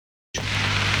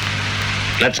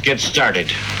Let's get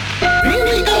started.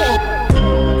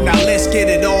 Now let's get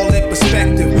it all in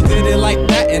perspective. We did it like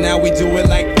that, and now we do it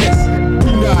like this.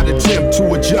 Do not attempt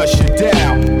to adjust your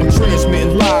dial. I'm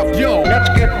transmitting live. Yo, Let's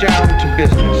get down to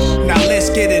business. Now let's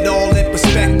get it all in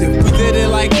perspective. We did it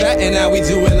like that, and now we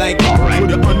do it like this. All right. for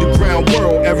the underground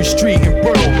world, every street and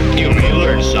borough. You may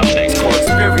learn something.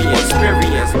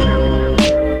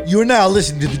 You are now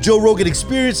listening to the Joe Rogan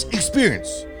Experience with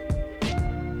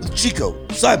Chico,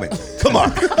 Simon, Kamar,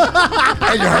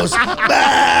 and your host,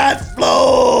 Matt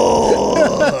Floyd.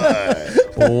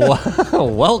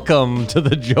 Welcome to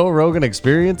the Joe Rogan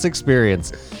Experience.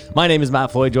 My name is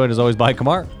Matt Floyd, joined as always by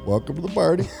Kamar Welcome to the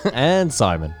party. and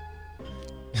Simon.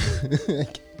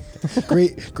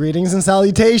 Greetings and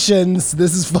salutations.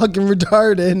 This is fucking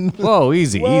retarded. Whoa,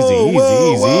 easy.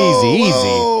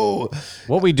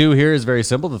 What we do here is very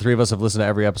simple. The three of us have listened to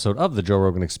every episode of the Joe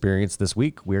Rogan Experience this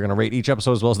week. We're going to rate each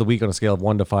episode as well as the week on a scale of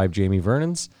 1 to 5 Jamie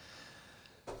Vernon's.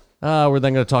 We're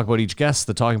then going to talk about each guest,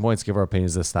 the talking points, give our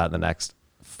opinions, this, that, and the next.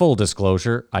 Full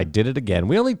disclosure, I did it again.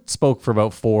 We only spoke for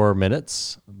about 4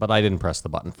 minutes, but I didn't press the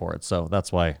button for it. So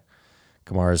that's why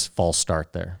Kamar's false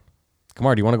start there.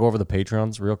 Kamar, do you want to go over the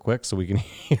Patreons real quick so we can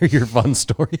hear your fun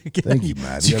story again? Thank you,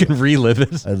 Matt. So you can relive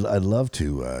it. I'd love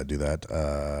to do that.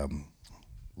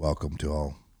 Welcome to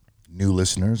all new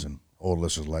listeners and old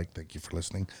listeners alike. Thank you for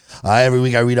listening. Every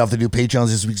week I read off the new Patreons.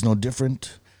 This week's no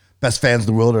different. Best fans in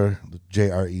the world are the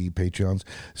JRE Patreons.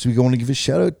 This week I want to give a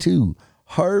shout out to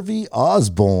Harvey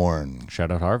Osborne, Shout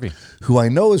out Harvey. who I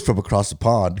know is from across the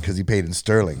pond because he paid in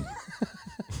sterling.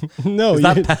 No,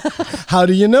 how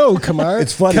do you know, Kamar?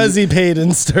 It's funny. Because he paid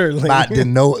in sterling. Matt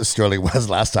didn't know what sterling was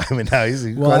last time, and now he's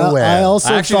quite well, aware. I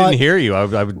also I actually thought didn't hear you.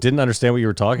 I didn't understand what you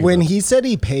were talking when about. he said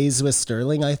he pays with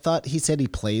sterling, I thought he said he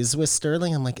plays with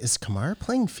sterling. I'm like, is Kamar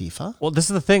playing FIFA? Well, this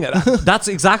is the thing. That's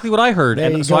exactly what I heard. There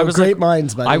and you so go. I was Great like,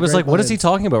 minds, buddy. I was Great like, what is he minds.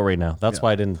 talking about right now? That's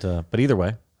why I didn't. But either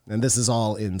way, And this is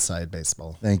all inside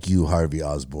baseball. Thank you, Harvey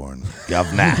Osborne,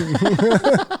 governor.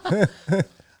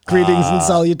 Greetings and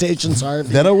salutations, Harvey.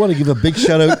 Then I want to give a big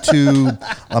shout out to,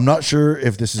 I'm not sure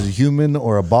if this is a human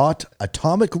or a bot,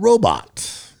 Atomic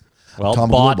Robot. well,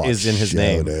 Atomic bot Robot, is in his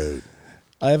shout name. out.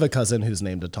 I have a cousin who's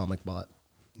named Atomic Bot.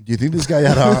 Do you think this guy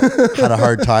had a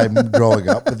hard time growing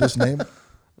up with this name?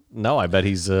 No, I bet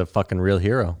he's a fucking real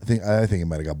hero. I think he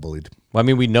might have got bullied. Well, I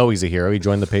mean, we know he's a hero. He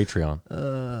joined the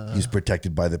Patreon. He's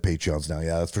protected by the Patreons now.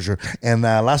 Yeah, that's for sure. And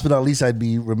last but not least, I'd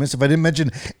be remiss if I didn't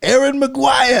mention Aaron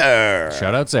McGuire.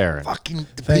 Shout out to Aaron. Fucking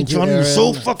the Thank you, Patreon Aaron. is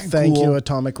so fucking Thank cool. you,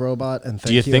 Atomic Robot, and thank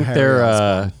Do you think Harry they're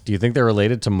Osborne. Do you think they're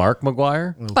related to Mark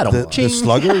McGuire? I don't know. The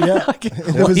slugger, yeah.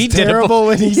 It was terrible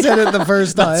when he said it the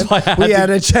first time. why I had We to- had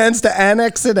a chance to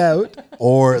annex it out.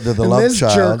 Or they're the And love this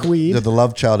child. jerkweed. They're the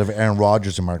love child of Aaron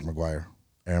Rodgers and Mark McGuire.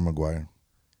 Aaron McGuire.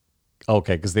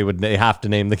 Okay, because they have to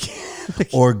name the kid.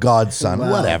 Or Godson.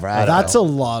 Wow. Whatever. I don't That's know. a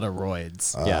lot of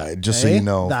roids. Yeah. Just so Eh? you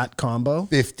know. That combo.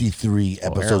 53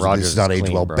 episodes of Rodgers This Is Not is Age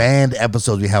clean, Well. bro. Banned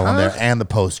episodes we have on there and the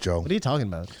post, Joe. What are you talking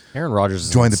about? Aaron Rodgers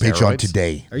is Join on the Patreon steroids?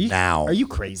 today. Are you now. Are you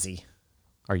crazy?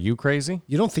 Are you crazy?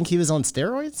 You don't think he was on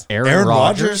steroids? Aaron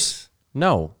Rodgers?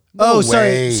 No. Oh,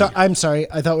 way. sorry. I'm sorry.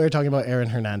 I thought we were talking about Aaron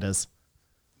Hernandez.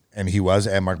 And he was,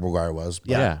 and Mark McGuire was.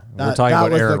 Yeah, we're talking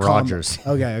about was the Aaron combo. Rodgers.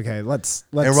 Okay. Let's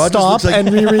Rodgers stop looks like-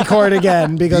 and re-record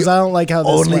again because I don't like how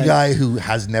this Only went. guy who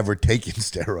has never taken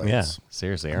steroids. Yeah,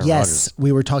 seriously, Aaron Yes, Rodgers.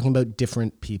 we were talking about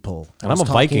different people. I And I'm was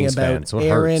a talking Vikings about fan, so it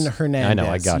Aaron hurts. Hernandez. I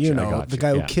know, I got you, I know, got the you,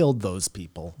 guy yeah. who killed those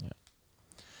people.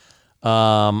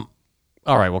 All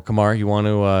right, well, Kamar, you want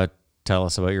to tell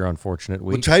us about your unfortunate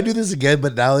We'll week? try to do this again,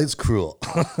 but now it's cruel.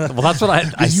 Well, that's what I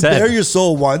you said. bare your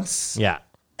soul once, Yeah.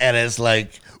 and it's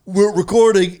like, we're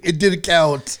recording, it didn't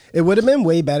count. It would have been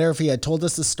way better if he had told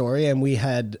us the story and we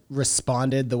had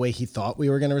responded the way he thought we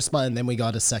were going to respond, and then we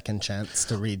got a second chance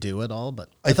to redo it all. But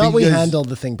I thought think we you guys- handled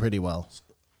the thing pretty well.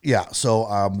 Yeah, so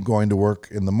I'm going to work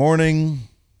in the morning,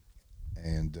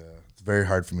 and it's very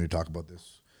hard for me to talk about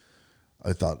this.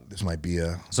 I thought this might be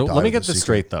a So let me get this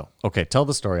straight, though. Okay, tell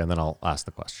the story, and then I'll ask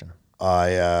the question.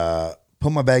 I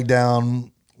put my bag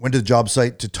down, went to the job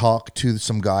site to talk to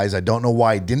some guys. I don't know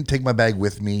why I didn't take my bag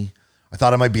with me. I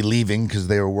thought I might be leaving because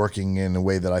they were working in a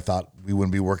way that I thought we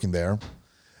wouldn't be working there.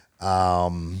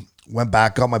 Went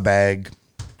back, got my bag,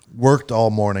 worked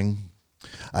all morning.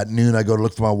 At noon, I go to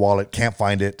look for my wallet, can't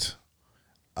find it.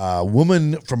 A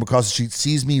woman from across the street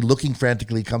sees me looking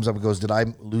frantically, comes up and goes, "Did I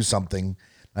lose something?"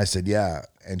 I said, "Yeah."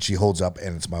 And she holds up,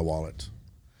 and it's my wallet.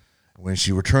 When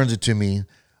she returns it to me,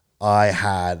 I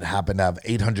happened to have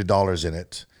 $800 in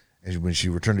it. And when she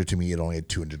returned it to me, it only had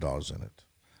 $200 in it.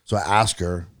 So I asked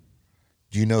her,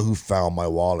 "Do you know who found my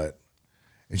wallet?"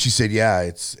 And she said, "Yeah,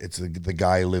 it's the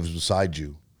guy who lives beside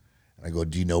you." And I go,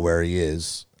 do you know where he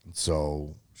is? And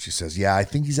so she says, yeah, I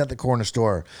think he's at the corner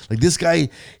store. Like this guy,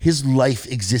 his life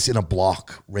exists in a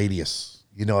block radius.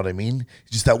 You know what I mean?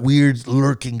 He's just that weird,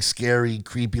 lurking, scary,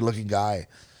 creepy looking guy.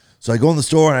 So I go in the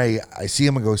store and I see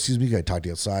him and go, excuse me, can I talk to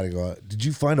you outside? I go, did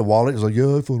you find a wallet? He's like,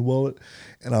 yeah, I found a wallet.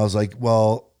 And I was like,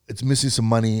 well, it's missing some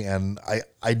money and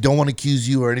I don't want to accuse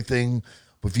you or anything,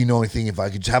 but if you know anything, if I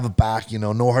could just have it back,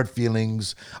 no hard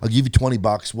feelings, I'll give you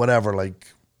 $20, whatever. Like,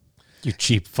 You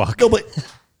cheap fuck. no, but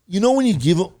when you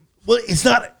give it, well, it's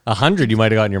not. 100, you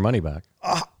might have gotten your money back.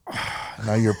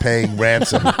 Now you're paying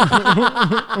ransom.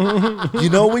 Do you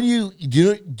know when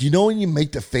you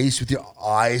make the face with your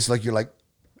eyes, like you're like,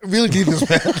 I really need this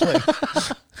man.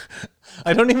 Like,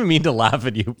 I don't even mean to laugh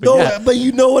at you. But no, yeah. but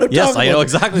you know what I'm Yes, talking about. I know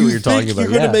exactly what you're talking think about,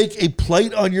 You're going to yeah. make a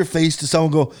plight on your face to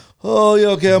someone go, oh, yeah,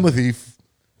 okay, I'm a thief.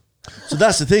 So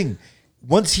that's the thing.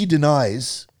 Once he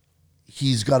denies,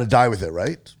 he's got to die with it,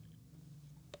 right?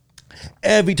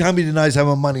 Every time he denies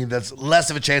having money, that's less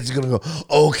of a chance he's going to go,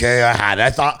 okay, I had it. I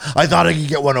thought I could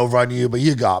get one over on you, but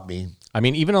you got me. I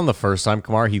mean, even on the first time,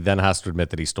 Kamar, he then has to admit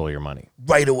that he stole your money.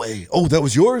 Right away. Oh, that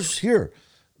was yours? Here.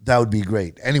 That would be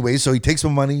great. Anyway, so he takes my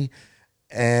money,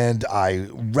 and I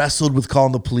wrestled with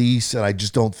calling the police, and I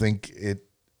just don't think it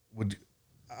would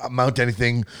amount to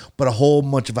anything but a whole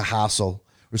bunch of a hassle.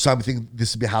 Or something, I think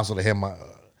this would be a hassle to him.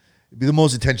 It'd be the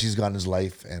most attention he's got in his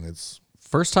life, and it's...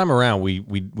 First time around, we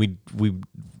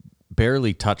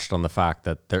barely touched on the fact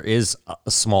that there is a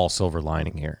small silver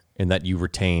lining here in that you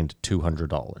retained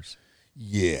 $200.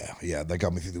 Yeah, that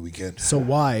got me through the weekend. So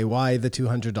why the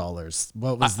 $200?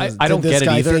 What was I don't did this get it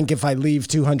guy either. think if I leave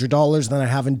 $200, then I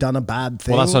haven't done a bad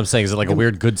thing? Well, that's what I'm saying. Is it like a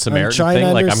weird Good Samaritan trying to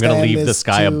thing? Like, I'm going to understand leave this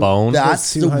guy a too. bone?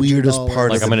 That's the $200. weirdest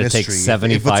part Like, of I'm the gonna take mystery.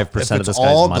 75% If of this it's guy's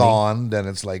all money. gone, then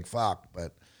it's like, fuck.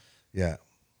 But yeah.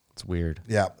 It's weird.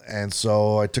 Yeah, and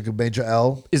so I took a major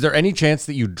L. Is there any chance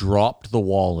that you dropped the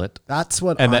wallet That's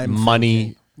what and I'm that money...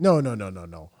 thinking.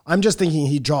 No. I'm just thinking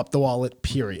he dropped the wallet,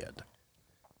 period.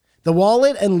 The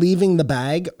wallet and leaving the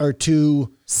bag are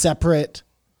two separate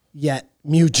yet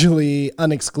mutually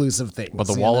unexclusive things. But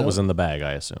the wallet was in the bag,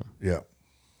 I assume. Yeah.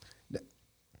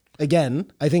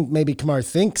 Again, I think maybe Kamar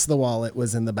thinks the wallet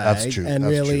was in the bag. That's true. And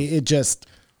That's really true. it just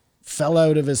fell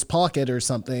out of his pocket or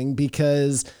something,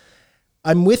 because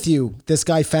I'm with you. This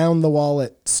guy found the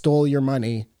wallet, stole your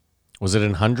money. Was it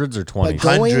in hundreds or 20s?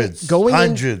 Hundreds. Hundreds. Going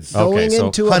Okay, so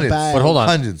into a hundreds. bag. But hold on.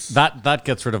 Hundreds. That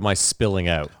gets rid of my spilling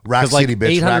out. Rack 'Cause, like, City,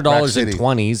 bitch. Rack $800 in City.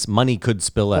 20s, money could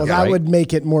spill out. Well, that right? would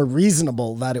make it more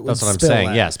reasonable that it would That's what I'm spill saying.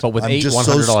 out. Yes, but with I'm eight just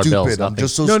 $100 so bills, stupid. I'm nothing.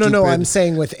 just so No, stupid. I'm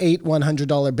saying with 8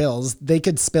 $100 bills, they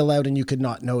could spill out and you could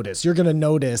not notice. You're going to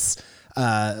notice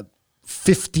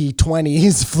 50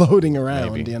 20s floating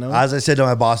around, Maybe. you know? As I said to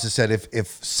my boss, I said, if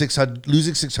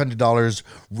losing $600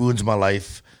 ruins my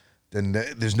life, then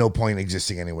there's no point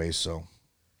existing anyway. So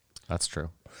That's true.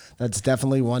 That's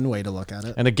definitely one way to look at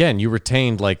it. And again, you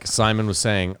retained, like Simon was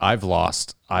saying, I've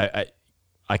lost. I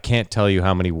can't tell you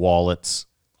how many wallets.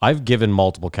 I've given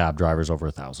multiple cab drivers over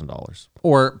 $1,000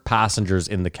 or passengers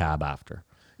in the cab after.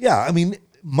 yeah, I mean,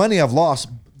 money I've lost.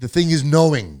 The thing is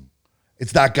knowing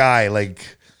it's that guy,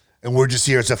 like, and we're just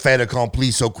here. It's a fait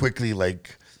accompli so quickly,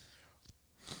 like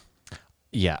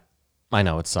Yeah, I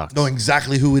know it sucks. knowing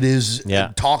exactly who it is, Yeah.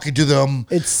 and talking to them.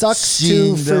 It sucks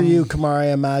seeing too for them. you, Kamar, I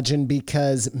imagine,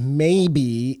 because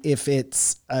maybe if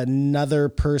it's another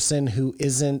person who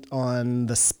isn't on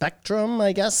the spectrum,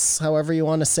 I guess, however you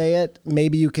want to say it,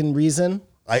 maybe you can reason,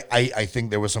 I think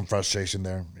there was some frustration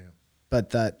there. Yeah.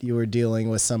 but that you were dealing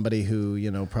with somebody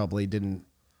who, probably didn't.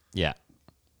 Yeah,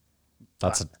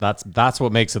 that's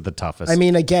what makes it the toughest. I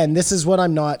mean, again, this is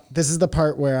the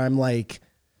part where I'm like,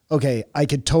 okay, I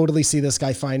could totally see this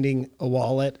guy finding a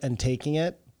wallet and taking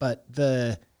it, but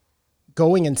the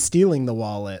going and stealing the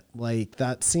wallet, like,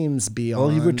 that seems beyond. Well,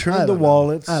 he I returned the don't know.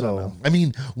 wallet. I don't know. I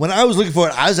mean, when I was looking for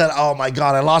it, I was at, oh my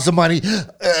God, I lost the money.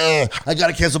 I got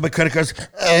to cancel my credit cards.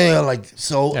 Like,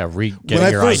 so Yeah, when getting I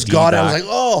your first ID got it, I back. was like,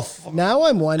 oh, fuck. Now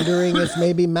I'm wondering if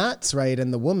maybe Matt's right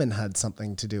and the woman had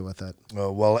something to do with it.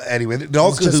 Well, anyway, they're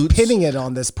all He's just cahoots. pinning it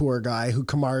on this poor guy who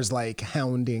Kamar's like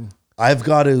hounding. I've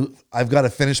got to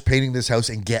finish painting this house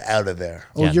and get out of there.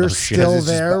 Oh, Yeah, you're no shit. still It's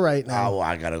just- there right now. Oh,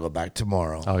 I got to go back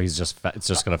tomorrow. oh, it's just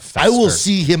gonna fester. I will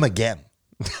see him again.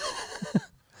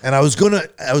 And I was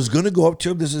gonna go up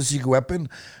to him. This is a secret weapon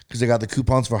because I got the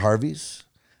coupons for Harvey's.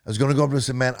 I was gonna go up to him and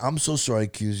say, "Man, I'm so sorry I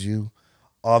accused you.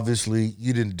 Obviously,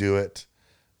 you didn't do it.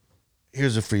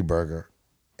 Here's a free burger."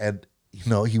 And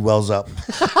he wells up,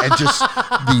 and just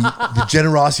the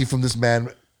generosity from this man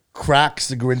cracks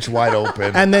the Grinch wide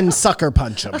open. And then sucker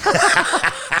punch him.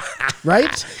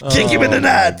 Right? Kick him in the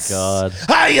nuts. God.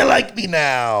 How you like me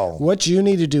now? What you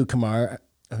need to do, Kamar,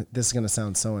 this is going to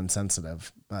sound so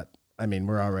insensitive, but I mean,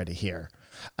 we're already here.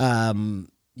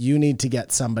 You need to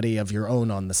get somebody of your own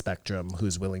on the spectrum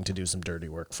who's willing to do some dirty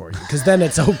work for you, because then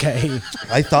it's okay.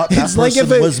 I thought that It's like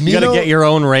person if it- was me. You got to know- get your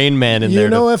own Rain Man in You there.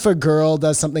 know, if a girl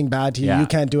does something bad to you, Yeah. you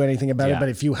can't do anything about Yeah. it. But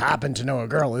if you happen to know a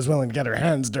girl who's willing to get her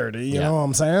hands dirty, you Yeah. know what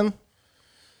I'm saying?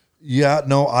 Yeah,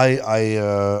 no,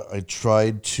 I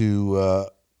tried to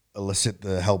elicit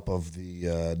the help of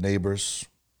the neighbors.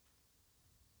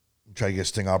 Try to get a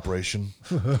sting operation.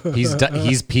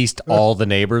 He's pieced all the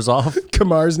neighbors off.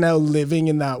 Kamar's now living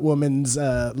in that woman's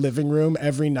living room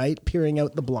every night, peering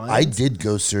out the blinds. I did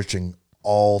go searching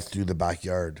all through the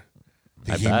backyard.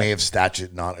 He bet. may have stashed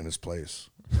it not in his place.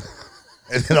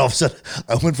 And then all of a sudden,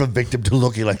 I went from victim to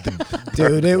looking like the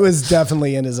Dude, it was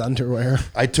definitely in his underwear.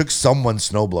 I took someone's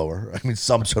snowblower. I mean,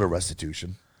 some sort of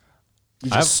restitution. You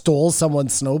just stole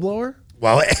someone's snowblower?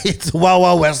 Well, it's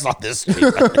Wild West on this street.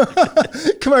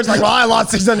 Kamar's like, well, I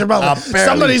lost $600. Apparently.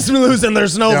 Somebody's losing their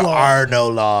There snowblower. are no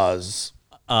laws.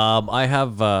 I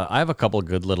have a couple of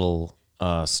good little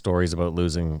stories about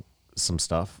losing some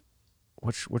stuff.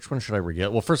 Which one should I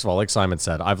regale? Well, first of all, like Simon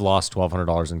said, I've lost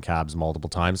 $1,200 in cabs multiple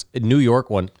times. In New York,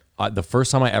 the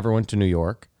first time I ever went to New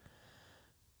York,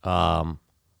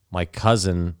 my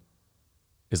cousin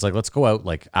is like, let's go out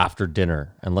like after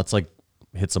dinner and let's like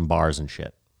hit some bars and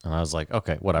shit. And I was like,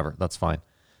 okay, whatever, that's fine.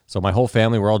 So my whole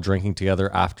family, we're all drinking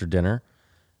together after dinner.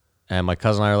 And my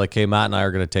cousin and I are like, hey, Matt and I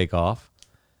are going to take off.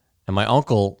 And my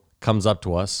uncle comes up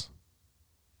to us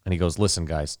and he goes, listen,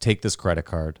 guys, take this credit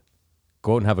card.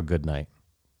 Go out and have a good night.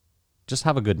 Just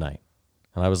have a good night.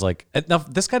 And I was like, now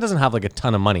this guy doesn't have like a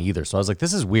ton of money either. So I was like,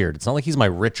 this is weird. It's not like he's my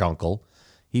rich uncle.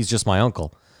 He's just my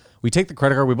uncle. We take the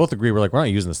credit card. We both agree. We're like, we're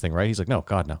not using this thing, right? He's like, no,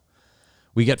 God, no.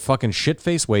 We get fucking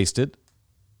shit-faced wasted.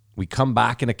 We come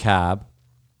back in a cab.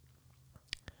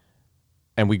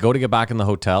 And we go to get back in the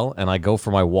hotel. And I go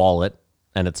for my wallet.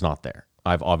 And it's not there.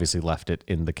 I've obviously left it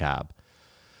in the cab.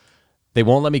 They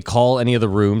won't let me call any of the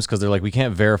rooms because they're like, we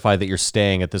can't verify that you're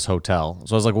staying at this hotel.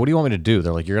 So I was like, what do you want me to do?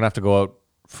 They're like, you're going to have to go out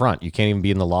front. You can't even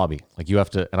be in the lobby. Like you have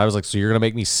to. And I was like, so you're going to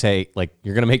make me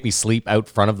you're going to make me sleep out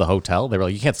front of the hotel? They were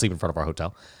like, you can't sleep in front of our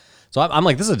hotel. So I'm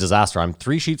like, this is a disaster. I'm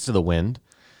 3 sheets to the wind.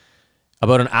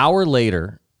 About an hour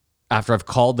later, after I've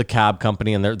called the cab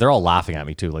company and they're all laughing at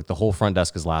me too. Like the whole front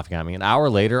desk is laughing at me. An hour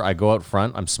later, I go out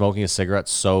front. I'm smoking a cigarette,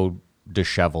 so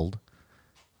disheveled.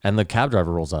 And the cab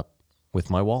driver rolls up with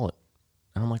my wallet.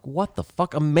 And I'm like, what the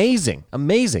fuck? Amazing.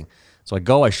 Amazing. So I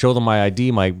go, I show them my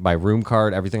ID, my room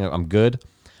card, everything. I'm good.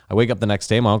 I wake up the next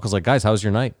day. My uncle's like, guys, how was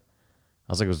your night?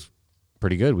 I was like, it was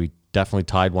pretty good. We definitely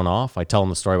tied one off. I tell him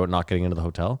the story about not getting into the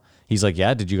hotel. He's like,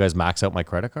 yeah, did you guys max out my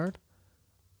credit card?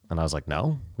 And I was like,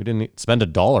 no, we didn't spend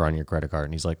 $1 on your credit card.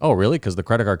 And he's like, oh, really? Because the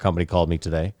credit card company called me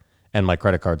today and my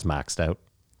credit card's maxed out.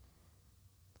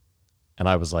 And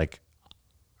I was like,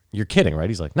 you're kidding, right?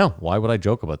 He's like, no, why would I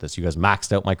joke about this? You guys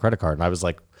maxed out my credit card. And I was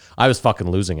like, I was fucking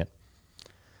losing it.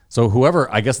 So whoever,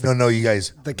 I guess, No, you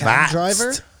guys. The cab maxed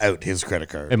driver? out his credit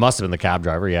card. it must have been the cab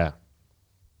driver. Yeah.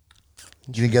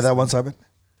 Did you get that one, Simon?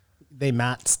 They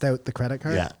maxed out the credit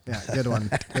card? Yeah. Yeah, good one.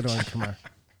 Good one, Kamar.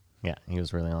 Yeah. He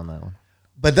was really on that one.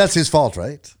 But that's his fault,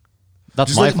 right? That's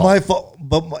Just my like fault. my fault.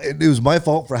 But it was my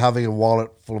fault for having a wallet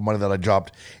full of money that I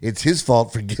dropped. It's his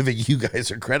fault for giving you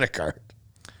guys a credit card.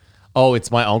 Oh,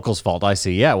 it's my uncle's fault. I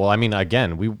see. Yeah. Well, I mean,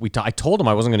 again, I told him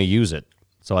I wasn't going to use it.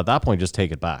 So at that point, just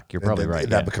take it back. You're probably And right.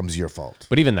 That yeah. becomes your fault.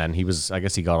 But even then, I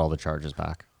guess he got all the charges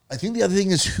back. I think the other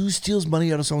thing is who steals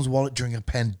money out of someone's wallet during a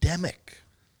pandemic?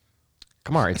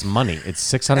 Come on, it's money. It's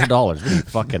 $600. What are you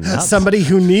fucking nuts? Somebody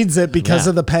who needs it because Yeah.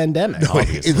 of the pandemic.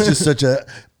 Obviously. It's just such a,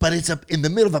 but it's in the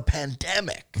middle of a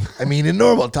pandemic. I mean, in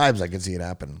normal times, I can see it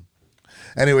happen.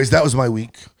 Anyways, that was my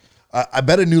week. I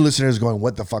bet a new listener is going,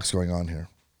 what the fuck's going on here?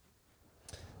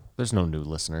 There's no new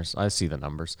listeners. I see the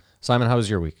numbers. Simon, how was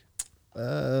your week?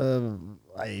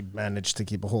 I managed to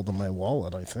keep a hold of my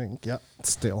wallet, I think. Yeah,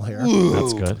 it's still here.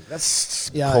 That's good. That's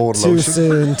Yeah, cold too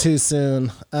lotion. too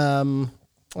soon.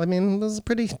 I mean, it was a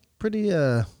pretty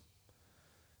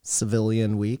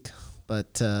civilian week,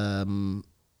 but I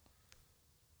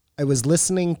was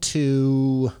listening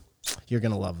to. You're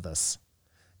gonna love this.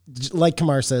 Like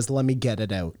Kamar says, let me get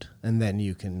it out, and then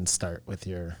you can start with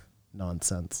your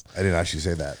nonsense. I didn't actually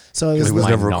say that. So it 'Cause was it was My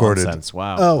never recorded. nonsense.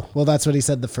 Wow. Oh, well, that's what he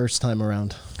said the first time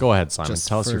around. Go ahead, Simon. Just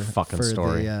Tell us your for- fucking for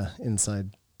story. The,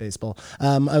 inside baseball.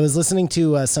 I was listening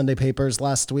to Sunday Papers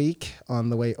last week on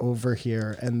the way over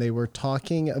here, and they were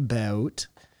talking about,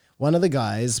 one of the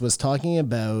guys was talking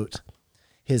about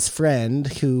his friend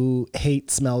who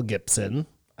hates Mel Gibson,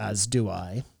 as do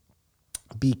I,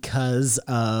 because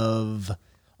of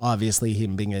obviously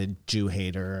him being a Jew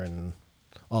hater and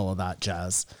all of that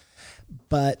jazz.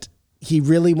 but he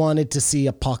really wanted to see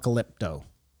Apocalypto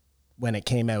when it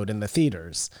came out in the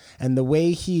theaters. And the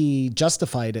way he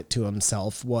justified it to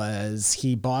himself was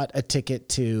he bought a ticket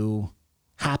to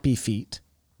Happy Feet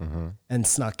and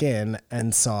snuck in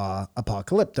and saw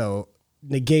Apocalypto,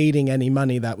 negating any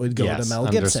money that would go Yes, to Mel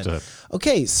Gibson. understood.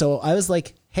 Okay, so I was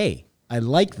like, hey, I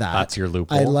like that. That's your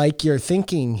loophole. I like your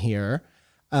thinking here.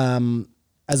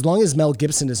 As long as Mel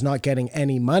Gibson is not getting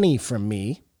any money from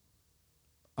me,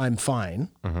 I'm fine.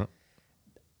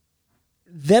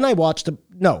 Then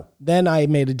then I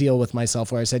made a deal with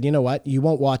myself where I said, you know what? You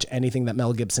won't watch anything that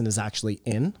Mel Gibson is actually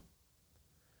in.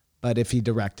 But if he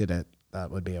directed it, that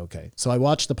would be okay. So I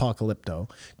watched Apocalypto.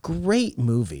 Great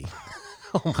movie.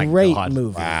 Oh my Great God.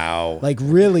 movie. Wow. Like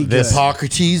really good.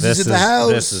 Hippocrates This is in the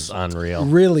house. This is unreal.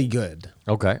 Really good.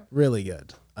 Okay. Really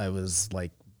good. I was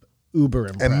like uber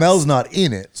impressed. and Mel's not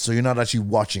in it, so you're not actually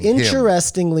watching him.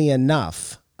 Interestingly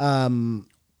enough,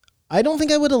 I don't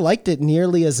think I would have liked it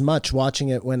nearly as much watching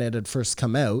it when it had first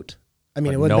come out. I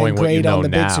mean, But it would have knowing been what you great on know the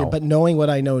big now. screen, but knowing what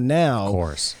I know now, Of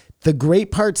course. the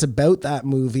great parts about that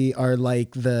movie are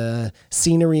like the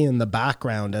scenery in the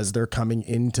background as they're coming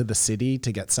into the city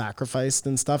to get sacrificed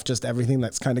and stuff. Just everything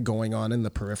that's kind of going on in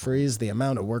the peripheries, the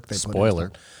amount of work they put Spoiler.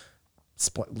 into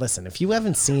it. Listen, if you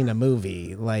haven't seen a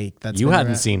movie like that's You been hadn't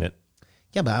around- seen it.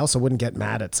 Yeah, but I also wouldn't get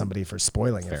mad at somebody for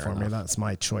spoiling it for me. That's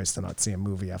my choice to not see a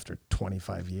movie after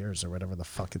 25 years or whatever the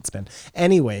fuck it's been.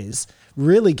 Anyways,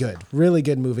 really good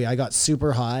movie. I got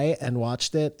super high and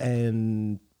watched it,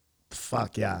 and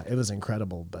fuck yeah, it was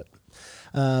incredible. But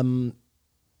then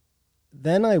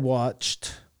I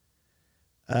watched.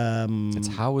 It's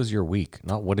how was your week,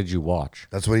 not what did you watch.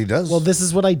 That's what he does. Well, this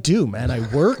is what I do, man. I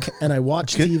work and I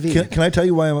watch TV. Can I tell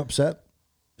you why I'm upset?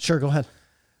 Sure, go ahead.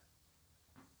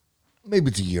 Maybe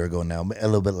it's a year ago now, a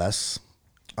little bit less.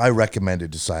 I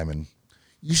recommended to Simon,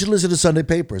 you should listen to Sunday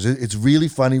Papers. It's really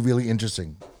funny, really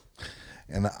interesting.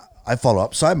 And I follow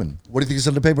up, Simon, what do you think of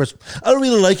Sunday Papers? I don't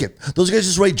really like it. Those guys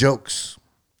just write jokes.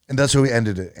 And that's where we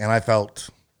ended it. And I felt,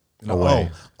 Away.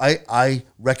 I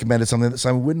recommended something that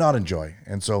Simon would not enjoy.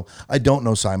 And so I don't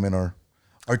know Simon, or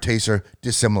our tastes are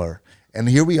dissimilar. And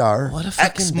here we are, What a fucking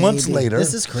X months baby. later.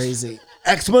 This is crazy.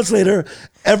 X months later,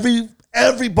 every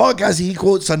podcast he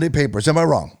quotes Sunday Papers. Am I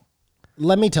wrong?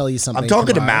 Let me tell you something. I'm talking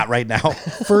to Kamar. Matt right now.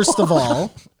 First of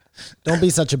all, don't be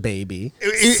such a baby.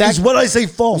 Is what I say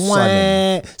false,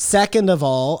 Simon? Second of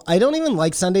all, I don't even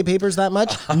like Sunday Papers that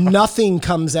much. Nothing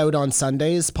comes out on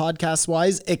Sundays, podcast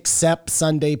wise, except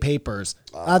Sunday Papers.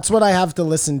 That's what I have to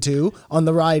listen to on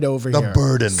the ride over The here.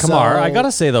 burden. Kamar, I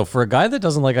gotta say though, for a guy that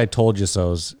doesn't like I told you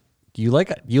so's, you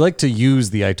like to use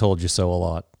the I told you so a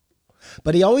lot.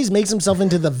 But he always makes himself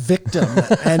into the victim,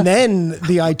 and then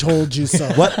the I told you so.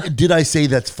 What did I say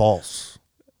that's false?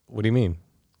 What do you mean?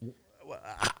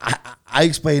 I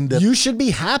explained that. You should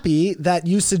be happy that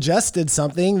you suggested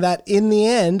something that in the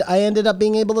end I ended up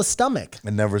being able to stomach. I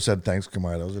never said thanks,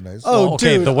 Kamar. That was a nice. Oh,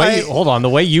 Okay, dude, the way hold on, the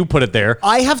way you put it there.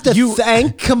 I have to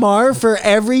thank Kamar for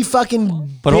every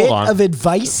fucking But bit hold on. of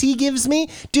advice he gives me.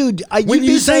 Dude, when you'd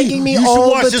be thanking me you should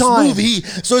all watch the this time. movie,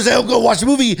 so I say, "Oh, go watch the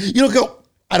movie." You don't go.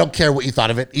 I don't care what you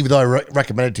thought of it, even though I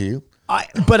recommend it to you.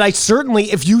 But I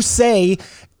certainly, if you say,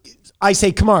 I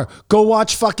say, Kamar, go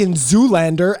watch fucking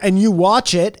Zoolander, and you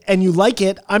watch it and you like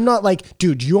it, I'm not like,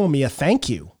 dude, you owe me a thank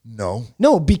you. No.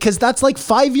 No, because that's like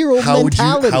 5-year-old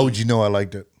mentality. How would you know I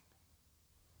liked it?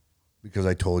 Because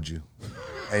I told you,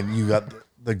 and you got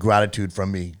the gratitude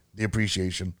from me, the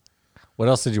appreciation. What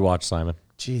else did you watch, Simon?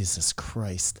 Jesus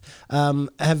Christ.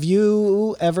 Have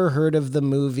you ever heard of the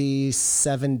movie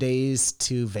 7 Days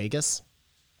to Vegas?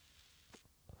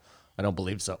 I don't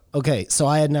believe so. Okay, so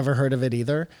I had never heard of it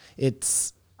either.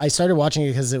 I started watching it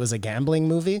because it was a gambling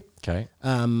movie. Okay.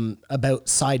 About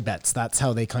side bets. That's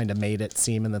how they kind of made it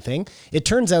seem in the thing. It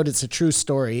turns out it's a true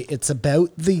story. It's about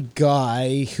the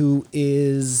guy who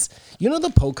is, you know,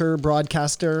 the poker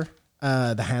broadcaster,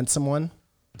 the handsome one.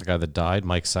 The guy that died,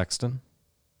 Mike Sexton.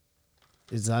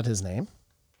 Is that his name?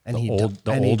 And The he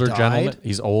older died? gentleman.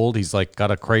 He's old. He's like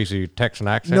got a crazy Texan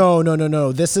accent.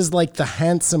 No. This is like the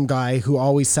handsome guy who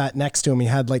always sat next to him. He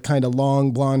had like kind of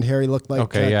long blonde hair. He looked like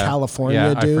Okay, a yeah. California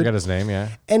yeah, dude. I forget his name, yeah.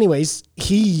 Anyways,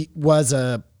 he was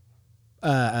a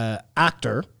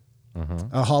actor,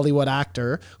 a Hollywood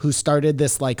actor who started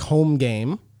this like home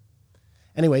game.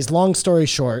 Anyways, long story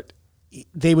short,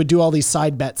 they would do all these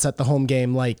side bets at the home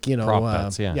game, like, you know, Prop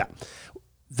bets, yeah.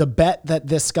 The bet that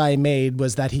this guy made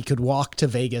was that he could walk to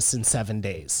Vegas in 7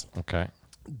 days. Okay.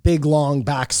 Big long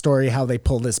backstory how they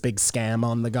pull this big scam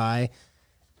on the guy.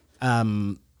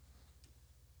 He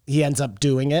ends up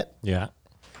doing it. Yeah.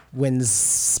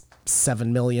 Wins $7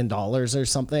 million or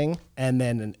something, and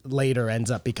then later ends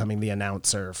up becoming the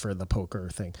announcer for the poker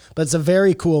thing. But it's a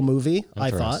very cool movie,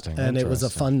 I thought, and it was a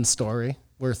fun story,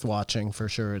 worth watching for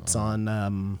sure. It's on. I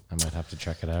might have to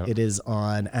check it out. It is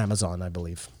on Amazon, I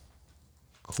believe.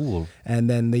 Cool. And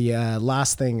then the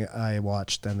last thing I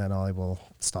watched, and then I will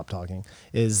stop talking,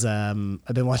 is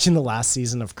I've been watching the last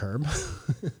season of Curb.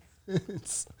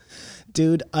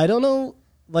 Dude, I don't know.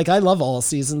 Like, I love all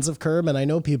seasons of Curb, and I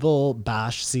know people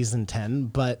bash season 10,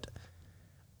 but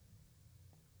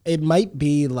it might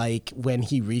be like when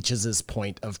he reaches his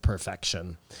point of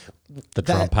perfection. The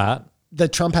Trump hat? The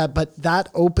Trump hat, but that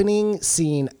opening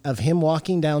scene of him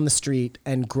walking down the street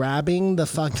and grabbing the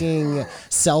fucking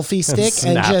selfie stick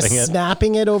and just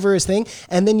snapping it over his thing.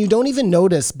 And then you don't even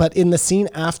notice, but in the scene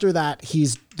after that,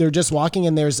 they're just walking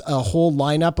and there's a whole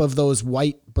lineup of those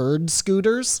white bird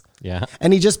scooters. Yeah.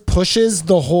 And he just pushes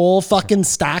the whole fucking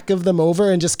stack of them over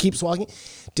and just keeps walking.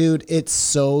 Dude, it's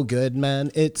so good,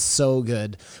 man. It's so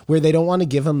good. Where they don't want to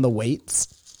give him the weights.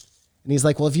 And he's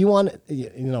like, well, if you want, you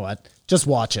know what? Just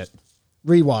watch it.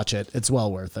 Rewatch it. It's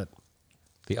well worth it.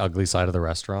 The ugly side of the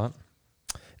restaurant.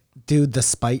 Dude, the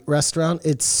Spite restaurant,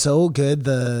 it's so good.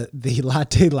 The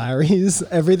Latte Larry's,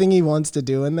 everything he wants to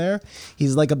do in there.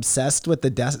 He's like obsessed with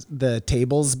the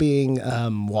tables being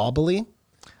wobbly.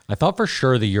 I thought for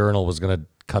sure the urinal was going to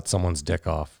cut someone's dick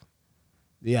off.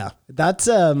 Yeah. That's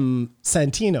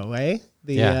Santino, eh?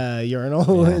 The urinal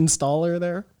installer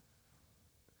there.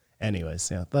 Anyways,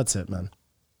 yeah, that's it, man.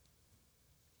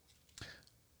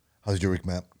 How's your week,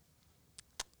 Matt?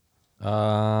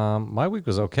 My week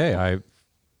was okay. I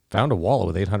found a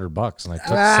wallet with $800 and I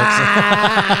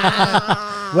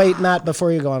took 6. Wait, Matt,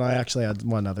 before you go on, I actually had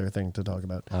one other thing to talk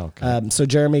about. Okay. So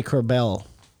Jeremy Corbell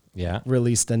Yeah.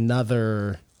 released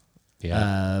another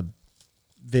video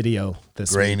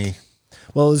this Grainy. week.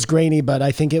 Well, it was grainy, but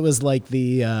I think it was like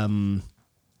the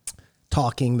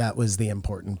talking that was the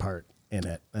important part in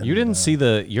it. And, You didn't see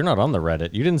you're not on the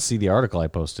Reddit. You didn't see the article I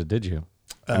posted, did you?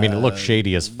 I mean, it looked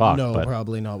shady as fuck. No, but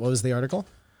probably not. What was the article?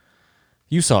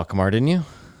 You saw it, Kamar, didn't you?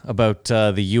 About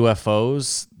the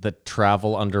UFOs that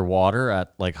travel underwater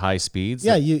at like high speeds.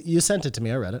 Yeah, you sent it to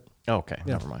me. I read it. Oh, okay,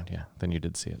 never mind. Yeah, then you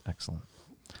did see it. Excellent.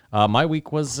 My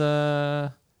week was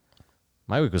fine,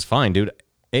 dude.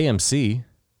 AMC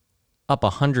up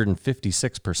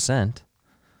 156%.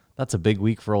 That's a big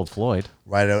week for old Floyd.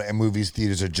 Right out, and movies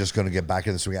theaters are just going to get back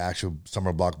into this week. Actual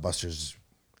summer blockbusters.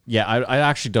 Yeah, I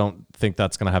actually don't think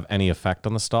that's going to have any effect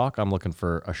on the stock. I'm looking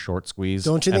for a short squeeze.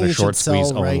 Don't you and think a you short should sell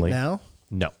squeeze right only. now?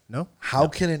 No. No? How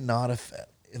can it not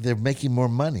affect? They're making more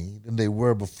money than they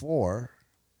were before.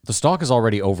 The stock is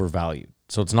already overvalued.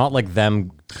 So it's not like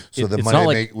them. So the it's money not they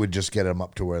like, make would just get them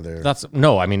up to where they're. That's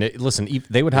no. I mean, listen.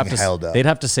 They would have Being held to. up. They'd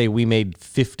have to say we made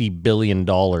 $50 billion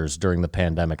during the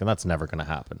pandemic, and that's never going to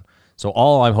happen. So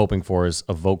all I'm hoping for is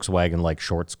a Volkswagen like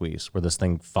short squeeze, where this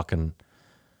thing fucking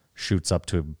shoots up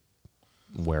to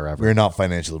wherever. We're not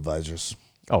financial advisors.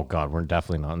 Oh God, we're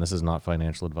definitely not. And this is not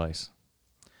financial advice.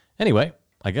 Anyway,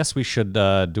 I guess we should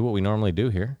do what we normally do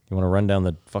here. You want to run down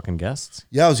the fucking guests?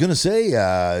 Yeah, I was going to say,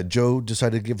 Joe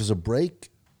decided to give us a break.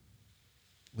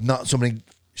 Not so many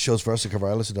shows for us to cover.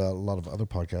 I listened to a lot of other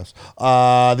podcasts.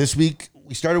 This week,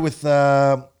 we started with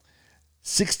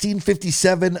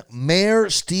 1657 Mayor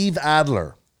Steve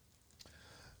Adler.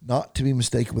 Not to be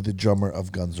mistaken with the drummer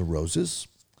of Guns N' Roses.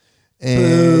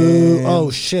 And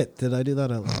Oh, shit. Did I do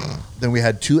that out loud? then we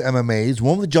had two MMAs.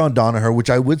 One with John Danaher, which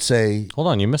I would say, Hold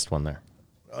on, you missed one there.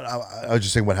 I was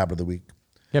just saying what happened of the week.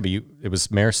 Yeah, but it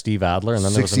was Mayor Steve Adler, and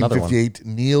then there was another one. 1658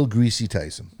 Neil Greasy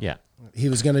Tyson. Yeah. He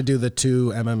was going to do the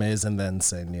two MMAs and then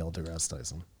say Neil deGrasse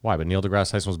Tyson. Why? But Neil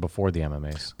deGrasse Tyson was before the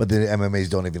MMAs. But the MMAs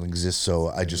don't even exist, so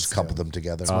I just coupled them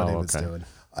together. What he Oh, was okay. doing.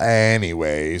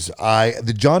 Anyways,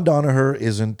 the John Danaher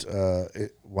isn't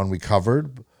one we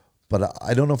covered, but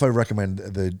I don't know if I recommend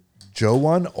the Joe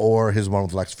one or his one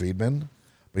with Lex Friedman.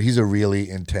 But he's a really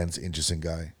intense, interesting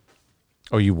guy.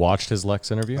 Oh, you watched his Lex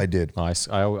interview? I did.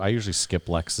 Oh, I usually skip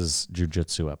Lex's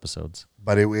jiu-jitsu episodes.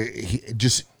 But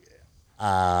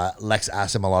Lex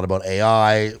asked him a lot about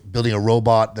AI, building a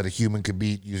robot that a human could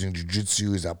beat using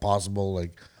jiu-jitsu. Is that possible?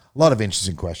 Like a lot of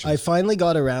interesting questions. I finally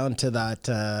got around to that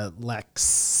Lex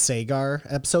Sagar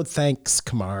episode. Thanks,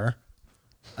 Kamar.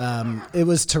 It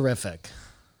was terrific.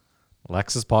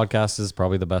 Lex's podcast is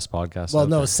probably the best podcast. Well, out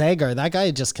no, there. Sagar, that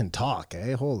guy just can talk,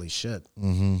 eh? Holy shit.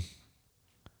 Mm-hmm.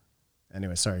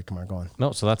 Anyway, sorry, Kamar, go on.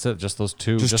 No, so that's it. Just those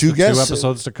two. Just the two guests. Two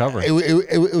episodes to cover. It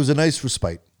was a nice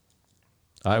respite.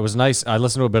 It was nice. I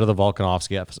listened to a bit of the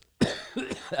Volkanovski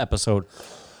episode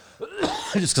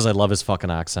just because I love his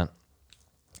fucking accent.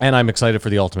 And I'm excited for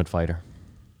The Ultimate Fighter.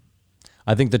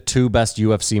 I think the two best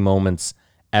UFC moments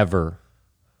ever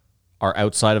are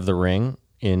outside of the ring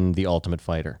in The Ultimate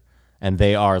Fighter. And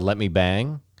they are Let Me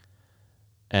Bang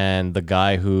and the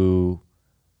guy who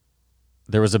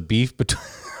there was a beef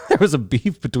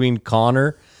between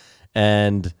Connor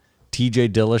and TJ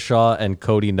Dillashaw and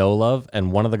Cody No Love,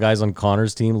 and one of the guys on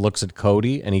Connor's team looks at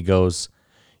Cody and he goes,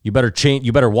 You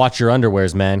better watch your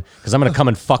underwears, man, because I'm gonna come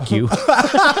and fuck you.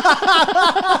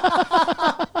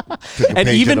 And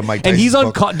he's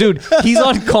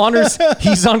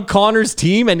on Connor's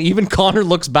team, and even Connor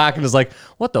looks back and is like,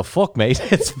 "What the fuck, mate?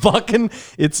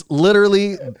 It's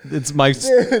literally my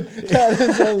That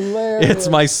is hilarious. it's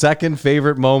my second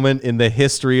favorite moment in the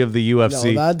history of the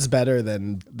UFC. No, that's better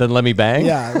than. Let Me Bang.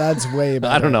 Yeah, that's way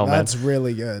better. I don't know, man. That's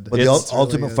really good. But the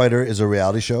Ultimate Fighter is a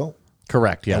reality show,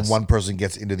 Correct. Yes, and one person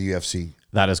gets into the UFC.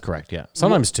 that is correct. Yeah,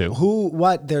 sometimes two.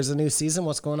 What? There's a new season?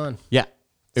 What's going on? Yeah,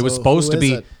 it was So supposed who to is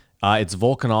be. it? It's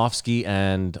Volkanovski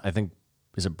and I think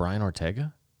is it Brian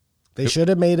Ortega? They should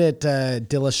have made it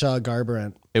Dillashaw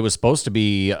Garbrandt. It was supposed to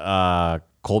be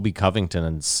Colby Covington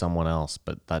and someone else,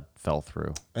 but that fell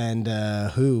through. And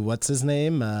who? What's his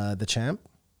name? The champ?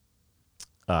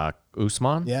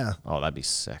 Usman? Yeah. Oh, that'd be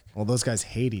sick. Well, those guys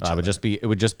hate each It other.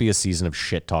 would just be a season of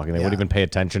shit talking. They Yeah. wouldn't even pay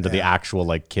attention to the actual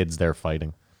like kids they're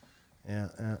fighting. Yeah.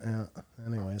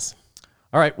 Anyways.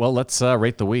 All right, well, let's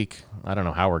rate the week. I don't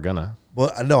know how we're gonna.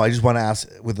 Well, no, I just want to ask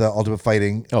with the Ultimate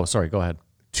Fighting, Oh, sorry. Go ahead.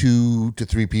 2 to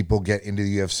 3 people get into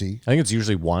the UFC, I think it's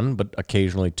usually one, but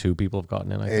occasionally two people have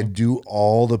gotten in. I think. and do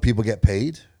all the people get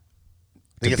paid?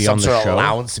 They To get be some on the sort of show?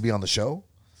 allowance to be on the show.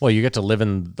 Well, you get to live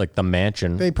in like the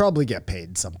mansion. They probably get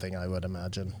paid something, I would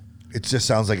imagine. It just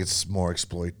sounds like it's more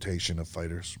exploitation of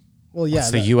fighters. Well, yeah.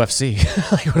 It's the UFC.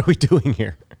 Like, what are we doing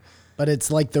here? But it's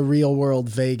like the real world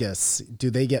Vegas. Do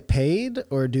they get paid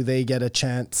or do they get a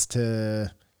chance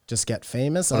to just get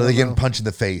famous? I Or are they don't getting know. punched in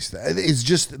the face?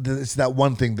 It's that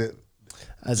one thing that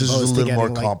As just a opposed to little getting more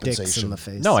like dicks compensation. in the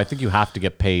face. No, I think you have to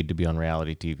get paid to be on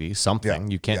reality TV. Something Yeah,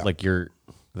 you can't yeah. like you're.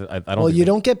 I don't. Well, think you they-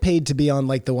 don't get paid to be on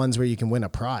like the ones where you can win a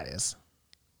prize.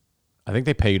 I think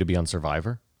they pay you to be on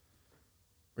Survivor.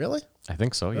 Really? I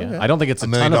think so. Yeah. Okay. I don't think it's a $1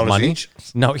 million ton of money. each?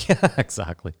 No. Yeah.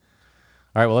 Exactly.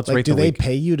 All right. Well, let's Like, rate do the they week.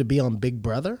 pay you to be on Big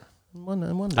Brother? I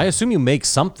wonder. I assume you make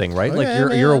something, right? Like Okay, you're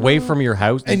man, away from your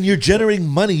house. and you're generating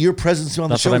money. Your presence on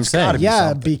the That's show. what I'm It's gotta saying. be Yeah,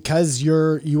 something. because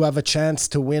you have a chance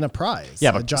to win a prize.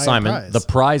 yeah, a but giant Simon, prize. the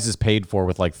prize is paid for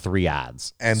with like 3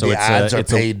 ads, and So the it's ads are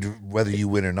it's a- paid whether you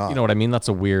win or not. you know what I mean? That's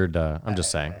a weird. I'm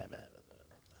just saying.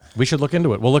 We should look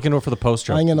into it. We'll look into it for the post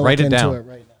show. I'm gonna write look it into down. it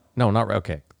right now. No, not right.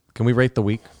 Okay. Can we rate the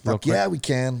week? Real Fuck quick? yeah, we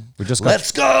can. We just got-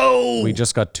 Let's go. We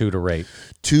just got 2 to rate.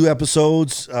 2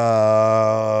 episodes.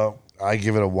 I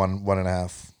give it a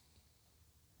 1.5.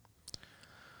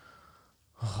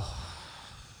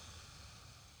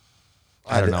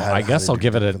 I don't know. I guess I'll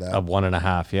give it for that. a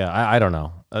 1.5. Yeah, I don't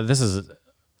know. This is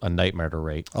a nightmare to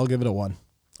rate. I'll give it a 1.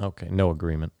 Okay, no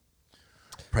agreement.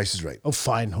 Price is right. Oh,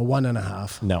 fine, a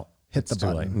 1.5. No, Hit it's the too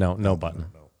button. late. No button.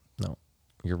 No,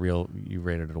 you're real. You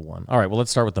rated it a 1. All right. Well,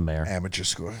 let's start with the mayor. Amateur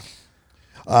score.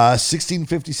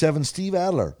 1657 Steve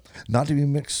Adler. Not to be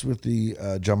mixed with the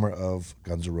drummer of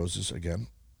Guns N' Roses again.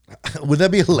 Wouldn't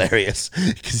that be hilarious?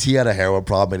 Because he had a heroin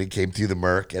problem and he came through the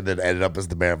Merc and then ended up as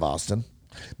the mayor of Austin.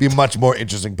 Be a much more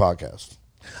interesting podcast.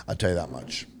 I'll tell you that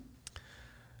much.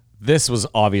 This was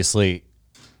obviously.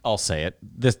 I'll say it.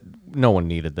 This no one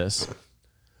needed this.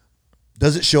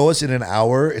 Does it show us in an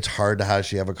hour it's hard to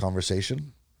actually have a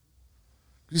conversation?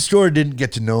 The story didn't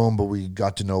get to know him, but we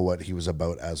got to know what he was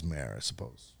about as mayor, I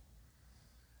suppose.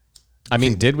 I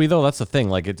mean, did we though? That's the thing.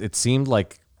 Like it seemed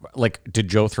like did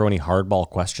Joe throw any hardball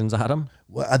questions at him?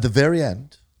 Well, at the very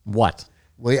end, What?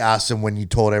 we asked him when you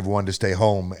told everyone to stay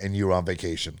home and you were on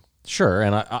vacation. Sure,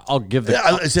 and I'll give the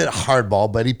I said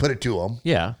hardball, but he put it to him.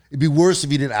 yeah. It'd be worse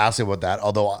if he didn't ask him about that,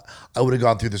 although I would have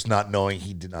gone through this not knowing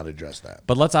he did not address that.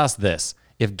 But let's ask this: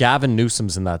 if Gavin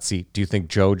Newsom's in that seat, do you think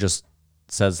Joe just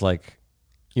says like,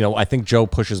 I think Joe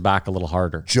pushes back a little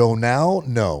harder? Joe now,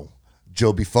 no.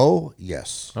 Joe before,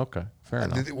 yes. Okay, fair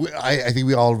enough. I think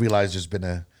we all realize there's been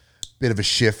a bit of a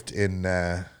shift in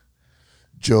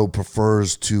Joe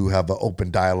prefers to have an open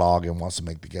dialogue and wants to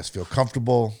make the guests feel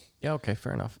comfortable. Yeah, okay,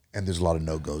 fair enough. And there's a lot of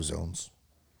no-go zones.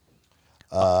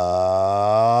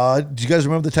 Do you guys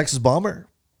remember the Texas bomber?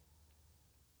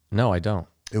 No, I don't.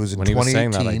 It was in when he was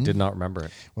saying that, I 2018. did not remember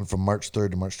it. Went from March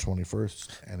 3rd to March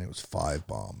 21st, and it was 5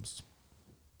 bombs.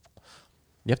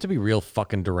 You have to be real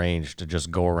fucking deranged to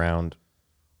just go around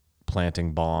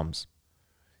planting bombs.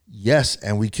 Yes,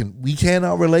 and we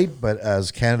cannot relate, but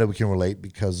as Canada, we can relate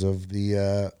because of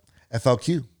the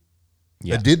FLQ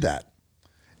Yeah. that did that.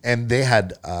 And they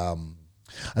had, I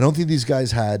don't think these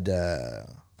guys had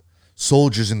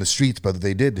soldiers in the streets, but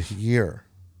they did here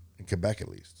in Quebec at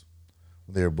least.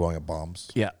 They were blowing up bombs.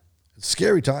 Yeah. It's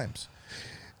scary times.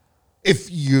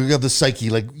 If you have the psyche,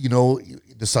 like, you know,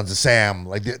 the Sons of Sam,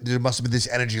 like there must have been this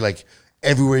energy, like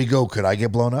everywhere you go, could I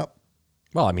get blown up?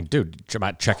 Well, I mean, dude,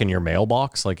 checking your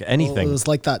mailbox, like anything. It was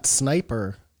like that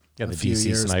sniper. Yeah, the a few DC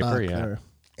years sniper, back yeah. there.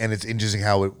 And it's interesting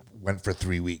how it went for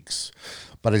 3 weeks.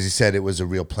 But as you said, it was a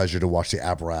real pleasure to watch the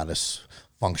apparatus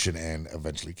function and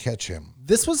eventually catch him.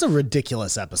 This was a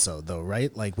ridiculous episode, though,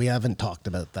 right? Like, we haven't talked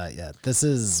about that yet. This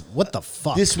is what the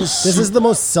fuck. This is the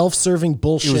most self-serving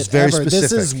bullshit It was very ever. This is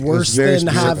specific. It worse was very than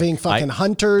specific. having fucking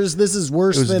hunters. This is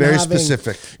worse It was than very having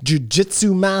specific.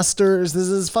 jujitsu masters. This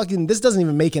is fucking. This doesn't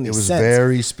even make any It was sense.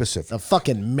 very specific. The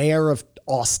fucking mayor of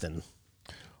Austin.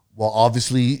 Well,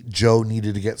 obviously, Joe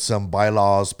needed to get some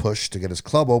bylaws pushed to get his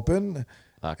club open,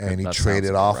 and he that traded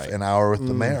sounds off about right. an hour with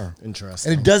the mayor.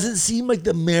 Interesting. And it doesn't seem like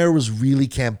the mayor was really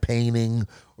campaigning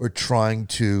or trying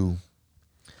to.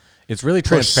 It's really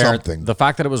Push transparent. something. The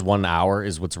fact that it was 1 hour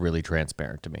is what's really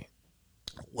transparent to me.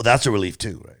 Well, that's a relief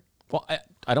too, right? Well,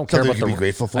 I don't care Something about you can the be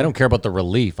grateful for? I don't care about the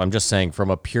relief. I'm just saying from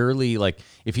a purely like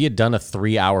if he had done a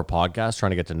 3-hour podcast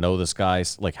trying to get to know this guy,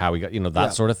 like how he got,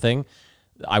 that sort of thing,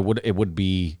 it would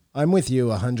be. I'm with you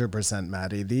 100%,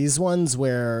 Maddie. These ones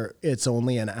where it's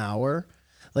only an hour,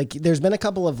 like there's been a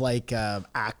couple of like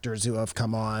actors who have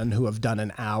come on who have done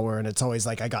an hour, and it's always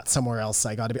like, I got somewhere else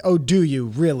I got to be. Oh, do you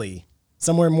really?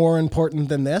 Somewhere more important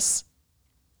than this?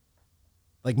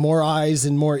 Like more eyes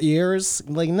and more ears?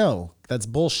 Like, no, that's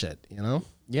bullshit,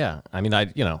 Yeah, I mean,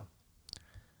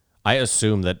 I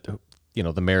assume that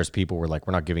the mayor's people were like,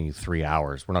 we're not giving you 3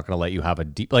 hours. We're not going to let you have a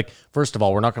deep, like, first of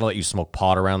all, we're not going to let you smoke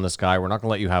pot around this guy. We're not going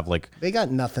to let you have like. They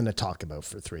got nothing to talk about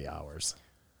for 3 hours.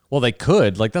 Well, they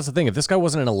could. Like, that's the thing. If this guy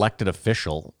wasn't an elected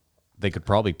official, they could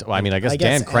probably. I mean, I guess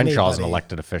Dan Crenshaw's an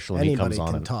elected official, and he comes on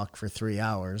Anybody can and talk for 3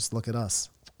 hours. Look at us.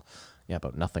 yeah,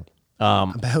 about nothing.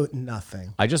 About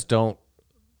nothing. I just don't.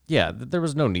 Yeah, there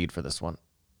was no need for this one.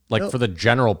 Like for the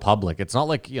general public, it's not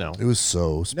like It was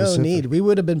so No specific. need. We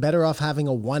would have been better off having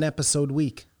a 1-episode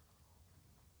week.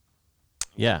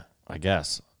 Yeah, I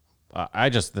guess. I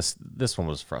just this one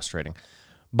was frustrating,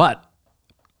 but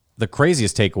the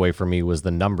craziest takeaway for me was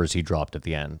the numbers he dropped at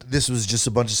the end. This was just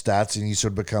a bunch of stats, and you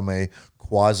sort of become a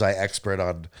quasi-expert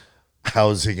on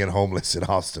housing and homeless in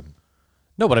Austin.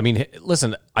 No, but I mean,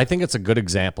 listen, I think it's a good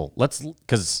example.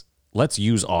 Let's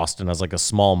use Austin as like a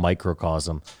small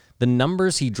microcosm. The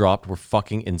numbers he dropped were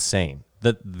fucking insane.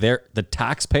 The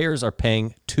taxpayers are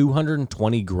paying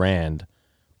 $220,000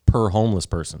 per homeless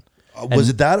person. Was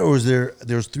it that, or was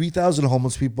there's 3,000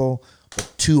 homeless people,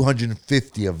 but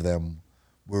 250 of them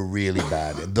were really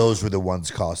bad, and those were the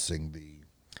ones costing the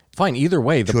Fine, either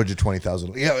way,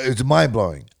 220,000. Yeah, it's mind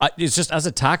blowing. it's just as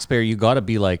a taxpayer, you got to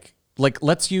be like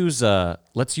let's use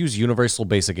universal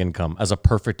basic income as a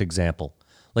perfect example.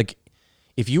 Like,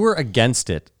 if you were against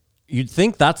it, you'd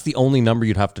think that's the only number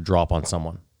you'd have to drop on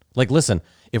someone. Like, listen,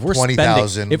 if we're 20,000,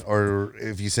 spending, or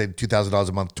if you say $2,000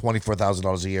 a month,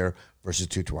 $24,000 a year versus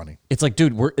 220. it's like,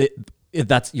 dude,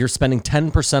 you're spending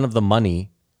 10% of the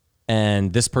money,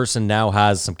 and this person now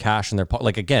has some cash in their pocket.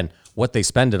 Like, again, what they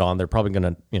spend it on, they're probably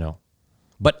gonna,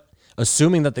 but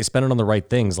assuming that they spend it on the right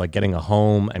things, like getting a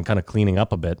home and kind of cleaning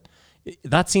up a bit,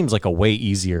 that seems like a way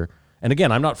easier. And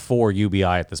again, I'm not for UBI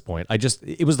at this point.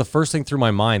 It was the first thing through my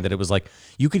mind that it was like,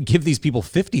 you could give these people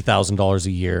 $50,000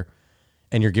 a year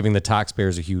and you're giving the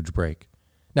taxpayers a huge break.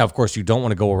 Now, of course, you don't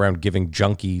want to go around giving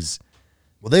junkies.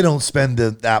 Well, they don't spend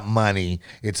that money.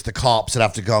 It's the cops that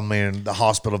have to come in, the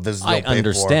hospital visits. I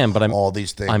understand, but all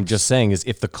these things. I'm just saying is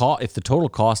if the total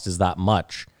cost is that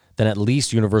much, then at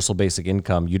least universal basic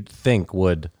income you'd think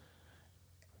would.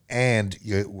 And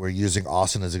we're using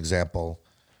Austin as example.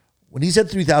 When he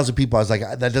said 3,000 people, I was like,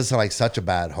 that doesn't sound like such a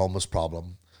bad homeless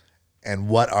problem. And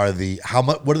what are the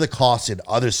costs in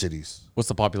other cities? What's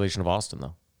the population of Austin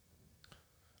though?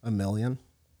 1 million.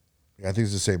 Yeah, I think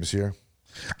it's the same as here.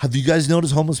 Have you guys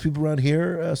noticed homeless people around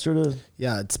here sort of?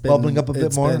 Yeah, it's been bubbling up a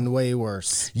bit more? It's been way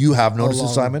worse. You have noticed it,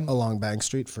 Simon? Along Bank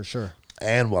Street, for sure.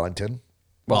 And Wellington.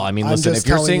 Well, I mean, I'm listen, just if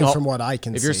you're telling seeing you from what I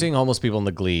can if you're see. seeing homeless people in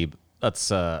the Glebe,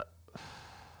 that's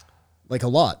Like a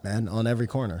lot, man, on every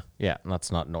corner. yeah,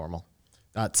 that's not normal.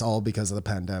 That's all because of the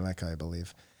pandemic, I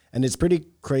believe. And it's pretty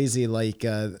crazy. Like,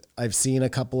 I've seen a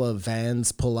couple of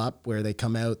vans pull up where they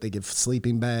come out, they give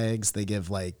sleeping bags, they give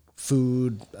like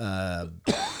food.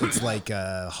 It's like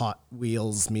Hot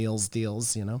Wheels meals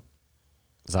deals, Is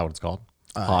that what it's called?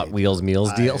 Hot Wheels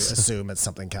meals I deals. assume it's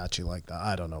something catchy like that.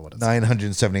 I don't know what it's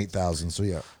 978,000. So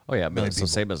yeah. Oh yeah, so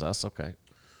same as us. Okay.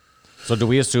 So do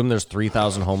we assume there's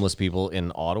 3,000 homeless people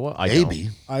in Ottawa? Maybe.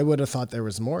 I would have thought there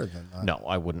was more than that. No,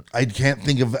 I wouldn't. I can't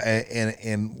think of,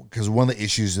 and because one of the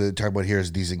issues that they talk about here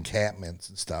is these encampments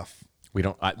and stuff. We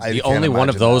don't. I The can't only one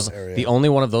of imagine those. that area. The only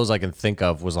one of those I can think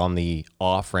of was on the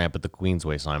off ramp at the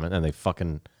Queensway, Simon, and they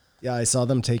fucking Yeah, I saw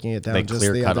them taking it down they just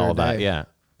clear the cut other all day. that. Yeah,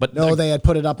 but No, they had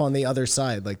put it up on the other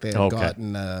side, like they had Okay.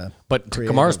 gotten. But to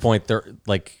creative. Kamar's point, they're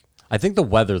like, I think the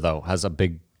weather though has a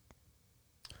big.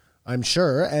 I'm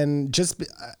sure. And just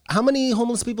how many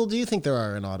homeless people do you think there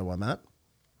are in Ottawa, Matt?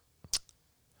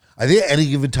 I think at any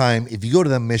given time, if you go to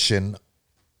the Mission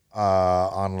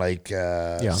on like St.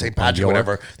 on Patrick, York.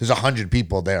 whatever, there's 100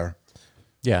 people there.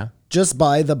 Yeah, Just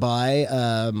by the by,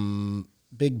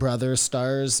 Big Brother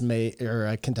stars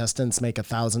contestants make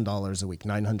 $1,000 a week,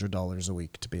 $900 a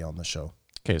week to be on the show.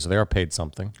 okay, so they are paid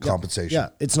something. Compensation. Yeah,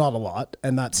 it's not a lot,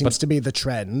 and that seems to be the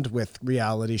trend with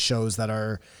reality shows that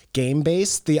are game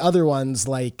based. The other ones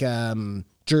like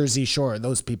Jersey Shore,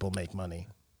 those people make money.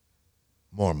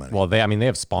 More money. Well, they have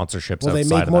sponsorships. Well, they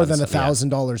outside make of more that than and stuff, yeah.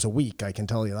 $1,000 a week. I can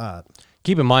tell you that.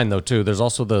 Keep in mind though, too, there's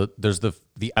also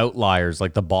the outliers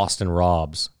like the Boston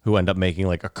Robs who end up making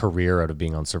like a career out of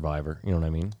being on Survivor. You know what I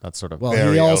mean? That's sort of Well,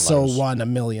 Very he also outliers. won $1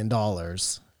 million,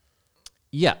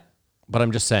 yeah. But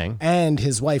I'm just saying. and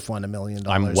his wife won $1 million.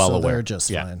 I'm well so aware. They're just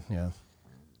Yeah. fine. Yeah.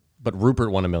 But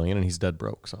Rupert won $1 million and he's dead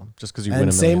broke. So just because you win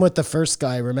And $1 same million, with the first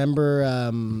guy. Remember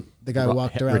the guy who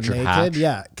walked around Richard naked? Hatch.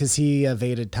 Yeah, because he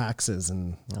evaded taxes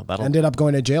and that'll- ended up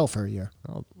going to jail for a year.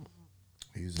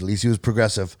 At least he was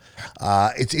progressive.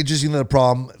 It's interesting that the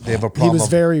problem, they have a He problem. was of-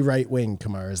 very right wing,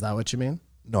 Kamar. Is that what you mean?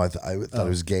 No, I thought he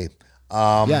was gay.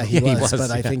 Yeah, he yeah, he was, was, but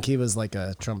I yeah. think he was like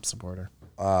a Trump supporter.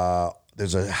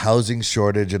 There's a housing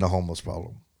shortage and a homeless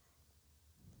problem.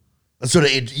 That's sort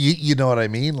of, you know what I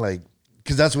mean? Like,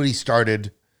 because that's what he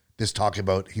started this talk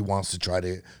about. He wants to try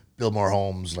to build more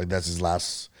homes. Like, that's his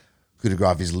last coup de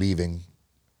grace. He's leaving.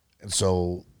 And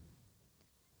so,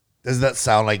 doesn't that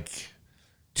sound like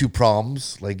two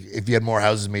problems? Like, if you had more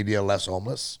houses, maybe you had less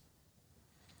homeless?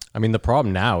 I mean, the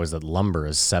problem now is that lumber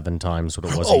is 7 times what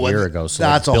it was Oh, a year and ago. So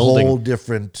that's like a building, whole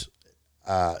different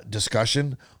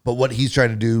discussion. But what he's trying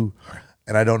to do,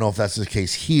 and I don't know if that's the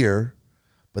case here,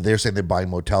 but they're saying they're buying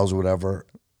motels or whatever,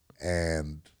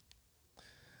 and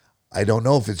I don't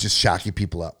know if it's just shacking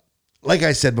people up. Like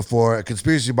I said before, a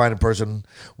conspiracy-minded person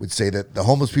would say that the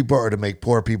homeless people are to make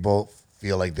poor people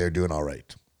feel like they're doing all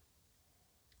right.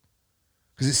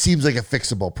 Because it seems like a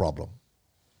fixable problem.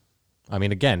 I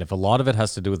mean, again, if a lot of it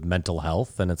has to do with mental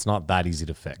health, then it's not that easy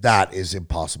to fix. That is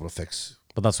impossible to fix.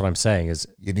 But that's what I'm saying is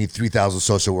You need 3,000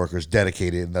 social workers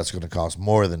dedicated, and that's going to cost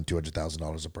more than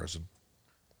 $200,000 a person.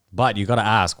 But you got to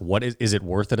ask, what is it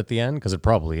worth it at the end? Because it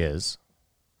probably is.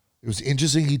 It was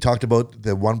interesting. He talked about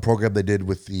the one program they did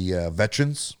with the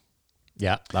veterans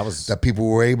Yeah, that was that people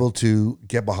were able to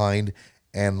get behind.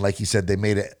 And like he said, they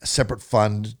made a separate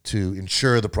fund to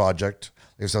insure the project.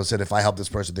 Like someone said, if I help this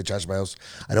person, they charge my house,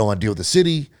 I don't want to deal with the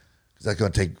city because that's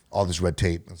going to take all this red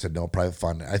tape. And said, no, private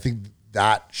fund. I think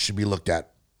that should be looked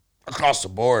at across the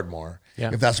board more.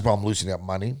 Yeah. If that's the problem, loosening up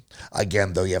money.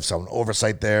 Again, though, you have some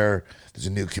oversight there. There's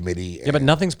a new committee. yeah, but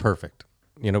nothing's perfect.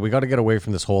 You know, we got to get away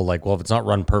from this whole like, well, if it's not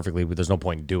run perfectly, there's no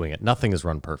point in doing it. Nothing is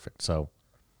run perfect. So,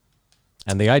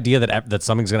 and the idea that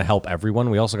something's going to help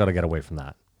everyone, we also got to get away from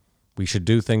that. We should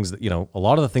do things that, you know, a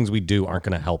lot of the things we do aren't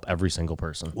going to help every single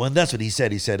person. Well, and that's what he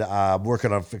said. He said, I'm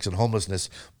working on fixing homelessness,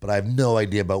 but I have no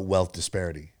idea about wealth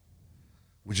disparity,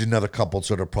 which is another coupled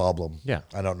sort of problem. Yeah.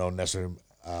 I don't know necessarily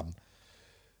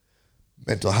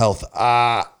mental health.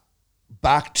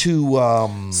 Back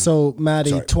to, So,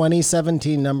 Maddie, Sorry.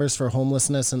 2017 numbers for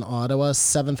homelessness in Ottawa,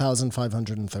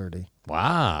 7,530.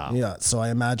 Wow. Yeah, so I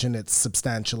imagine it's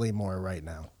substantially more right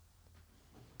now.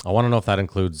 I want to know if that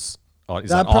includes, is That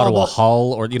that Ottawa probably-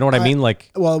 Hull or, you know what I mean?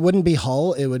 Like, Well, it wouldn't be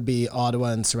Hull. It would be Ottawa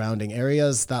and surrounding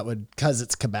areas. That would, because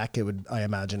it's Quebec, it would, I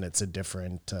imagine it's a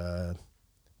different,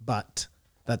 but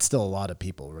that's still a lot of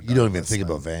people. you don't even regardless. think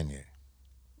about Vanier.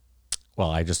 well,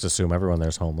 I just assume everyone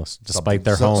there's homeless despite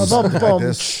their Some- homes. something like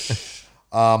this.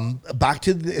 Back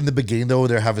to in the beginning, though,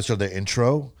 they're having sort of their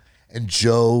intro, and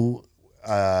Joe,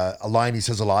 a line he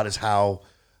says a lot is how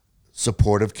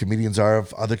supportive comedians are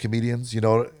of other comedians, you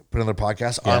know, put on their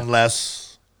podcast, Yeah.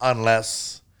 unless,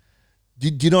 do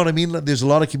you know what I mean? There's a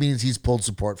lot of comedians he's pulled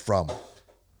support from.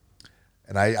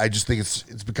 And I just think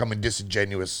it's becoming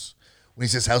disingenuous when he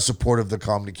says how supportive the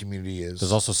comedy community is.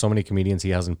 There's also so many comedians he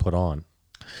hasn't put on.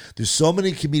 There's so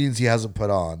many comedians he hasn't put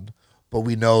on, but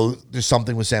we know there's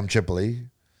something with Sam Tripoli.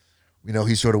 We know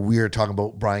he's sort of weird talking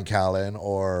about Brian Callen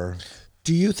or...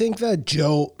 Do you think that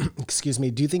Joe, excuse me,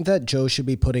 do you think that Joe should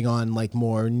be putting on like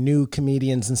more new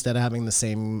comedians instead of having the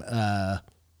same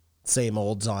same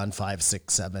old's on 5,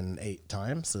 6, 7, 8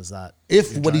 times. Is that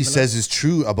If you're what he driving says is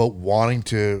true about wanting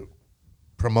to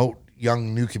promote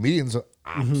young new comedians,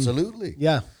 absolutely.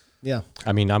 at? Yeah.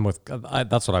 I mean,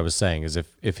 that's what I was saying is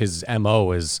if his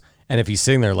MO is, and if he's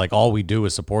sitting there like all we do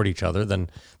is support each other, then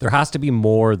there has to be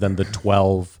more than the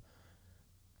 12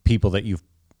 people that you've,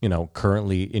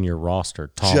 currently in your roster.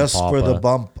 Tom Just Papa, for the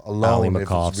bump Ali alone. if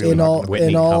it's McCoskey. really In not all gonna- Whitney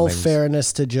in all Cummings.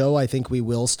 fairness to Joe, I think we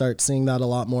will start seeing that a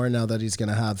lot more now that he's going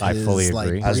to have I his fully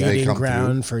agree. like As they breeding come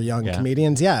ground for young Yeah.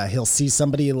 comedians. Yeah, he'll see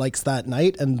somebody he likes that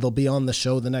night, and they'll be on the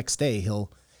show the next day.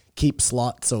 He'll keep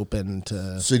slots open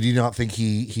to. So do you not think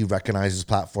he recognized his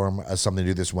platform as something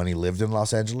to do this when he lived in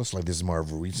Los Angeles? Like this is more of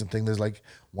a recent thing. There's like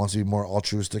wants to be more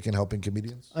altruistic in helping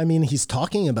comedians. I mean, he's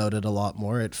talking about it a lot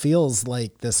more. It feels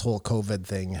like this whole COVID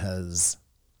thing has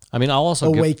I mean, I'll also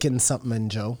awakened something in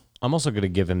Joe. I'm also going to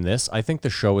give him this. I think the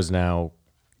show is now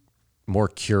more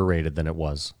curated than it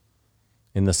was,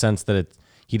 in the sense that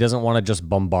he doesn't want to just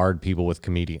bombard people with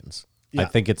comedians. I Yeah.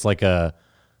 think it's like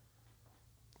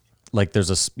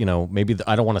there's maybe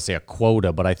I don't want to say a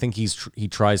quota, but I think he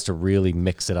tries to really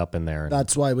mix it up in there. And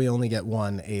That's why we only get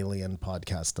one alien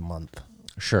podcast a month.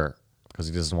 sure, because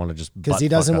he doesn't want to just Because he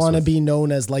doesn't want to be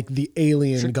known as like the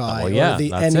alien guy Well, yeah, or the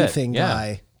that's it. anything Yeah.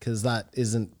 guy, because that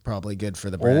isn't probably good for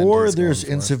the brand. Or he's there's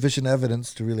going for. insufficient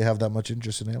evidence to really have that much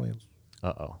interest in aliens.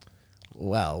 Uh-oh.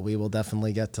 Well, we will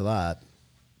definitely get to that.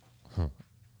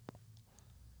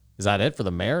 Is that it for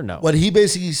the mayor? No. What he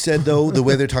basically said, though, the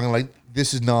way they're talking, like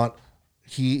this is not.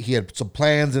 He had some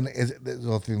plans, and the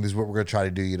whole thing. This is what we're going to try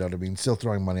to do. You know what I mean? Still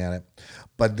throwing money at it,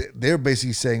 but they're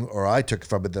basically saying, or I took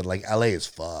from it that like LA is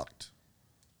fucked,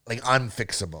 like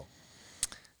unfixable.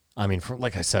 I mean,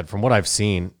 like I said, from what I've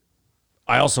seen,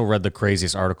 I also read the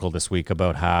craziest article this week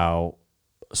about how,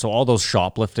 so all those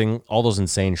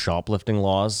insane shoplifting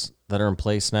laws that are in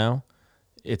place now,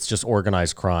 it's just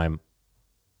organized crime.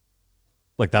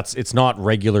 Like it's not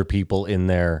regular people in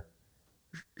there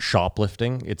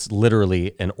shoplifting. It's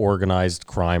literally an organized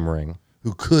crime ring.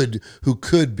 Who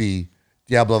could be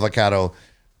Diablo Avocado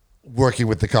working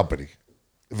with the company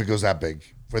if it goes that big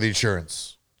for the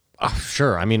insurance.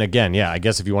 Sure. I mean, again, yeah, I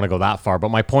guess if you want to go that far, but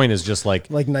my point is just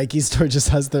like Nike store just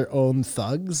has their own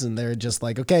thugs, and they're just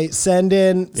like, okay, send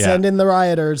in the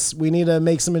rioters. We need to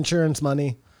make some insurance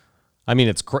money. I mean,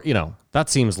 it's that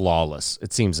seems lawless.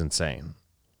 It seems insane.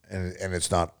 And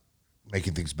it's not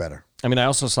making things better. I mean, I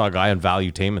also saw a guy on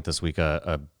Valuetainment this week,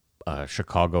 a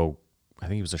Chicago, I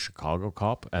think he was a Chicago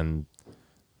cop, and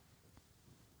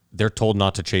they're told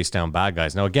not to chase down bad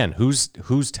guys. Now, again, who's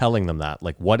telling them that?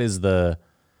 Like, what is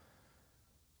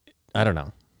I don't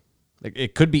know. Like,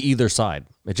 it could be either side.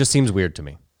 It just seems weird to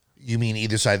me. You mean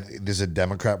either side, there's a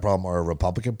Democrat problem or a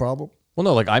Republican problem? Well,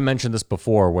 no, like I mentioned this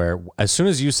before, where as soon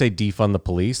as you say defund the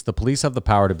police have the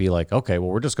power to be like, okay, well,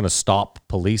 we're just going to stop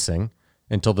policing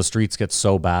until the streets get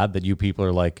so bad that you people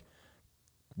are like,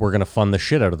 we're going to fund the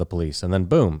shit out of the police. And then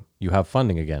boom, you have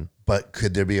funding again. But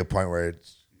could there be a point where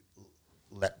it's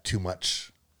let too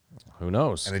much Who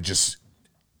knows? and it just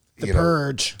The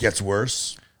purge. gets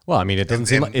worse? Well, I mean, it doesn't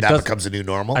seem And like that becomes a new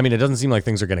normal? I mean, it doesn't seem like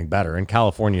things are getting better. And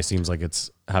California seems like it's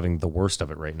having the worst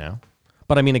of it right now.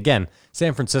 But I mean, again,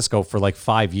 San Francisco for like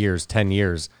 5 years, 10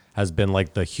 years has been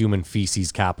like the human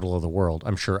feces capital of the world.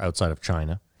 I'm sure outside of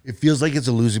China. It feels like it's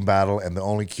a losing battle, and the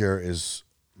only cure is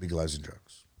legalizing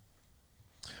drugs.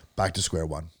 Back to square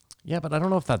one. Yeah, but I don't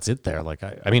know if that's it there. Like,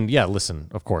 I mean, yeah, listen,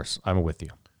 of course, I'm with you.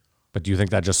 But do you think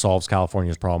that just solves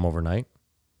California's problem overnight?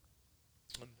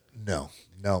 No.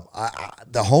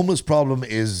 The homeless problem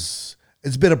it's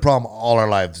been a problem all our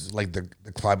lives, like the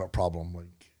climate problem. Like,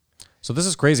 So this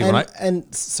is crazy.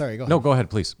 And sorry, go ahead. No, go ahead,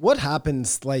 please. What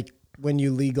happens like when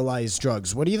you legalize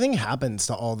drugs? What do you think happens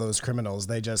to all those criminals?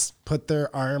 They just put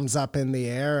their arms up in the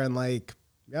air and like,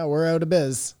 yeah, we're out of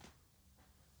biz.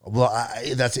 well,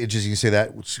 that's interesting you say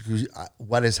that.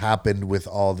 What has happened with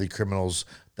all the criminals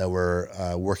that were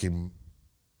working,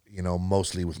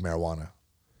 mostly with marijuana?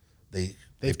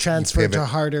 They've transferred to pivot.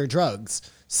 harder drugs.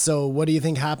 So what do you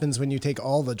think happens when you take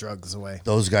all the drugs away?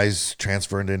 Those guys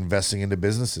transfer into investing into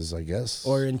businesses, I guess.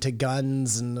 Or into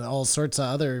guns and all sorts of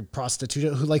other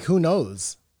prostitution. Who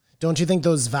knows? Don't you think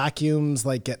those vacuums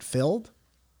like get filled?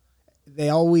 They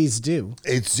always do.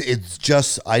 It's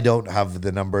just I don't have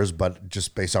the numbers, but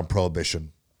just based on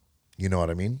prohibition, you know what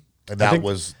I mean. And that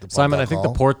was the Simon. that I think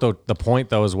call. the point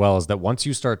though as well is that once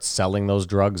you start selling those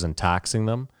drugs and taxing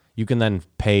them, you can then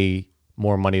pay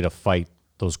more money to fight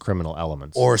those criminal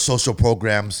elements. or social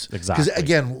programs. Exactly. Because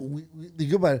again, we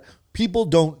think about it. People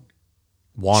don't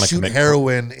Want to shoot commit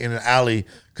heroin in an alley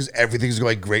because everything's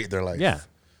going great in their life. Yeah.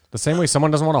 The same way someone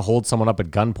doesn't want to hold someone up at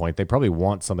gunpoint, they probably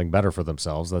want something better for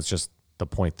themselves. That's just the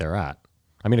point they're at.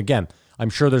 I mean, again, I'm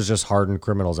sure there's just hardened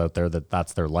criminals out there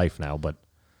that's their life now, but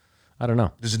I don't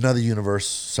know. There's another universe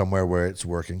somewhere where it's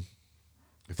working.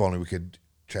 If only we could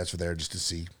transfer there just to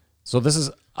see. So this is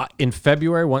in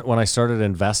February when I started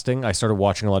investing, I started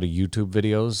watching a lot of YouTube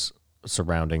videos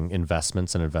surrounding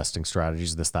investments and investing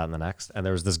strategies, this, that, and the next. And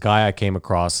there was this guy I came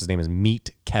across. His name is Meet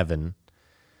Kevin.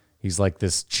 He's like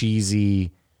this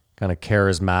cheesy, kind of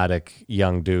charismatic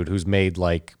young dude who's made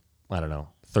like, I don't know,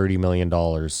 $30 million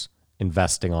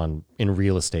investing in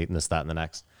real estate and this, that, and the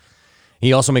next.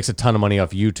 He also makes a ton of money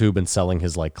off YouTube and selling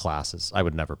his like classes. I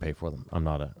would never pay for them. I'm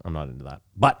not into that.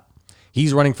 But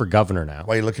he's running for governor now.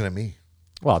 Why are you looking at me?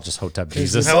 Well, just Hotep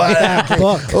Jesus. That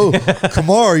book. Oh,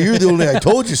 Kamar, you're the only I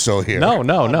told you so here. No.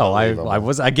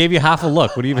 I gave you half a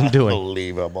look. What are you even doing?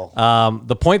 Unbelievable.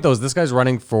 The point though is this guy's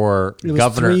running for It was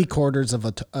governor.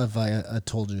 3/4 of I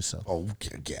told you so. Oh,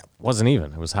 yeah. Wasn't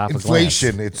even. It was half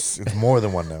Inflation, it's more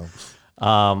than one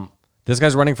now. This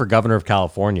guy's running for governor of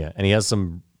California, and he has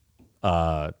some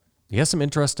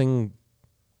interesting,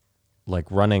 like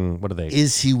running. What are they?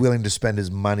 Is he willing to spend his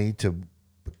money to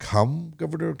become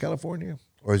governor of California?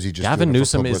 Or is he just Gavin doing it for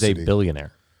Newsom is a publicity?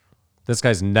 billionaire. This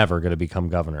guy's never going to become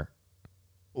governor.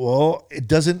 Well, it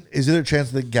doesn't. Is there a chance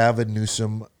that Gavin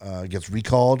Newsom gets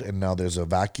recalled and now there's a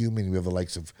vacuum and we have the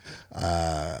likes of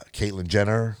Caitlyn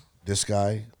Jenner, this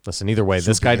guy? Listen, either way,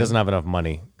 this guy doesn't have enough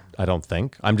money, I don't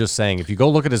think. I'm just saying, if you go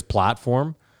look at his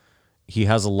platform, he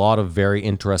has a lot of very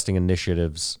interesting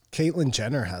initiatives. Caitlyn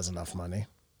Jenner has enough money.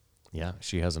 Yeah,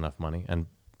 she has enough money. And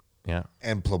yeah,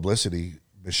 And publicity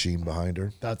machine behind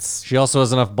her. That's she also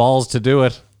has enough balls to do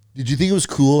it. Did you think it was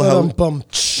cool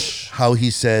how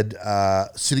he said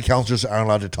city councilors aren't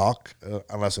allowed to talk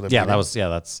unless it Yeah,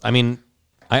 that's, I mean,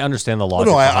 I understand the Oh,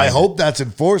 logic. no, I behind it. hope that's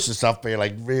enforced and stuff, but you're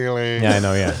like, really? Yeah, I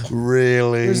know, yeah.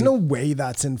 Really? There's no way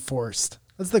that's enforced.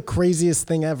 That's the craziest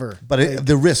thing ever. But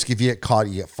the risk, if you get caught,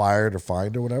 you get fired or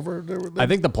fined or whatever. I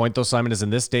think the point, though, Simon, is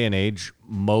in this day and age,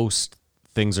 most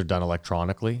things are done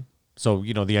electronically. So,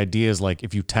 the idea is like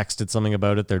if you texted something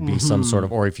about it, there'd be some sort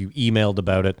of, or if you emailed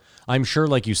about it. I'm sure,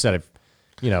 like you said, if,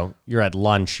 you're at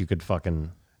lunch, you could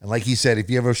fucking. And like he said, if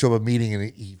you ever show up a meeting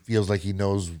and he feels like he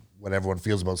knows what everyone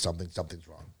feels about something, something's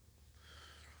wrong.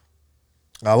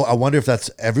 I wonder if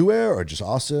that's everywhere or just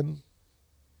Austin.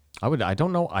 I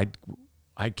don't know.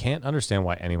 I can't understand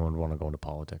why anyone would want to go into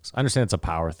politics. I understand it's a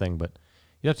power thing, but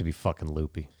you have to be fucking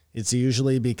loopy. It's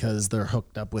usually because they're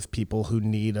hooked up with people who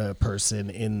need a person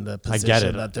in the position get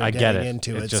it. that they're I get getting it.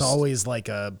 into. It's It's just- always like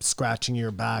a scratching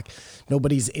your back.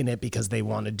 Nobody's in it because they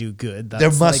want to do good. That's There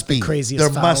must like be. the craziest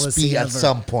There must fallacy be at ever.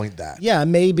 some point that. Yeah,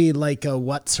 maybe like a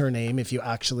what's her name if you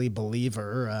actually believe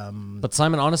her. But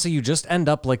Simon, honestly, you just end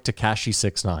up like Tekashi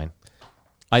 6ix9ine.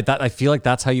 I feel like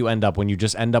that's how you end up when you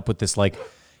just end up with this like.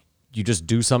 You just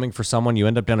do something for someone, you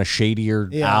end up down a shadier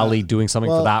alley doing something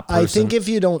for that person. I think if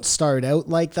you don't start out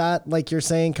like that, like you're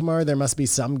saying, Kamar, there must be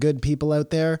some good people out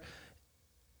there.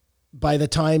 By the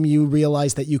time you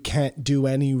realize that you can't do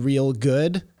any real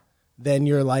good, then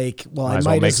you're like, well, I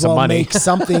might as well make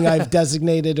something I've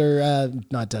designated or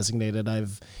not designated.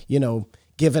 I've,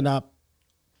 given up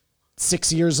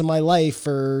 6 years of my life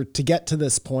to get to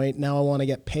this point. Now I want to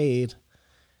get paid.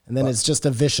 And then it's just a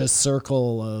vicious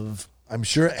circle of I'm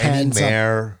sure any Hands up.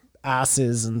 mayor,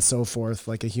 asses and so forth,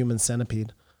 like a human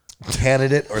centipede.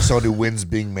 candidate, or someone who wins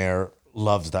being mayor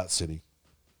loves that city.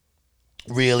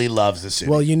 Really loves the city.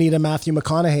 Well, you need a Matthew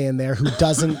McConaughey in there who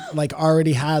doesn't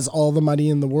already has all the money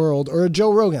in the world, or a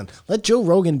Joe Rogan. Let Joe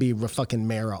Rogan be fucking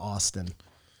mayor of Austin.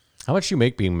 How much do you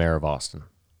make being mayor of Austin?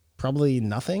 Probably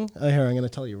nothing. Here, I'm going to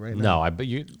tell you right now. No, I bet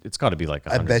you it's got to be like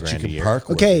I $100,000 bet you a can year. park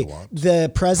wherever Okay, you want.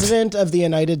 the president of the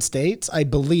United States, I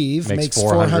believe, makes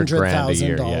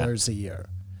 $400,000 a year.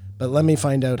 But let me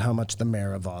find out how much the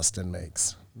mayor of Austin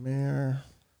makes. Mayor.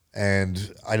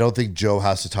 And I don't think Joe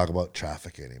has to talk about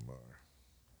traffic anymore.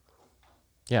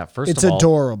 Yeah, first It's of all,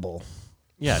 adorable.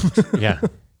 yeah, yeah,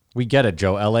 we get it,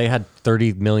 Joe. LA had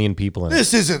 30 million people in it.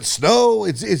 This isn't snow.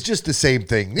 It's just the same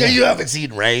thing. Yeah, you haven't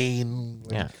seen rain.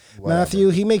 Yeah, Matthew,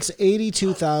 he makes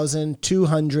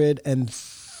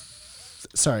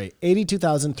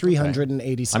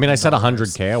 $82,387. I mean, I said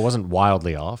 100K. I wasn't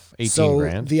wildly off. 18 So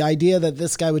grand. the idea that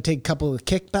this guy would take a couple of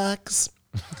kickbacks,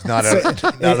 Not out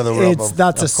of the realm of.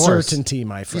 that's a Of course. certainty,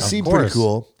 my He friend. seemed course. pretty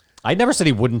cool. I never said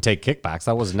he wouldn't take kickbacks.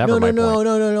 That was never my point.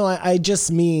 No. I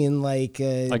just mean like.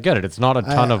 I get it. It's not a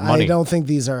ton of money. I don't think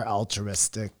these are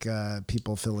altruistic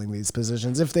people filling these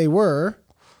positions. If they were,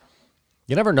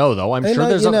 You never know, though. I'm And sure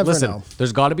there's you a never listen. know.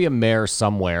 There's got to be a mayor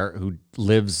somewhere who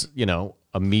lives,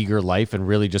 a meager life and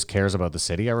really just cares about the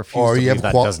city. I refuse Or to you believe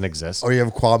have that doesn't exist. Or you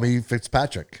have Kwame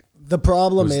Fitzpatrick. The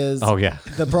problem is, oh, yeah.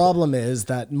 the problem is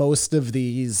that most of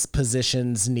these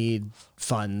positions need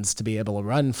funds to be able to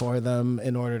run for them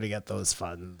in order to get those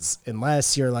funds.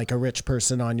 Unless you're like a rich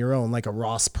person on your own, like a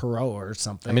Ross Perot or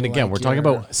something. I mean, again, like we're talking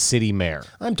about city mayor.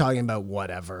 I'm talking about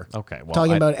whatever. Okay, well,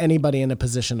 talking about anybody in a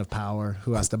position of power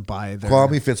who has to buy their.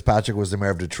 Kwame Fitzpatrick was the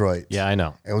mayor of Detroit. Yeah, I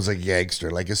know. It was a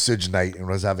gangster, like a Suge Knight, and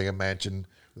was having a mansion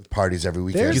with parties every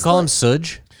weekend. Did you call him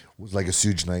Suge? It was like a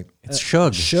Suge Knight. It's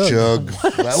Shug. Shug.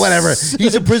 Whatever.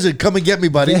 He's in prison. Come and get me,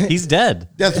 buddy. He's dead.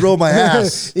 Death row my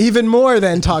ass. Even more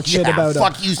than talk shit about him.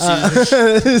 Fuck you, Suge.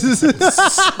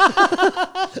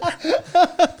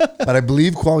 But I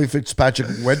believe Kwame Fitzpatrick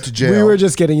went to jail. We were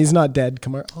just kidding. He's not dead.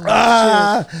 Come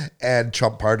on. And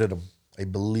Trump pardoned him. I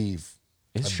believe.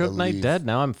 Is Shug Knight dead?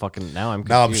 Now I'm confused. Now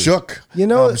I'm shook. You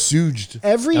know, Now I'm Suged.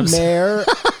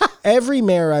 Every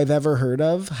mayor I've ever heard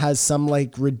of has some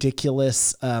like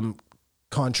ridiculous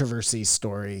controversy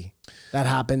story that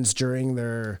happens during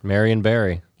their Marion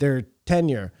Barry.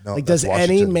 tenure. No, like, that's does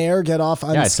any Washington. mayor get off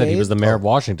unscathed? Yeah, I said he was the mayor of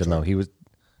Washington, though. He was.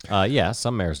 Yeah,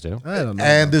 some mayors do. I don't know.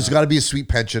 And there's got to be a sweet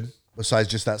pension besides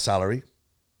just that salary.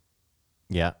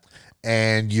 Yeah.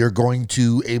 And you're going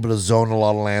to able to zone a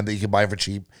lot of land that you can buy for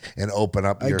cheap and open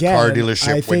up your Again, car I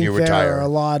dealership think when you there retire. are a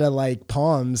lot of like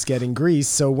palms getting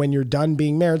greased. So when you're done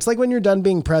being mayor, it's like when you're done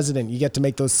being president, you get to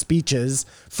make those speeches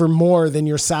for more than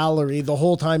your salary the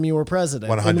whole time you were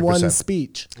president in 100%. one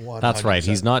speech. That's right.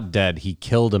 He's not dead. He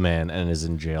killed a man and is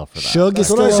in jail for that. Shug is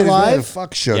That's what I still said, he's mad. alive.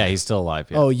 Fuck Shug. Yeah, he's still alive.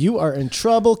 Yeah. Oh, you are in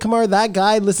trouble, Kamar. That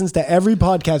guy listens to every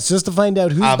podcast just to find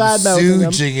out who's I'm bad mouthing him.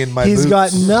 souging in my He's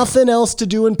got boots. nothing else to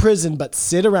do in prison but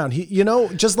sit around.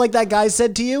 Just like that guy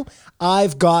said to you,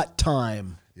 I've got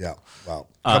time. Yeah. Wow.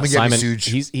 Come and get Simon, me,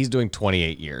 Suge. he's doing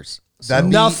 28 years. That'd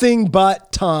be- Nothing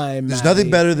but time. There's Matty.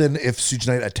 nothing better than if Suge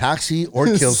Knight attacks me or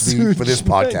kills me for this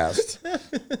podcast.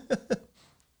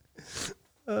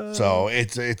 So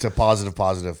it's a positive.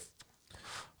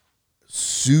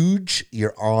 Suge,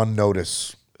 you're on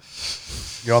notice.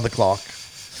 You're on the clock.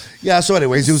 Yeah, so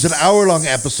anyways, it was an hour-long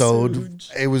episode.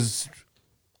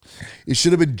 It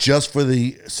should have been just for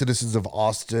the citizens of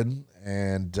Austin.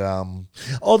 And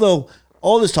although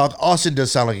all this talk, Austin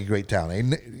does sound like a great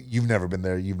town. You've never been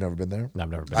there. You've never been there. I've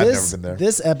never been. I've never been there.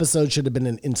 This episode should have been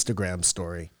an Instagram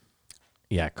story.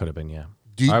 Yeah, it could have been. Yeah.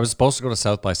 you- I was supposed to go to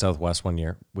South by Southwest one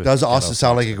year. With Does Ghetto Austin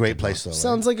sound like a Fox. great place, though? right?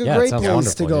 Sounds like a Yeah, it great sounds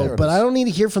place to wonderful, go, yeah. but I don't need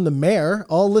to hear from the mayor.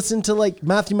 I'll listen to like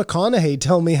Matthew McConaughey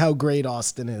tell me how great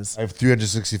Austin is. I have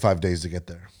 365 days to get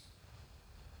there.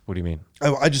 What do you mean?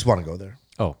 I just want to go there.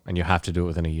 Oh, and you have to do it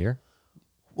within a year?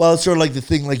 Well, it's sort of like the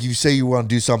thing, like you say you want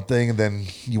to do something, and then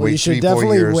you Well, wait you should 3-4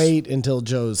 definitely years. wait until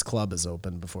Joe's Club is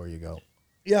open before you go.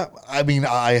 Yeah, I mean,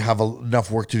 I have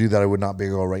enough work to do that I would not be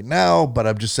able to go right now. But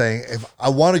I'm just saying, if I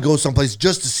want to go someplace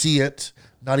just to see it,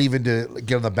 not even to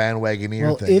get on the bandwagon here.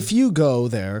 Well, thing. if you go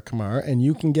there, Kamar, and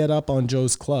you can get up on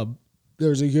Joe's Club,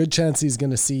 there's a good chance he's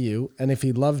going to see you. And if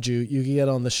he loved you, you can get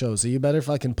on the show. So you better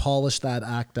fucking polish that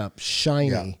act up shiny.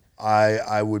 yeah,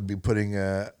 I would be putting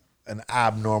an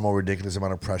abnormal, ridiculous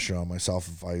amount of pressure on myself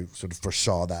if I sort of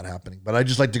foresaw that happening. But I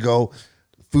just like to go.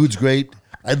 Food's great.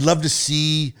 I'd love to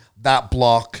see that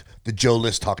block that Joe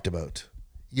List talked about.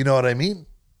 You know what I mean?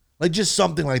 Like just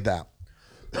something like that.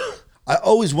 I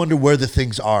always wonder where the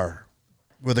things are,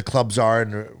 where the clubs are,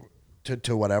 and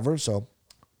to whatever. So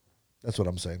that's what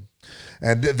I'm saying.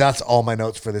 And that's all my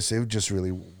notes for this. It just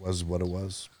really was what it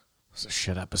was. It's a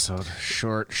shit episode.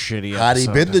 Short, shitty Had he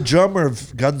episode. been the drummer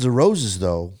of Guns N' Roses,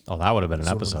 though, Oh, that would have been an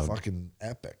it would've been episode. fucking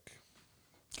epic.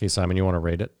 Okay, Simon, you want to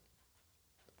rate it?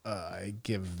 I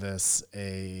give this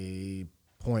a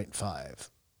 0.5.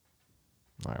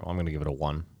 All right, well, I'm going to give it a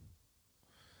 1.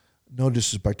 No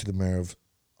disrespect to the mayor of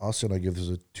Austin, I give this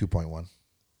a 2.1.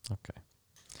 Okay.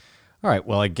 All right,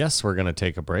 well, I guess we're going to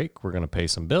take a break. We're going to pay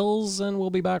some bills, and we'll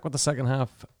be back with the second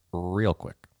half real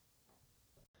quick.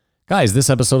 Guys, this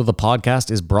episode of the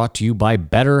podcast is brought to you by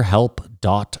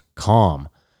BetterHelp.com.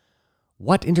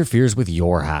 What interferes with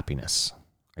your happiness?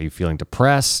 Are you feeling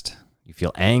depressed? You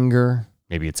feel anger?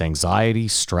 Maybe it's anxiety,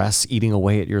 stress eating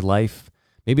away at your life.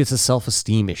 Maybe it's a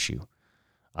self-esteem issue.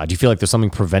 Do you feel like there's something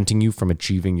preventing you from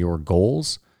achieving your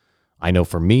goals? I know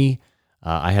for me,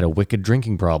 I had a wicked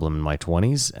drinking problem in my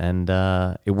 20s, and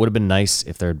it would have been nice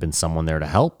if there had been someone there to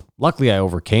help. Luckily, I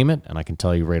overcame it, and I can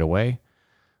tell you right away,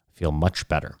 I feel much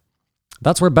better.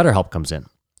 That's where BetterHelp comes in.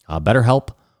 BetterHelp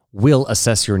will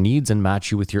assess your needs and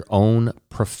match you with your own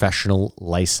professional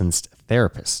licensed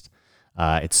therapist.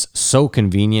 It's so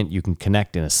convenient. You can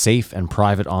connect in a safe and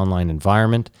private online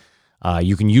environment.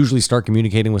 You can usually start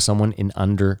communicating with someone in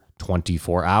under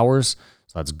 24 hours.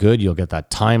 So that's good. You'll get that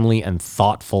timely and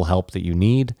thoughtful help that you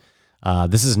need.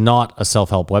 This is not a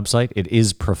self-help website. It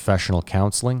is professional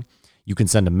counseling. You can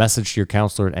send a message to your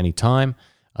counselor at any time.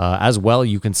 As well,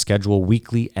 you can schedule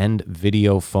weekly and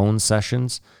video phone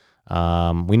sessions.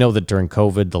 We know that during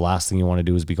COVID, the last thing you want to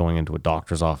do is be going into a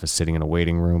doctor's office, sitting in a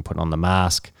waiting room, putting on the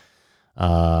mask.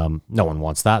 No one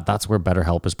wants that. That's where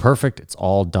BetterHelp is perfect. It's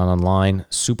all done online,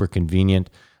 super convenient.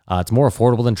 It's more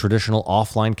affordable than traditional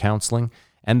offline counseling,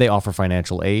 and they offer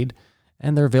financial aid,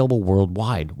 and they're available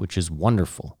worldwide, which is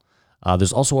wonderful.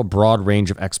 There's also a broad range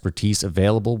of expertise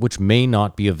available, which may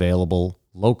not be available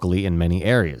locally in many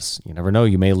areas. You never know.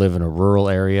 You may live in a rural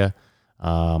area.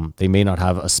 They may not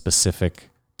have a specific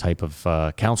type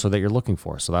of counselor that you're looking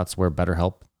for. So that's where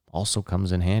BetterHelp also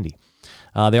comes in handy.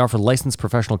 They offer licensed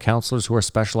professional counselors who are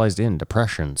specialized in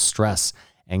depression, stress,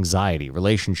 anxiety,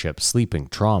 relationships, sleeping,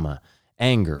 trauma,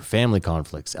 anger, family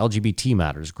conflicts, LGBT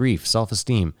matters, grief,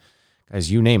 self-esteem.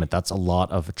 Guys, you name it. That's a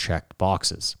lot of checked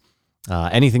boxes.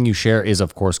 Anything you share is,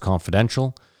 of course,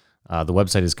 confidential. The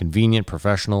website is convenient,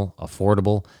 professional,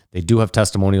 affordable. They do have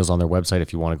testimonials on their website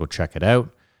if you want to go check it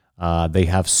out. They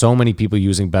have so many people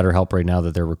using BetterHelp right now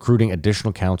that they're recruiting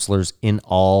additional counselors in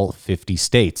all 50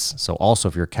 states. So also,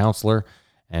 if you're a counselor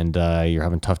and you're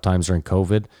having tough times during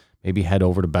COVID, maybe head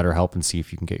over to BetterHelp and see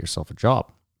if you can get yourself a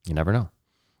job. You never know.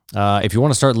 If you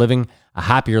want to start living a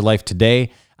happier life today,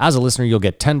 as a listener, you'll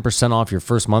get 10% off your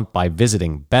first month by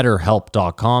visiting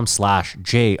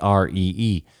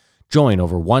betterhelp.com/JREE. Join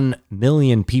over 1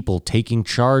 million people taking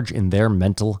charge in their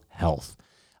mental health.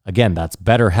 Again, that's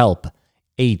BetterHelp,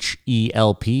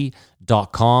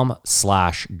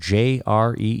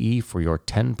 HELP.com/JREE for your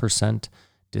 10%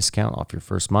 discount off your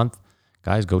first month.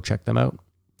 Guys, go check them out.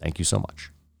 Thank you so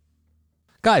much.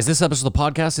 Guys, this episode of the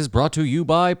podcast is brought to you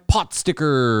by Pot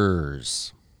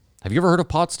Stickers. Have you ever heard of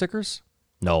Pot Stickers?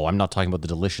 No, I'm not talking about the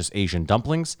delicious Asian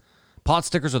dumplings. Pot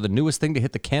Stickers are the newest thing to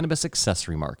hit the cannabis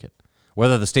accessory market.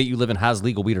 Whether the state you live in has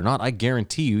legal weed or not, I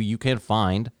guarantee you can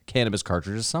find cannabis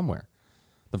cartridges somewhere.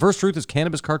 The first truth is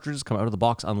cannabis cartridges come out of the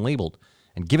box unlabeled,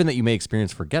 and given that you may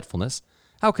experience forgetfulness,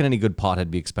 how can any good pothead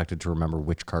be expected to remember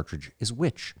which cartridge is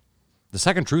which? The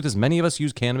second truth is many of us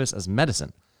use cannabis as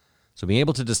medicine, so being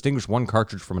able to distinguish one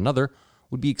cartridge from another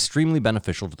would be extremely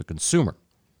beneficial to the consumer.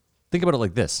 Think about it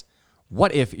like this.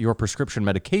 What if your prescription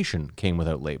medication came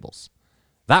without labels?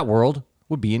 That world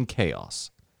would be in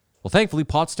chaos. Well, thankfully,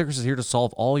 Pot Stickers is here to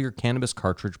solve all your cannabis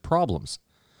cartridge problems.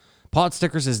 Pot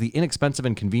Stickers is the inexpensive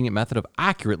and convenient method of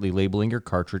accurately labeling your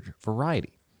cartridge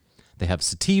variety. They have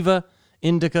sativa,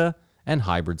 indica, and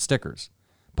hybrid stickers.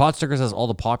 Pot Stickers has all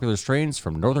the popular strains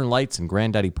from Northern Lights and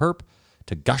Granddaddy Perp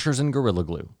to Gushers and Gorilla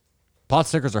Glue. Pot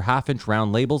Stickers are half-inch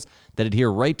round labels that adhere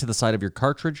right to the side of your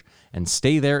cartridge and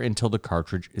stay there until the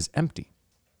cartridge is empty.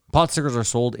 Pot Stickers are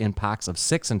sold in packs of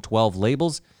 6 and 12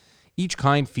 labels. Each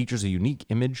kind features a unique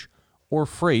image or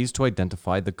phrase to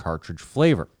identify the cartridge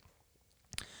flavor.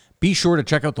 Be sure to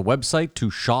check out the website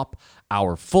to shop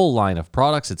our full line of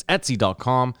products. It's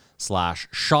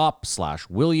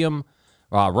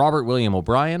etsy.com/shop/Robert William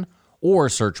O'Brien, or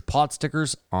search Pot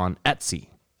Stickers on Etsy.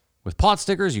 With Pot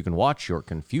Stickers, you can watch your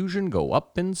confusion go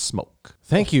up in smoke.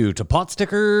 Thank you to Pot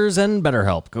Stickers and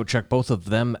BetterHelp. Go check both of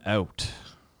them out.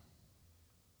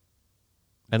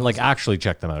 And actually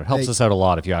check them out. It helps us out a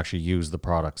lot if you actually use the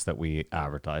products that we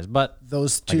advertise. But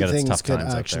those two things could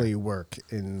actually work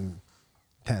in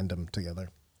tandem together.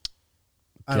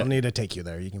 I don't need to take you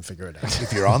there. You can figure it out.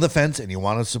 If you're on the fence and you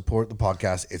want to support the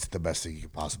podcast, it's the best thing you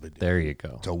could possibly do. There you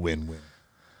go. It's a win-win.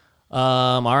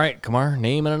 All right, Kamar,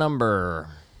 name and a number.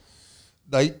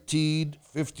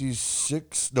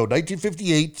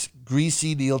 1958,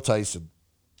 greasy Neil Tyson.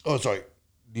 Oh, sorry,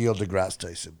 Neil deGrasse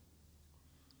Tyson.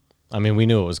 I mean, we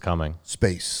knew it was coming.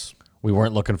 Space. We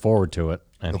weren't looking forward to it.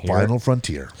 And the final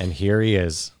frontier. And here he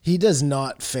is. He does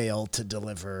not fail to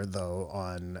deliver, though,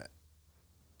 on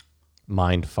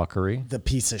mind fuckery. The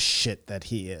piece of shit that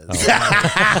he is.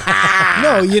 Oh.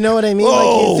 No, you know what I mean?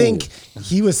 Whoa. Like, you think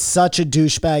he was such a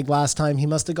douchebag last time. He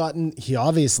must have gotten, he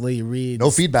obviously reads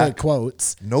no feedback. The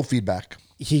quotes. No feedback.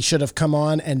 He should have come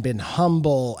on and been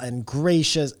humble and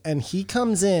gracious. And he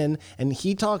comes in and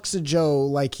he talks to Joe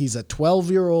like he's a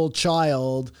 12-year-old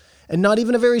child, and not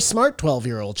even a very smart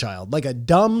 12-year-old child, like a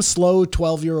dumb, slow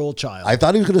 12-year-old child. I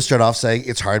thought he was going to start off saying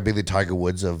it's hard being the Tiger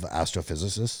Woods of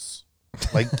astrophysicists.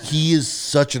 Like, he is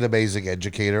such an amazing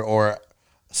educator, or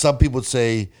some people would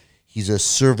say he's a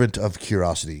servant of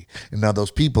curiosity. And now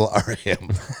those people are him.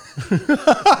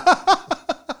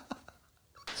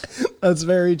 That's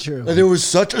very true. And there was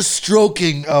such a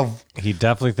stroking of... He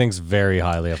definitely thinks very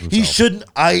highly of himself. He shouldn't...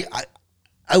 I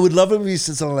would love him if he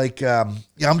said something like,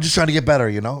 I'm just trying to get better,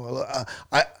 you know?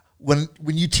 When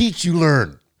you teach, you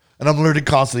learn. And I'm learning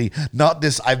constantly. Not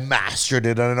this, I've mastered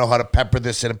it and I know how to pepper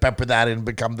this in and pepper that in and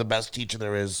become the best teacher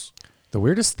there is. The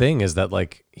weirdest thing is that,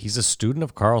 like, he's a student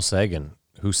of Carl Sagan,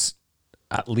 who's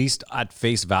at least at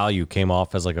face value came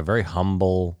off as like a very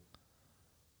humble,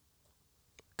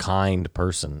 kind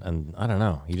person. And I don't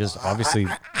know. He just obviously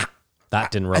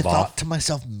that didn't I rub thought off. to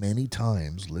myself many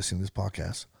times listening to this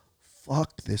podcast,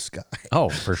 fuck this guy. Oh,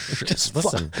 for sure. Just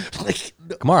Listen, like,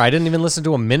 Kamar, I didn't even listen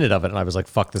to a minute of it, and I was like,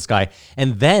 fuck this guy.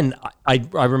 And then I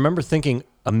remember thinking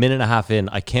a minute and a half in,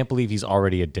 I can't believe he's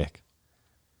already a dick.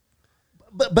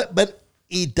 But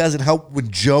it doesn't help when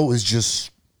Joe is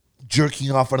just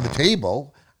jerking off under the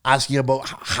table, asking about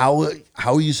how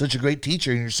are you such a great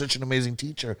teacher and you're such an amazing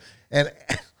teacher. And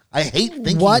I hate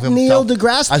thinking What of Neil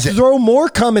himself as deGrasse a- throw more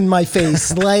cum in my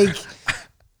face, like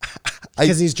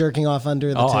because he's jerking off under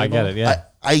the table. I get it. Yeah.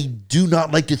 I do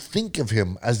not like to think of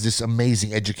him as this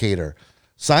amazing educator.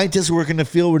 Scientists who work in the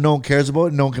field where no one cares about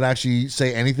it, no one can actually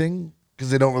say anything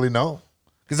because they don't really know.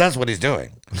 Because that's what he's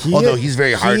doing. Although he's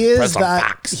very hard pressed on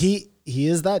facts. He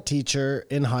is that teacher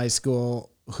in high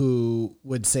school who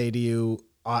would say to you,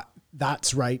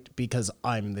 "That's right," because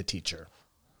I'm the teacher.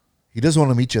 He does want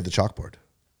to meet you at the chalkboard.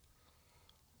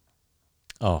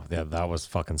 Oh, yeah, that was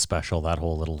fucking special. That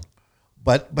whole little,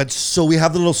 But so we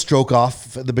have the little stroke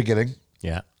off at the beginning,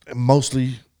 yeah.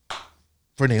 mostly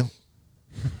for Neil.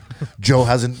 Joe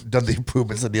hasn't done the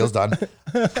improvements that Neil's done.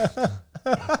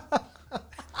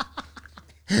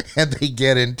 And they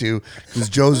get into, because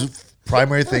Joe's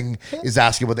primary thing is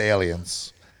asking about the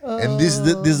aliens. And this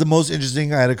is the most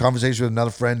interesting. I had a conversation with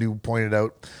another friend who pointed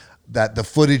out that the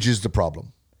footage is the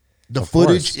problem. The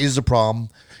footage is the problem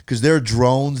because there are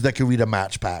drones that can read a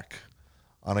match pack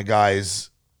on a guy's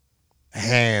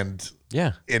hand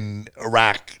Yeah. in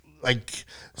Iraq. Like,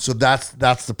 so that's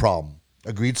the problem.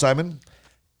 Agreed, Simon?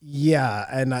 Yeah,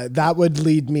 and that would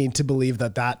lead me to believe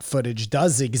that footage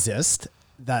does exist,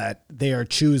 that they are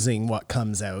choosing what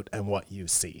comes out and what you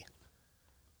see.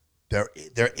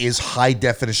 There is high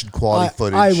definition quality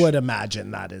footage. I would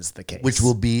imagine that is the case. which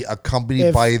will be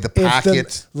accompanied by the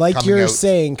packet. like coming you're out.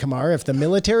 saying, Kamar, if the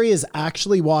military is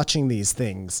actually watching these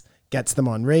things, gets them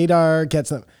on radar, gets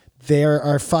them. There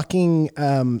are fucking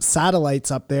satellites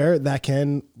up there that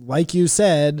can, like you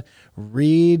said,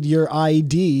 read your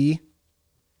ID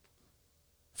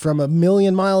from a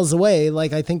million miles away.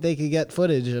 Like, I think they could get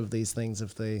footage of these things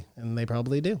and they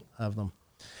probably do have them.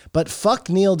 But fuck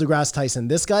Neil deGrasse Tyson.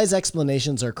 This guy's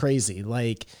explanations are crazy.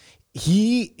 Like,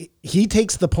 he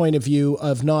takes the point of view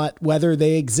of not whether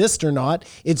they exist or not.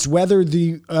 It's whether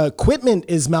the equipment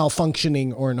is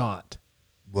malfunctioning or not.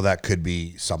 Well, that could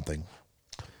be something.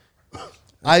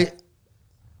 I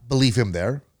believe him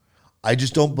there. I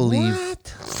just don't believe.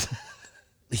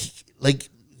 Like,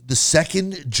 the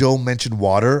second Joe mentioned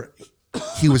water,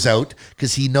 he was out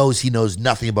because he knows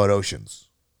nothing about oceans.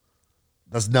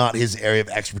 That's not his area of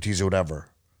expertise or whatever.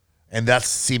 And that's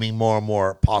seeming more and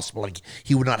more possible. Like,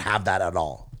 he would not have that at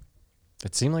all.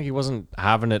 It seemed like he wasn't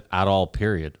having it at all,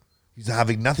 period. He's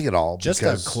having nothing at all. Just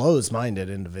because a closed-minded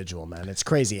individual, man. It's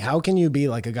crazy. How can you be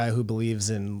like a guy who believes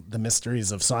in the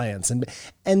mysteries of science?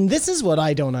 And this is what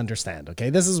I don't understand,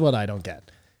 okay? This is what I don't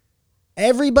get.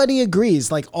 Everybody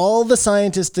agrees, like all the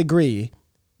scientists agree,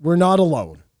 we're not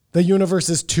alone. The universe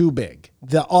is too big.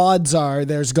 The odds are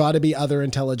there's got to be other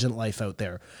intelligent life out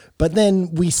there. But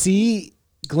then we see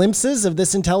glimpses of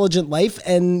this intelligent life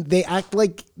and they act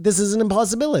like this is an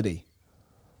impossibility.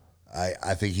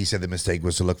 I think he said the mistake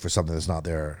was to look for something that's not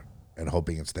there and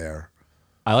hoping it's there.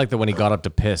 I like that when he got up to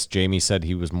piss, Jamie said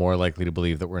he was more likely to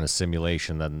believe that we're in a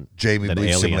simulation than Jamie than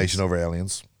believes aliens. simulation over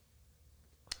aliens.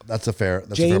 That's a fair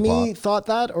Jamie plot. thought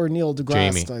that, or Neil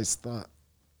deGrasse Jamie. Tyson thought,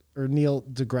 or Neil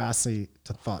deGrasse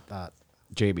thought that.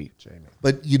 JB.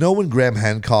 But you know when Graham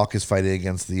Hancock is fighting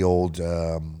against the old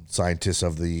scientists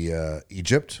of the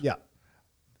Egypt? Yeah.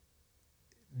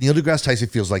 Neil deGrasse Tyson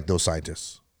feels like those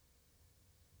scientists.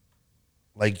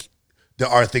 Like, there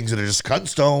are things that are just cut in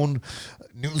stone.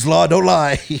 Newton's law, don't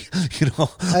lie.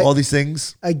 All these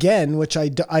things. Again, which I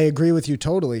agree with you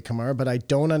totally, Kamar, but I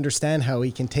don't understand how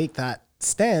he can take that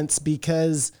stance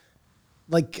because,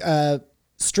 like,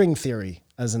 string theory,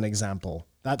 as an example.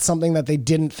 That's something that they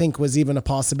didn't think was even a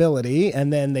possibility,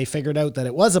 and then they figured out that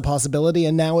it was a possibility,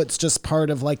 and now it's just part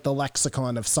of, like, the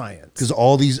lexicon of science. Because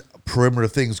all these perimeter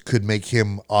things could make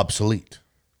him obsolete.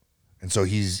 And so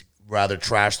he's rather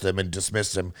trash them and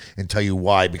dismiss them and tell you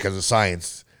why, because of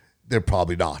science, they're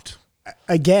probably not.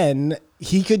 Again,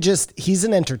 he's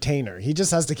an entertainer. He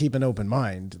just has to keep an open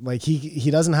mind. Like,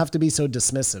 he doesn't have to be so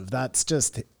dismissive. That's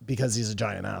just because he's a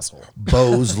giant asshole.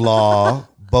 Bo's law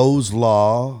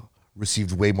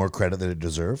received way more credit than it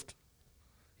deserved.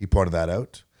 He pointed that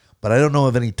out. but I don't know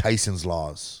of any Tyson's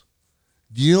laws.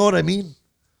 Do you know what I mean?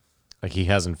 Like he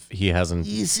hasn't.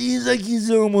 He seems like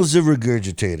he's almost a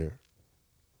regurgitator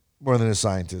more than a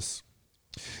scientist.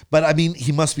 But I mean,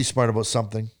 he must be smart about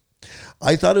something.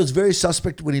 I thought it was very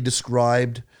suspect when he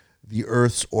described the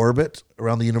Earth's orbit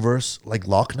around the universe like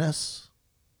Loch Ness.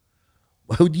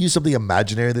 Why would you use something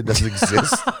imaginary that doesn't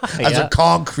exist as a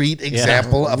concrete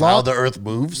example of how the Earth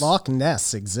moves? Loch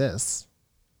Ness exists.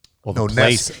 Well, No, the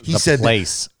place. Ness. He the said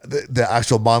place. the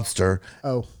actual monster.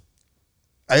 Oh,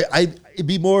 It'd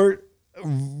be more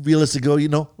realistic to go, you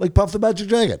know, like Puff the Magic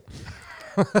Dragon.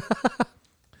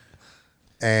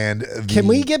 And can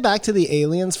we get back to the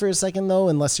aliens for a second though?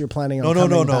 Unless you're planning on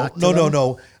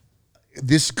No.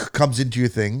 This comes into your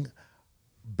thing.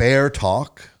 Bear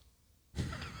talk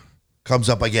comes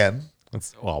up again.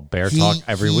 Bear talk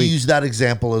every he week. used that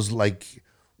example as like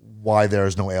why there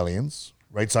is no aliens,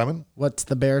 right, Simon? What's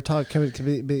the bear talk? Can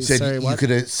be Said sorry, you what?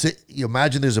 could you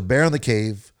imagine there's a bear in the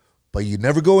cave, but you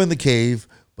never go in the cave,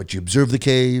 but you observe the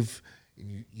cave.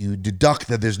 You deduct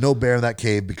that there's no bear in that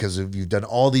cave because you've done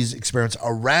all these experiments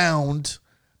around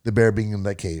the bear being in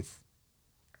that cave.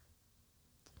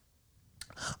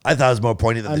 I thought it was more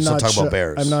pointy than they still talk about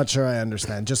bears. I'm not sure I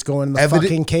understand. Just go in the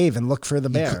fucking cave and look for the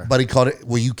bear. But he called it,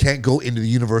 well, you can't go into the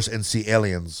universe and see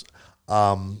aliens.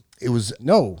 It was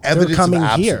No, they're evidence coming of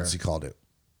absence, here. he called it.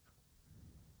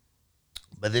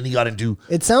 But then he got into,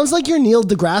 It sounds like you're Neil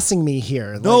deGrassing me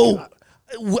here. no,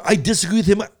 I disagree with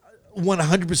him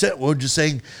 100%. We're just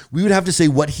saying we would have to say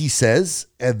what he says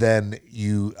and then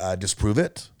you disprove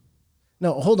it.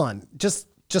 No, hold on. Just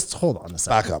hold on a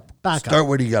second. Back up. Start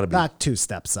where you got to be. Back 2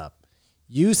 steps up.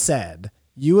 You said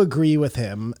you agree with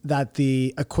him that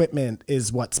the equipment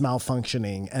is what's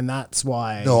malfunctioning, and that's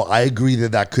why. No, I agree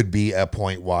that could be a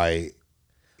point why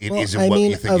it Well, isn't I what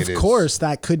mean, you think it is. of course,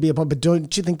 that could be a point, but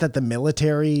don't you think that the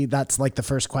military, that's like the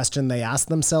first question they ask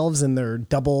themselves in their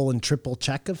double and triple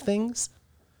check of things?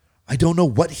 I don't know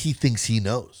what he thinks he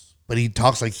knows, but he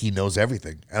talks like he knows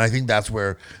everything. And I think that's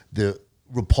where the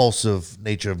repulsive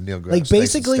nature of Neil deGrasse Like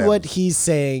basically stems. what he's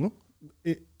saying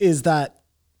is that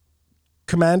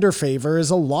Commander Favor is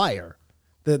a liar.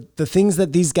 The things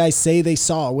that these guys say they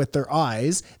saw with their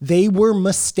eyes, they were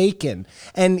mistaken.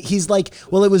 And he's like,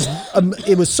 well, it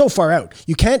was so far out.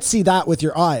 You can't see that with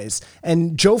your eyes.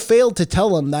 And Joe failed to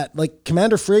tell him that like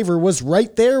Commander Favor was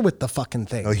right there with the fucking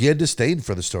thing. No, he had disdain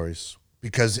for the stories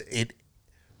because it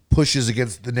pushes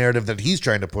against the narrative that he's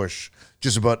trying to push,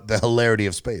 just about the hilarity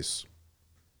of space.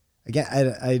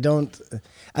 Again, I don't.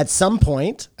 At some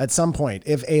point,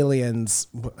 if aliens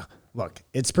look,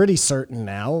 it's pretty certain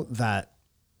now that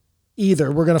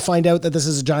either we're going to find out that this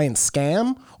is a giant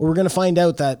scam, or we're going to find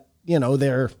out that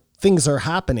things are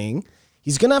happening.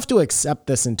 He's going to have to accept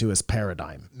this into his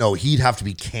paradigm. No, he'd have to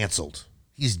be canceled.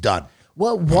 He's done.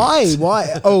 Well, why?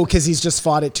 Why? Oh, because he's just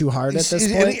fought it too hard at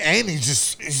this point. And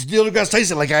he's Neil deGrasse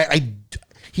Tyson. Like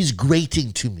he's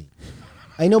grating to me.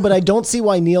 I know, but I don't see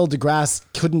why Neil deGrasse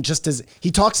couldn't he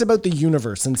talks about the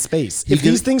universe and space. If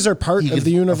these things are part of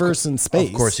the universe and space.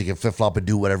 Of course, he can flip flop and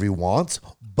do whatever he wants,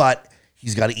 but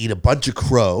he's got to eat a bunch of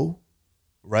crow,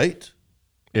 right?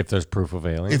 If there's proof of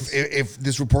aliens. If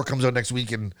this report comes out next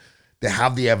week and they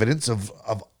have the evidence of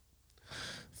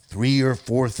 3 or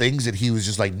 4 things that he was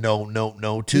just like,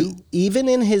 no to. Even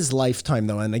in his lifetime,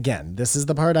 though, and again, this is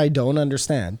the part I don't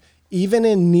understand. Even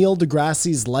in Neil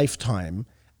deGrasse's lifetime,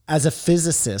 as a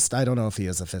physicist, I don't know if he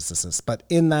is a physicist, but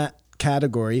in that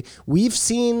category, we've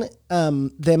seen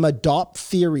them adopt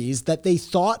theories that they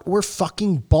thought were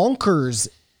fucking bonkers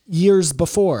years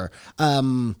before.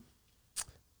 I'm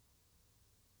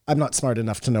not smart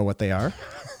enough to know what they are,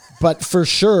 but for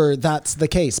sure that's the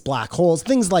case. Black holes,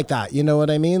 things like that. You know what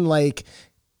I mean? Like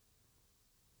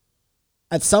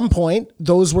at some point,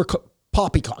 those were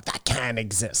poppycock. That can't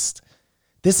exist.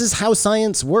 This is how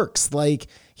science works. Like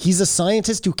he's a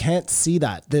scientist who can't see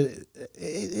that.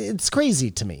 It's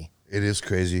crazy to me. It is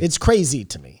crazy. It's crazy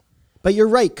to me. But you're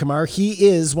right, Kamar. He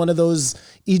is one of those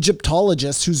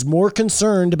Egyptologists who's more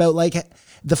concerned about like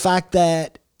the fact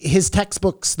that his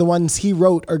textbooks, the ones he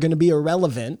wrote, are going to be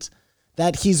irrelevant,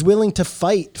 that he's willing to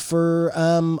fight for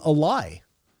a lie.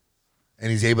 And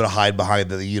he's able to hide behind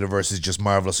that the universe is just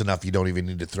marvelous enough you don't even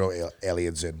need to throw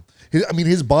aliens in.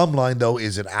 His bottom line, though,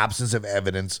 is an absence of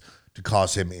evidence to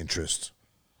cause him interest.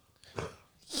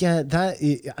 Yeah,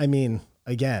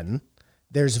 again,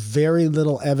 there's very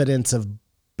little evidence of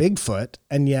Bigfoot,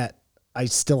 and yet I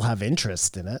still have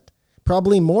interest in it.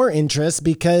 Probably more interest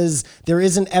because there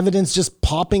isn't evidence just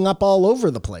popping up all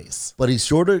over the place. But he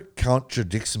sort of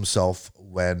contradicts himself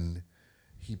when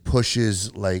he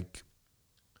pushes, like,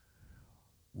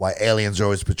 why aliens are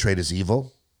always portrayed as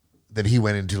evil. then he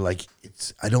went into like,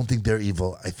 I don't think they're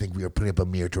evil. I think we are putting up a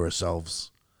mirror to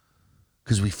ourselves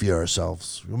because we fear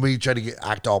ourselves. Remember he tried to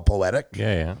act all poetic?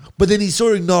 Yeah. But then he's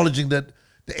sort of acknowledging that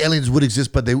the aliens would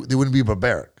exist, but they wouldn't be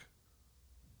barbaric.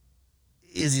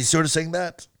 Is he sort of saying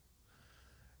that?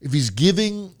 If he's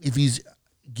giving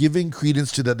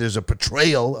credence to that there's a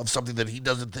portrayal of something that he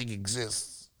doesn't think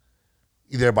exists,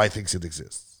 he thereby thinks it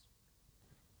exists.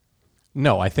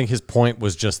 No, I think his point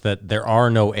was just that there are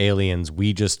no aliens.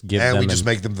 We just give them. And we just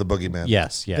make them the boogeyman.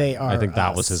 Yes, yeah. They I think are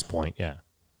that was us. his point, yeah.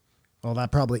 Well, that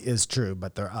probably is true,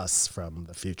 but they're us from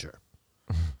the future.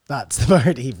 That's the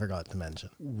part he forgot to mention.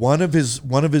 One of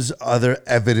his other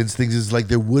evidence things is like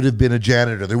there would have been a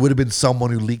janitor. There would have been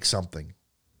someone who leaked something,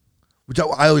 which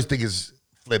I always think is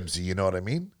flimsy. You know what I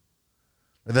mean?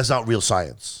 And that's not real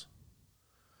science.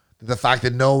 The fact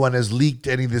that no one has leaked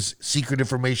any of this secret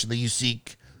information that you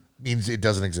seek means it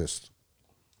doesn't exist.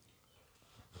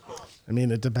 I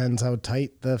mean, it depends how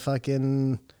tight the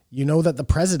fucking... You know that the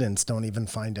presidents don't even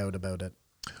find out about it.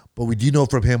 But we do know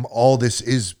from him all this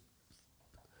is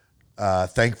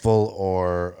thankful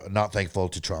or not thankful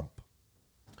to Trump.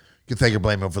 You can thank or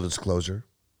blame him for the disclosure.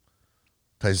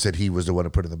 Tyson said he was the one who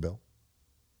put in the bill.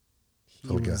 He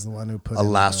was the one who put A in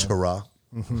last the- hurrah.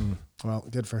 Well,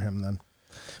 good for him then.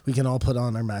 We can all put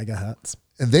on our MAGA hats.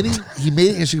 And then he made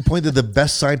an interesting point that the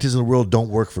best scientists in the world don't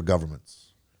work for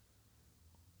governments.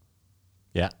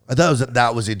 Yeah, I thought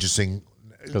that was interesting.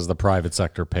 because the private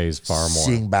sector pays far more.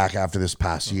 Seeing back after this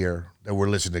past year that we're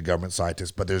listening to government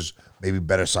scientists, but there's maybe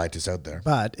better scientists out there.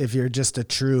 But if you're just a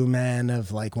true man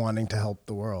of like wanting to help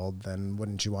the world, then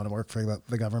wouldn't you want to work for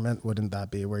the government? Wouldn't that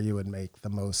be where you would make the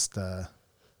most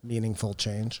meaningful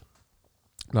change?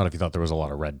 Not if you thought there was a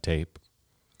lot of red tape.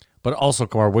 But also,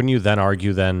 Kumar, wouldn't you then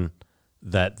argue then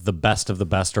that the best of the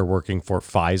best are working for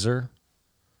Pfizer?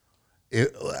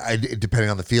 Depending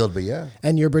on the field, but yeah.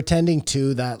 And you're pretending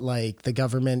too that like the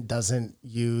government doesn't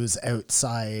use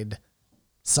outside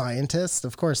scientists.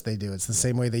 Of course they do. It's the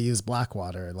same way they use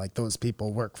Blackwater. Like those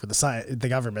people work for the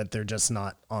government. They're just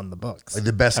not on the books. Like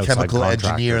the best Outside chemical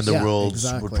engineer in the Yeah, world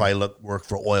exactly. would probably work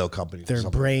for oil companies. or They're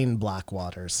something. brain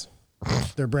Blackwaters.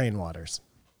 They're brain waters.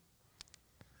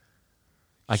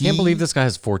 I can't believe this guy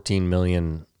has 14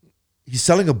 million. He's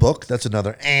selling a book. That's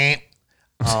another.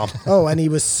 Oh, and he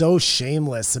was so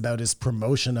shameless about his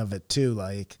promotion of it too.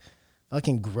 Like,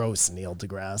 fucking gross, Neil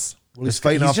deGrasse. Well, he's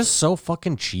fighting He's off. just so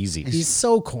fucking cheesy. He's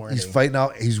so corny. He's fighting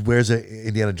out. He wears an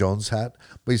Indiana Jones hat,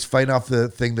 but he's fighting off the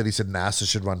thing that he said NASA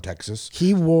should run Texas.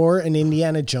 He wore an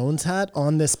Indiana Jones hat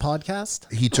on this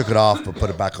podcast. He took it off but put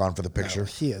it back on for the picture.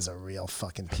 He is a real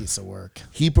fucking piece of work.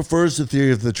 He prefers the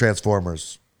theory of the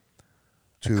Transformers.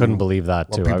 I couldn't believe that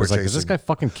what too. I people was are like, is this chasing. guy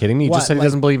fucking kidding me? He What, just said he like,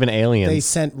 doesn't believe in aliens. They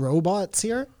sent robots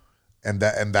here. And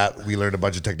that we learned a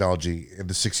bunch of technology in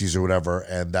the 60s or whatever,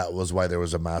 and that was why there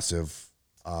was a massive.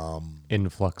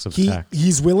 Influx of tech.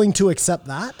 He's willing to accept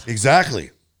that. Exactly.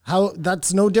 How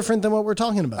that's no different than what we're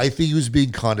talking about. I think he was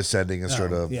being condescending and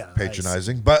sort of yeah, I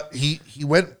patronizing, but he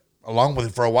went along with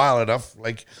it for a while enough.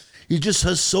 Like he just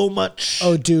has so much.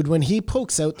 Oh, dude, when he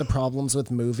pokes out the problems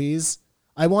with movies,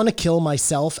 I want to kill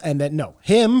myself and then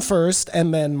him first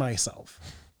and then myself.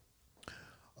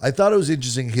 I thought it was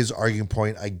interesting his arguing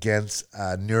point against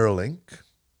Neuralink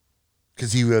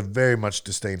because he had very much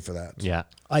disdain for that. Yeah.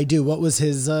 I do. What was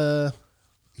his?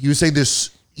 He was saying this.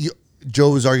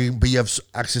 Joe was arguing, but you have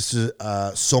access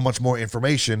to so much more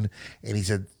information, and he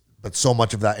said, but so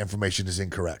much of that information is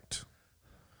incorrect.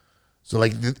 So,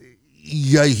 like,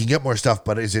 yeah, you can get more stuff,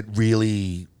 but is it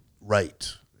really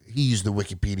right? He used the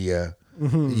Wikipedia.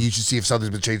 You should see if something's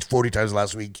been changed 40 times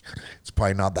last week. It's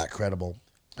probably not that credible.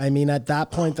 I mean, at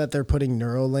that point that they're putting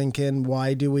Neuralink in,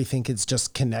 why do we think it's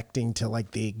just connecting to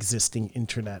like the existing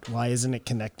internet? Why isn't it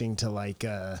connecting to like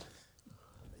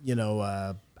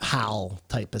HAL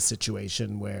type of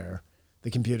situation where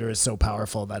the computer is so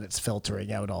powerful that it's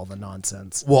filtering out all the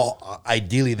nonsense? Well,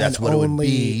 ideally, that's And what it would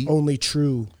be. Only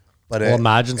true. But Well,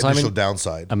 imagine, initial Simon,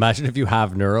 downside. Imagine if you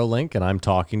have Neuralink and I'm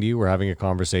talking to you, we're having a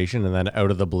conversation, and then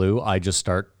out of the blue, I just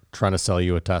start trying to sell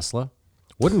you a Tesla.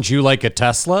 Wouldn't you like a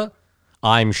Tesla?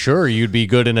 I'm sure you'd be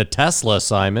good in a Tesla,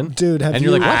 Simon. Dude, have and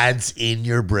you're you- like, what? Ads in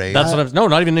your brain. That's what I'm. No,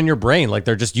 not even in your brain. Like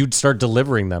you'd start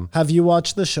delivering them. Have you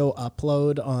watched the show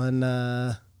Upload on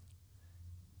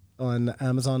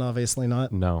Amazon? Obviously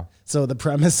not. No. So the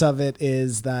premise of it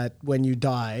is that when you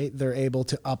die, they're able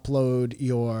to upload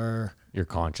your Your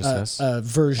consciousness. a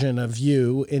version of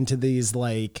you into these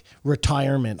like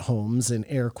retirement homes in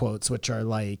air quotes, which are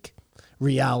like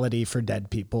reality for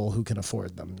dead people who can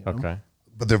afford them. You know? okay.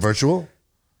 But they're virtual.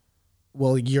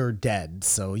 Well, you're dead,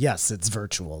 so yes, it's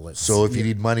virtual. It's, So if you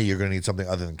need money, you're going to need something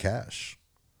other than cash.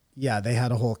 Yeah, they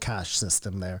had a whole cash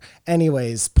system there.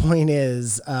 Anyways, point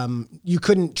is, you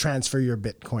couldn't transfer your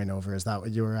Bitcoin over. Is that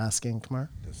what you were asking, Kamar?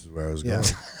 This is where I was going.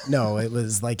 Yeah. No, it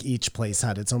was like each place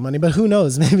had its own money, but who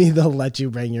knows? Maybe they'll let you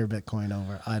bring your Bitcoin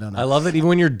over. I don't know. I love that even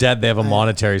when you're dead, they have a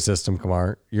monetary system,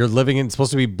 Kamar. You're living in, it's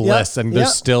supposed to be bliss, and they're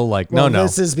still like, no.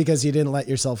 This is because you didn't let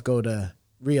yourself go to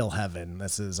real heaven.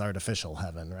 This is artificial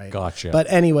heaven, right? Gotcha. But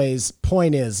anyways,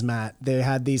 point is, Matt, they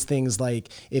had these things like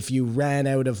if you ran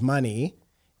out of money,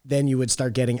 then you would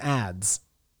start getting ads.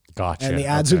 Gotcha. And the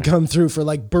ads would come through for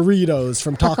like burritos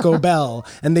from Taco Bell,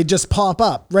 and they just pop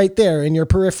up right there in your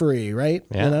periphery, right?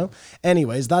 Yeah. You know?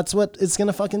 Anyways, that's what it's going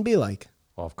to fucking be like.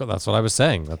 Well, of course, that's what I was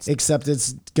saying. That's Except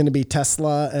it's going to be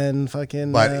Tesla and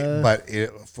fucking But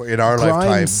in our grime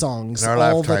lifetime, songs in our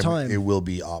all the lifetime, time. it will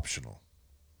be optional.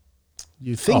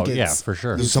 you think oh, it's... yeah, for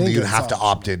sure. This is something think you'd it's have to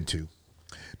opt into.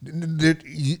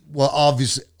 Well,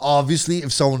 obviously,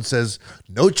 if someone says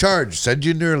no charge, send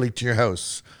you Neuralink to your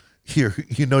house, you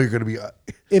know you're going to be.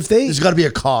 If they... There's got to be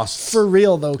a cost For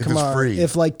real though, it's Kamar, free.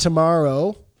 if like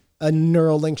tomorrow a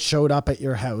Neuralink showed up at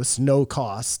your house, no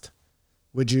cost,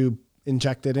 would you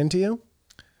inject it into you?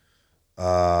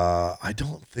 I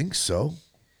don't think so.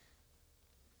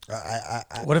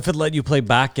 What if it let you play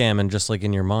backgammon just like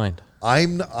in your mind? I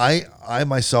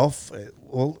myself.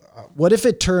 Well, What if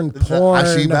it turned porn?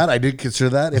 actually, Matt, I did consider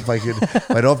that. If I could,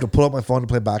 if I don't have to pull up my phone to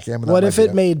play backgammon. that What might if be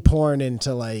it made porn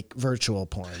into like virtual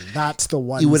porn? That's the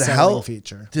one It would selling help.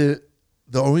 feature. The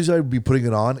only reason I'd be putting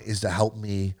it on is to help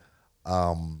me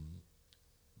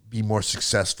be more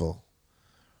successful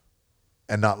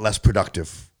and not less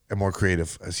productive and more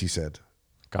creative, as he said.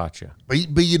 Gotcha. But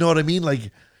you know what I mean?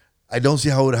 Like, I don't see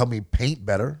how it would help me paint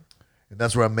better, and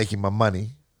that's where I'm making my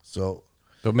money. So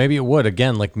But maybe it would.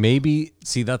 Again, like maybe,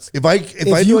 see, that's, if I If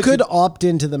knew you I could opt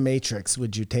into the Matrix,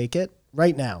 would you take it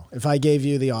right now? If I gave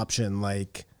you the option,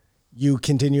 like you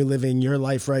continue living your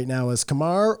life right now as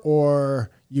Kamar,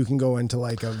 or you can go into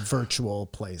like a virtual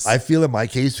place. I feel in my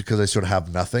case, because I sort of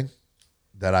have nothing,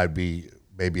 that I'd be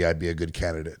a good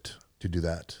candidate to do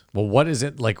that. well, what is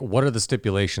it? Like, what are the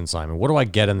stipulations, Simon? What do I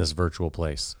get in this virtual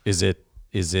place? Is it,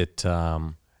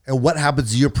 And what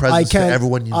happens to your presence to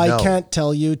everyone you know? I can't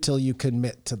tell you till you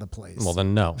commit to the place. well,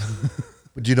 then no.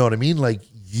 But do you know what I mean? Like,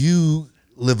 you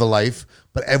live a life,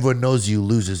 but everyone knows you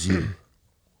loses you.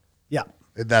 Yeah,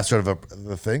 That's sort of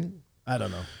the thing. I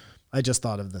don't know. I just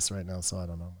thought of this right now, so I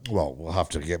don't know. Well, we'll have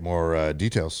to get more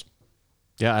details.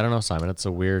 Yeah, I don't know, Simon. It's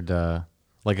a weird,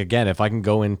 like, again, if I can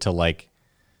go into like,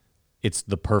 it's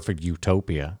the perfect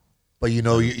utopia. But you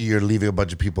know, you're leaving a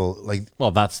bunch of people. Like,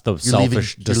 Well, that's the You're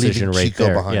selfish leaving decision right Chico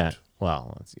there. behind. Yeah.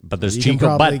 Well, but there's You can Chico,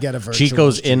 probably but get a virtual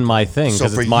Chico's in my thing so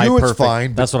because for it's my you, perfect. it's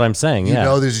fine. That's what I'm saying. you Yeah.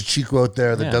 know, there's a Chico out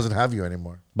there that Yeah. doesn't have you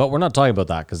anymore. But we're not talking about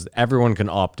that because everyone can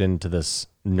opt into this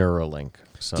Neuralink.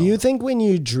 So Do you think when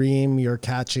you dream, you're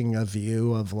catching a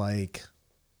view of like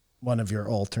one of your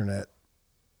alternate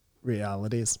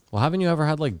realities? Well, haven't you ever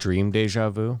had like dream deja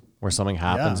vu where something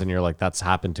happens Yeah. and you're like, that's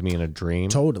happened to me in a dream?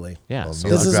 Totally. Yeah. So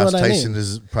Neil This is deGrasse what I Tyson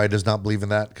mean. probably does not believe in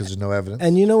that because there's no evidence.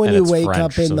 And you know when And you it's wake French,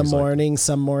 up in so the he's like- morning,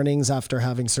 some mornings after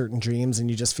having certain dreams, and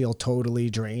you just feel totally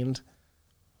drained?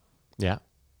 yeah.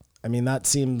 I mean, that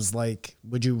seems like,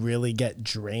 would you really get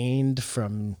drained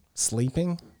from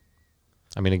sleeping?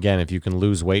 I mean, again, if you can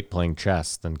lose weight playing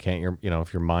chess, then can't your,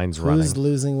 if your mind's running? Who's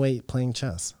losing weight playing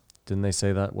chess? Didn't they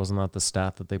say that? Wasn't that the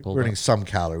stat that they pulled Burning up? some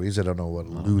calories. I don't know what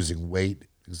losing weight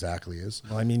exactly is.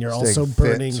 Well, I mean, you're Staying also fit.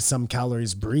 burning some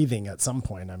calories breathing at some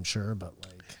point, I'm sure, but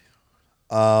like,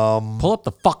 Pull up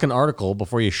the fucking article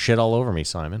before you shit all over me,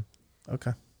 Simon.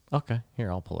 okay. Okay, here,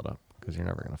 I'll pull it up because you're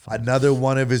never going to find it. Another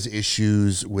one of his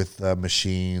issues with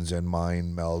machines and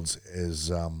mind melds is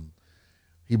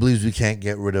he believes we can't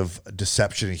get rid of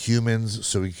deception in humans,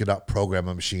 so we cannot program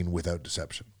a machine without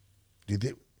deception. Do you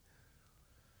think?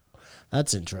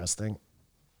 That's interesting.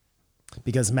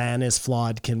 Because man is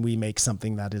flawed, can we make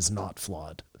something that is not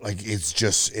flawed? Like, it's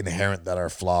just inherent that our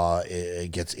flaw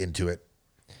it gets into it.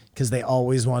 Because they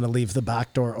always want to leave the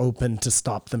back door open to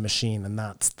stop the machine, and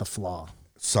that's the flaw.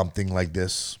 Something like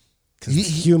this.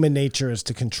 Human nature is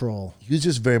to control. He was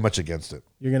just very much against it.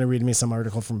 You're going to read me some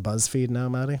article from BuzzFeed now,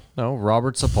 Maddie? No,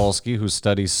 Robert Sapolsky, who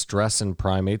studies stress in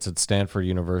primates at Stanford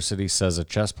University, says a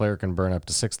chess player can burn up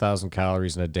to 6,000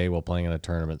 calories in a day while playing in a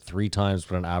tournament, 3 times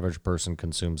what an average person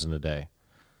consumes in a day.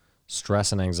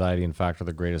 Stress and anxiety, in fact, are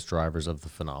the greatest drivers of the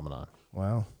phenomenon.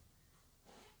 Wow.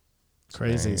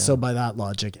 Crazy. So by that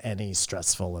logic, any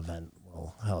stressful event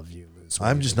will have you lose weight.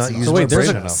 I'm just not It's using So my wait, there's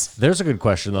brain a, enough. there's a good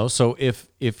question though. So if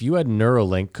you had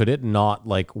Neuralink, could it not,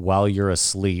 like, while you're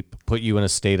asleep, put you in a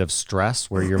state of stress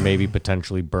where you're maybe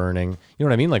potentially burning? You know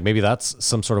what I mean? Like maybe that's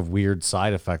some sort of weird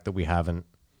side effect that we haven't.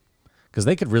 because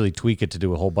they could really tweak it to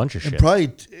do a whole bunch of shit. Probably,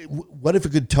 what if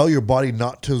it could tell your body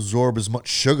not to absorb as much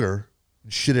sugar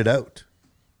and shit it out?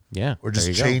 Yeah. Or there just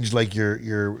you go. change like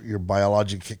your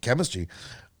biologic chemistry.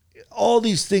 All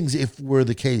these things, if were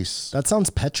the case. That sounds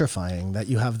petrifying that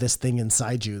you have this thing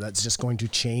inside you that's just going to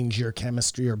change your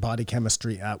chemistry or body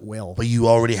chemistry at will. But you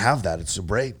already have that. It's a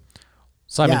brain.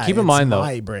 Simon, Yeah, keep in it's mind though,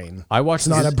 my brain. I watched It's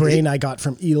not this- a brain I got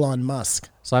from Elon Musk.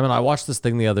 Simon, I watched this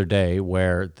thing the other day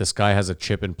where this guy has a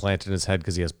chip implanted in his head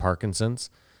because he has Parkinson's,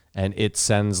 and it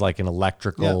sends like an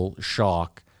electrical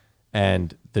shock,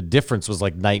 and the difference was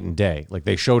like night and day. Like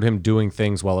they showed him doing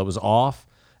things while it was off,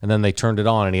 and then they turned it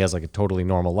on, and he has like a totally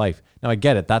normal life. Now I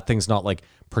get it; that thing's not like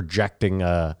projecting,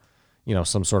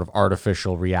 some sort of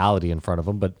artificial reality in front of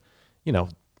him, but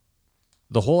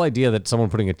the whole idea that someone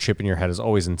putting a chip in your head is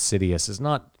always insidious is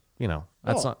not,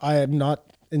 that's not. I am not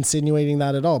insinuating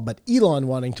that at all, but Elon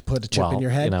wanting to put a chip in your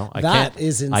head, that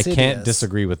is insidious. I can't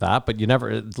disagree with that, but you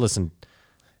never listen.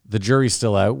 The jury's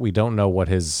still out. We don't know what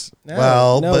his.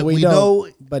 Well, but we don't. know-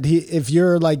 But if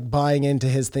you're like buying into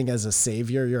his thing as a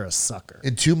savior, you're a sucker.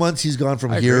 In 2 months, he's gone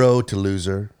from I hero to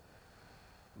loser.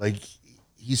 Like,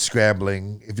 he's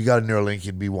scrambling. If he got a Neuralink,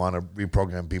 he'd want to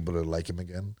reprogram people to like him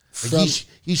again. Like,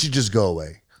 he should just go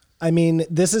away. I mean,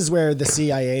 this is where the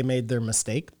CIA made their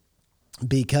mistake,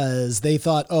 because they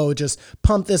thought, oh, just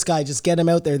pump this guy, just get him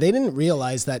out there. They didn't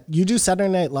realize that you do Saturday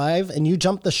Night Live and you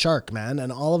jump the shark, man.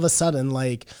 And all of a sudden,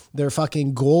 like, their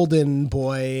fucking golden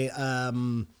boy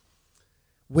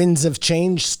Winds of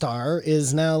Change star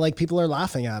is now like people are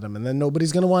laughing at him, and then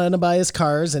nobody's going to want to buy his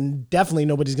cars, and definitely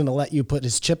nobody's going to let you put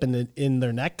his chip in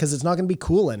their neck because it's not going to be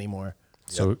cool anymore.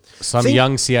 So some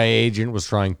young CIA agent was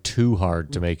trying too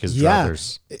hard to make his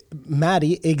druthers.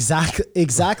 Maddie,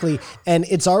 exactly. And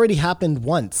it's already happened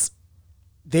once.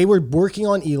 They were working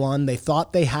on Elon. They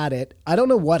thought they had it. I don't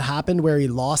know what happened where he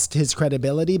lost his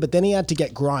credibility, but then he had to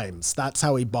get Grimes. That's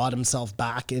how he bought himself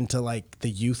back into like the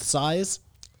youth size.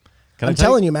 I'm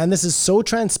telling you, man, this is so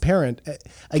transparent.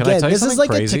 Again, this is like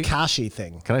crazy? a Tekashi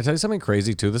thing. Can I tell you something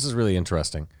crazy too? This is really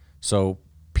interesting. So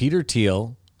Peter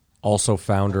Thiel, also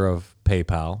founder of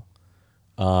PayPal,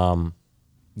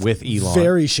 with Elon.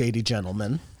 Very shady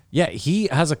gentleman. Yeah, he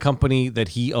has a company that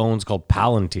he owns called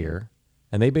Palantir,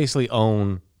 and they basically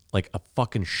own like a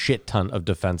fucking shit ton of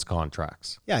defense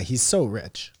contracts. Yeah, he's so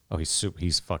rich. Oh,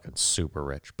 he's fucking super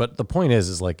rich. But the point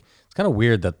is like it's kind of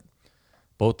weird that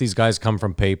both these guys come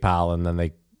from PayPal and then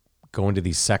they go into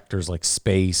these sectors like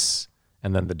space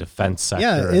and then the defense sector.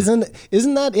 Yeah,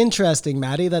 isn't that interesting,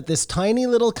 Maddie, that this tiny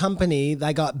little company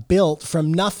that got built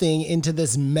from nothing into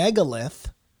this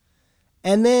megalith,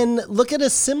 and then look at a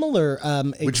similar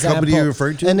example. Which company are you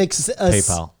referring to?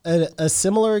 PayPal. A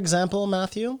similar example,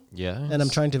 Matthew. Yes. And I'm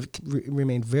trying to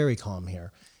remain very calm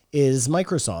here, is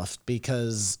Microsoft,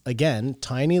 because, again,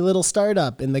 tiny little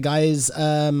startup in the guy's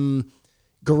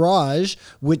garage,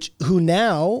 who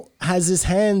now has his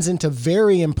hands into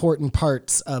very important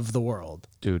parts of the world.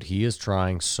 Dude, he is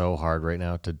trying so hard right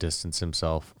now to distance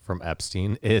himself from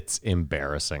Epstein. It's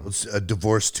embarrassing. It's a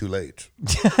divorce too late.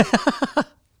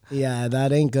 Yeah,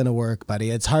 that ain't gonna work, buddy.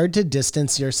 It's hard to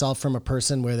distance yourself from a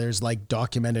person where there's like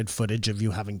documented footage of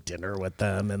you having dinner with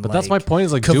them and But that's my point,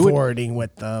 is like, do it- cavorting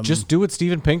with them. Just do what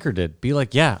Steven Pinker did. Be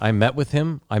like, yeah, I met with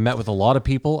him. I met with a lot of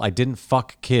people. I didn't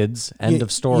fuck kids. End of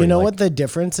story. You know Like, what the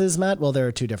difference is, Matt? Well, there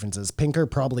are two differences. Pinker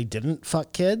probably didn't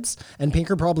fuck kids, and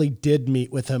Pinker probably did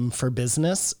meet with him for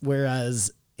business, whereas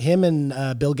him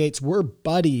and Bill Gates were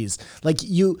buddies. Like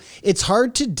it's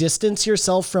hard to distance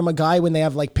yourself from a guy when they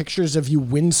have like pictures of you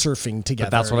windsurfing together.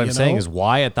 But that's what I'm you saying know? is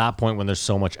why at that point when there's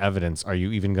so much evidence are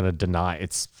you even going to deny?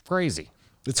 It's crazy.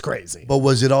 It's crazy. But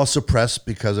was it all suppressed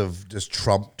because of just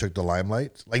Trump took the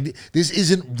limelight? Like, this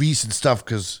isn't recent stuff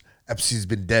because Epstein's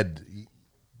been dead.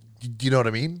 Do you know what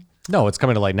I mean? No, it's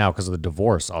coming to light now because of the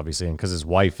divorce, obviously, and because his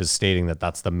wife is stating that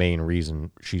that's the main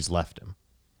reason she's left him.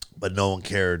 But no one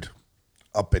cared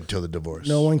up until the divorce.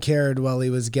 No one cared while he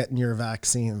was getting your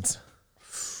vaccines.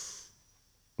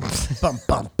 Bum,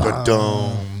 bum, bum.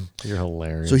 Ba-dum. You're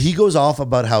hilarious. So he goes off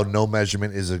about how no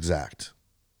measurement is exact.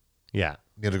 yeah.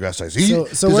 Neil deGrasse Tyson.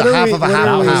 So There's what a are half we- of a what half,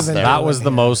 are we half even there. That was doing the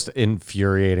here? most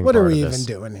infuriating What part are we of even this.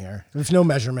 doing here? If no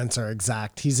measurements are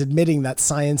exact, he's admitting that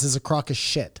science is a crock of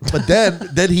shit. But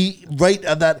then he right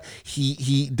on that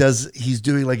he's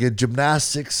doing like a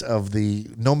gymnastics of the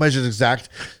no measures exact,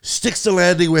 sticks the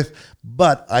landing with.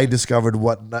 But I discovered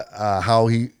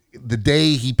the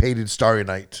day he painted Starry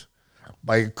Night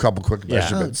by a couple quick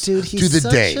measurements Dude, to he's the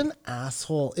such day. an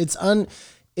asshole. It's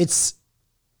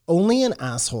only an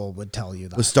asshole would tell you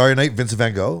that. Was Starry Night Vincent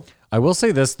Van Gogh? I will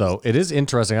say this, though. It is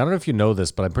interesting. I don't know if you know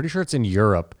this, but I'm pretty sure it's in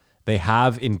Europe. They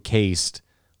have encased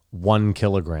 1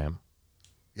 kilogram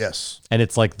Yes. And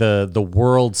it's like the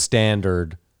world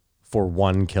standard for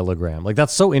 1 kilogram. Like,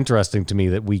 that's so interesting to me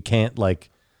that we can't, like,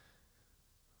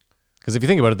 because if you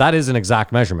think about it, that is an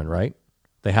exact measurement, right?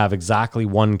 They have exactly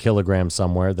 1 kilogram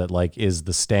somewhere that, like, is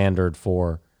the standard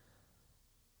for.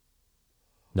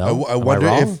 No, I Am wonder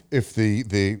wrong? if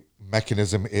the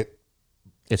mechanism it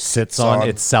Sits on on-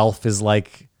 itself is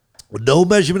like. no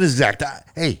measurement is exact.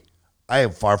 Hey, I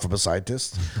am far from a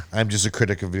scientist. I'm just a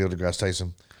critic of Neil deGrasse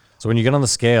Tyson. So when you get on the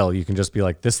scale, you can just be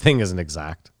like, this thing isn't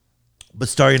exact. But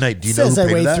Starry Night, do you know Says who I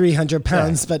painted weigh that? 300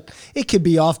 pounds, but it could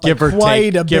be off by Give or quite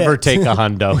take, a bit. give or take a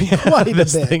hundo. Yeah, Quite a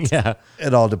this bit. thing, yeah.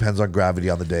 It all depends on gravity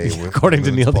on the day. According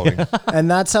to Neil And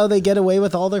that's how they get away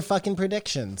with all their fucking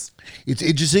predictions. It's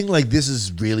interesting. Like, this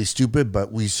is really stupid,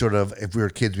 but we sort of, if we were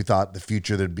kids, we thought the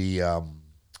future there'd be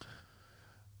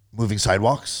moving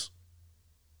sidewalks.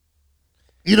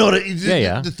 You know what?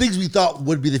 Yeah. The things we thought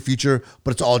would be the future, but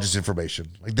it's all just information.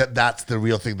 Like that's the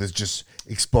real thing that's just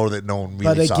exploded that no one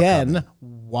really But saw again, coming.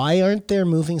 why aren't there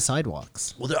moving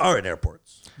sidewalks? Well, there are in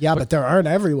airports. Yeah, but there aren't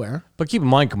everywhere. But keep in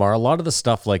mind, Kamar, a lot of the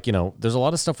stuff, like, you know, there's a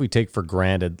lot of stuff we take for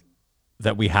granted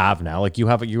that we have now. Like, you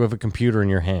have a computer in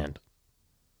your hand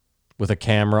with a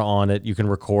camera on it. You can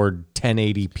record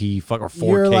 1080p or 4K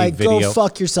You're like, video. go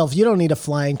fuck yourself. You don't need a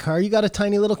flying car. You got a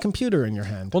tiny little computer in your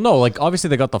hand. Well, no, like, obviously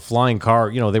they got the flying car.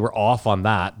 You know, they were off on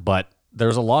that, but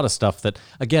there's a lot of stuff that,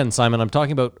 again, Simon, I'm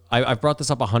talking about. I've brought this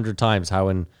up 100 times. How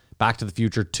in Back to the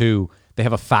Future 2, they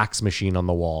have a fax machine on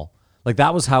the wall. Like,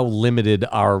 that was how limited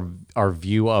our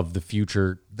view of the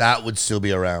future. That would still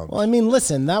be around. Well, I mean,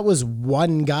 listen, that was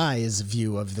one guy's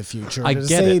view of the future. I To get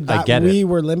say it. I that get we it.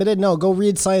 were limited. No, go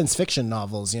read science fiction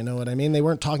novels. You know what I mean? They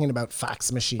weren't talking about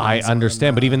fax machines. I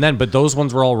understand, but even then, those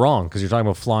ones were all wrong because you're talking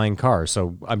about flying cars.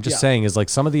 So I'm just saying is like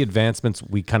some of the advancements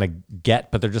we kind of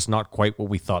get, but they're just not quite what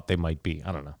we thought they might be.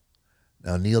 I don't know.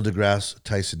 Now, Neil deGrasse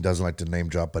Tyson doesn't like to name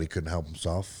drop, but he couldn't help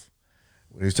himself.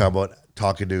 When he was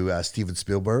talking to Steven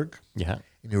Spielberg, Yeah.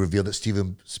 and he revealed that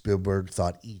Steven Spielberg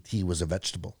thought E.T. was a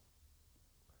vegetable.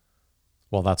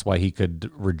 Well, that's why he could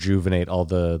rejuvenate all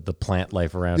the plant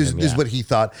life around This him. is yeah. what he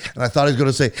thought. And I thought he was going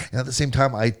to say, and at the same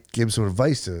time, I gave him some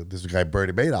advice to this guy,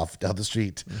 Bernie Madoff, down the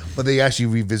street. But they actually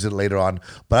revisit it later on.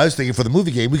 But I was thinking for the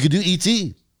movie game, we could do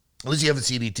E.T. Unless you haven't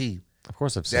seen E.T. Of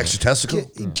course, I've The seen extra it.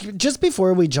 testicle. Just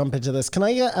before we jump into this, can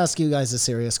I ask you guys a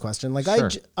serious question? Like, Sure.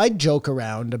 I joke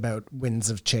around about winds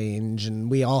of change, and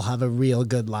we all have a real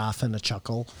good laugh and a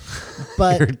chuckle.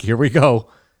 But Here we go.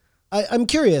 I'm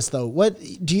curious though. What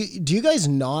do you guys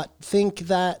not think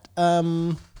that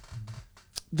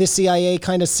the CIA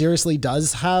kind of seriously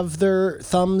does have their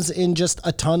thumbs in just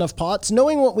a ton of pots,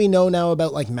 knowing what we know now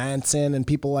about like Manson and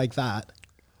people like that?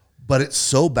 But it's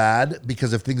so bad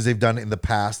because of things they've done in the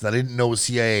past that I didn't know was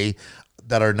CIA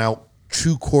that are now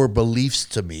true core beliefs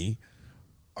to me.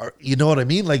 You know what I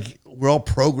mean? Like, we're all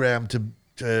programmed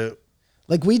to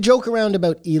Like, we joke around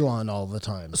about Elon all the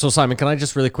time. So, Simon, can I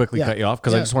just really quickly Yeah. cut you off?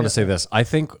 Because I Yeah, just want to yeah, say this. I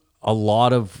think a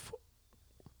lot of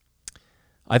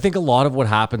what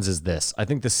happens is this. I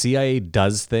think the CIA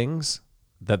does things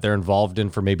that they're involved in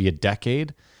for maybe a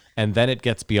decade, and then it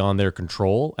gets beyond their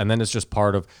control, and then it's just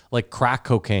part of, like, crack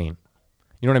cocaine.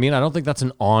 You know what I mean? I don't think that's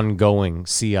an ongoing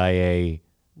CIA.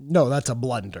 No, that's a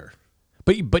blunder.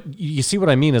 But you see what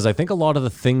I mean is I think a lot of the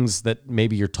things that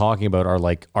maybe you're talking about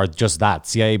are just that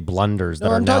CIA blunders that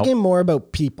No, are I'm now. talking more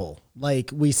about people. Like,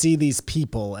 we see these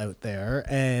people out there,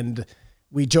 and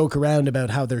we joke around about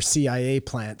how they're CIA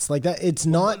plants. Like that, it's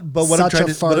not. But what I'm trying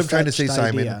to far-fetched say,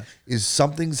 Simon, idea. is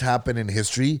something's happened in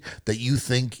history that you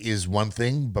think is one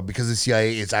thing, but because the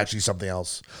CIA, it's actually something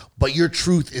else. But your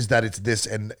truth is that it's this,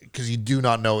 and because you do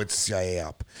not know it's CIA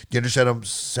up. Do you understand what I'm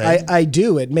saying? I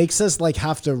do. It makes us like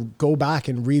have to go back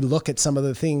and relook at some of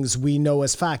the things we know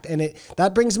as fact. And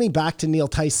that brings me back to Neil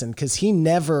Tyson, because he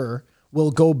never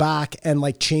will go back and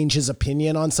like change his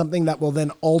opinion on something that will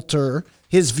then alter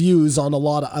his views on a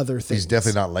lot of other things. He's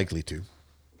definitely not likely to.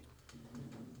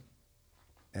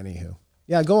 Anywho.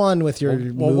 Yeah, go on with your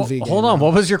movie. Hold on.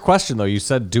 What was your question though? You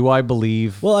said, "Do I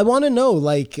believe?" Well, I want to know,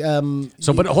 like,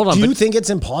 But hold on. do you but- think it's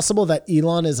impossible that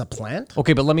Elon is a plant?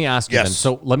 Okay, but let me ask you Yes. then.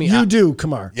 So let me. You do,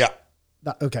 Kumar. Yeah.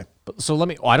 Okay. So let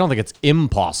me. I don't think it's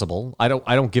impossible. I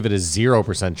don't give it a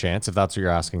 0% chance. If that's what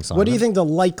you're asking, Simon. What do you think the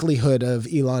likelihood of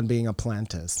Elon being a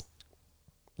plant is?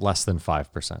 Less than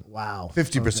 5%. Wow.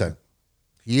 50%.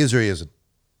 He is or he isn't.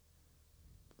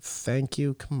 Thank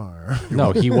you, Kumar.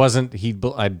 No, he wasn't.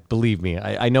 I believe me.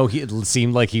 I know it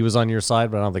seemed like he was on your side,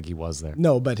 but I don't think he was there.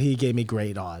 No, but he gave me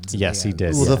great odds. in Yes, the he end.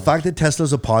 did. Well, the fact that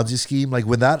Tesla's a Ponzi scheme, like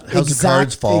when that house of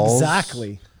cards falls,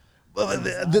 Exactly. well,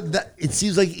 it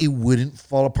seems like it wouldn't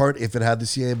fall apart if it had the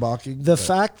CIA balking. The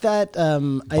fact that, I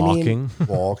mean, Balking.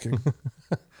 Balking.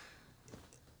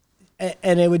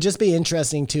 And it would just be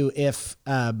interesting too if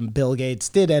Bill Gates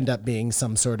did end up being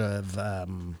some sort of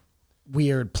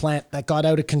weird plant that got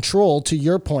out of control. To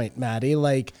your point, Maddie,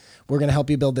 like we're gonna help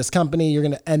you build this company.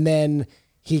 And then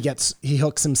he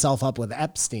hooks himself up with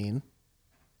Epstein,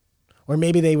 or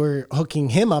maybe they were hooking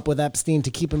him up with Epstein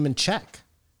to keep him in check.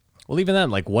 Well, even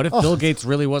then, like, what if Bill Gates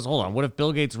really was? Hold on, what if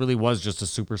Bill Gates really was just a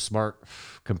super smart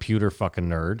computer fucking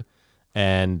nerd,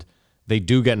 and they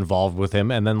do get involved with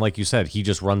him, and then, like you said, he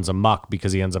just runs amok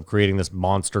because he ends up creating this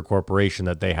monster corporation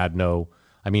that they had no.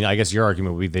 I mean, I guess your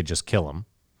argument would be they just kill him.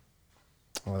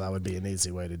 Well, that would be an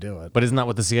easy way to do it. But isn't that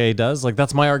what the CIA does? Like,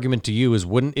 that's my argument to you: is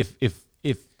wouldn't if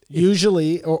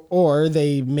Usually, or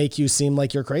they make you seem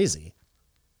like you're crazy.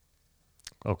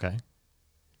 Okay.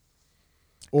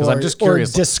 Or, I'm just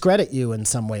curious. Or discredit you in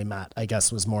some way, Matt, I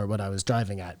guess was more what I was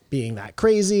driving at. Being that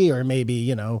crazy, or maybe,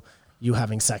 you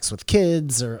having sex with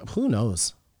kids, or who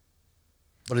knows.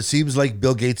 But it seems like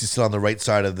Bill Gates is still on the right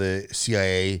side of the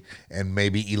CIA, and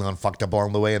maybe Elon fucked up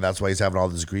along the way, and that's why he's having all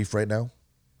this grief right now.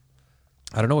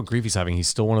 I don't know what grief he's having. He's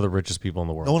still one of the richest people in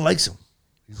the world. No one likes him.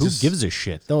 Who gives a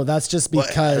shit? No, that's just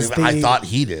because I thought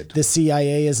he did. The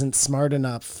CIA isn't smart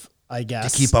enough, I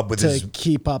guess, To keep up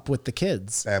with the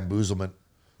kids. Bamboozlement.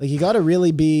 Like you got to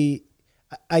really be.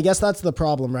 I guess that's the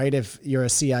problem, right? If you're a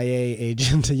CIA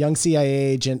agent, a young CIA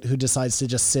agent who decides to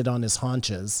just sit on his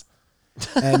haunches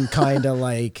and kind of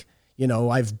like,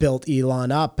 I've built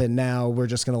Elon up and now we're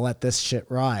just going to let this shit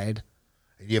ride.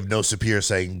 You have no superior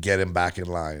saying, get him back in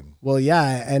line. Well,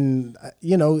 yeah. And,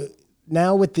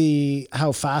 now with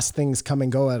how fast things come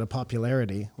and go out of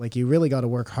popularity, like you really got to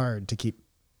work hard to keep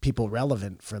people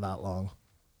relevant for that long.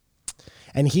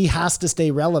 And he has to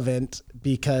stay relevant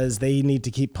because they need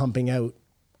to keep pumping out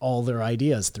all their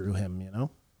ideas through him,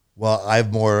 Well, I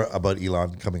have more about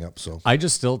Elon coming up, so.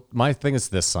 My thing is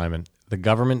this, Simon. The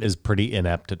government is pretty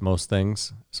inept at most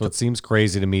things. So it seems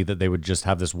crazy to me that they would just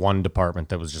have this one department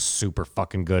that was just super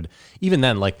fucking good. Even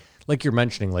then, like you're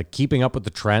mentioning, like keeping up with the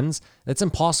trends, it's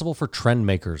impossible for trend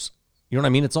makers. You know what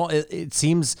I mean? It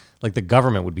seems like the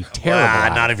government would be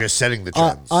terrible. Not if you're setting the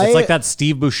trends. It's like that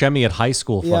Steve Buscemi at high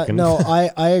school fucking. No,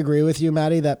 I agree with you,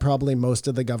 Maddie, that probably most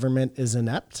of the government is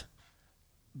inept.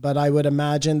 But I would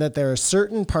imagine that there are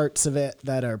certain parts of it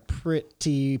that are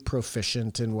pretty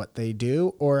proficient in what they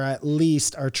do, or at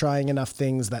least are trying enough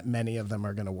things that many of them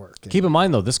are going to work. Keep in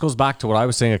mind, though, this goes back to what I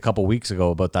was saying a couple weeks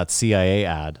ago about that CIA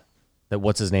ad that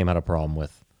what's-his-name had a problem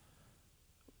with.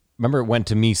 Remember, it went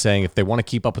to me saying if they want to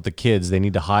keep up with the kids, they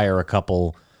need to hire a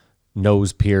couple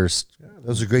nose-pierced,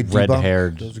 those are great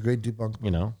red-haired. Those are great debunk. I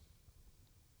don't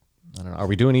know. Are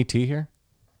we doing ET here?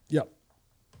 Yep.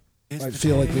 I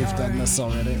feel like we've done this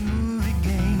already.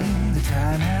 The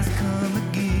time has come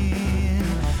again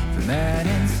for Matt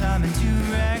and Simon to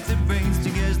rack the brains to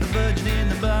guess the budget in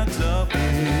the box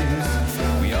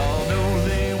office. We all know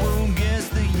they won't guess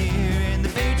the year, and the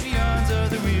Patreons are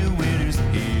the real winners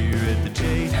here at the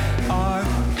JRE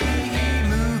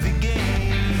Movie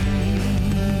Game.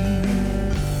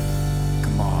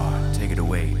 Come on, take it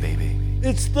away, baby.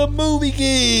 It's the movie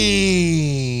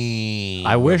game.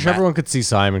 I wish everyone could see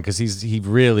Simon because he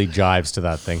really jives to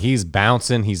that thing. He's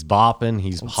bouncing, he's bopping,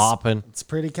 he's hopping. It's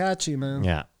pretty catchy, man.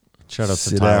 Yeah. Shout out to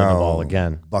Sit Tyler down. Duvall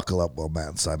again. Buckle up while Matt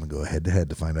and Simon go head to head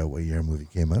to find out what year a movie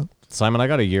came out, Simon, I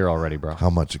got a year already, bro. how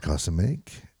much it cost to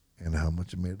make, and how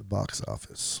much it made at the box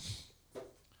office.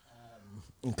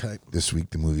 Okay. This week,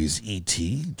 the movie is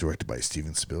E.T., directed by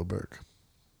Steven Spielberg.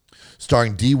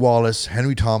 Starring Dee Wallace,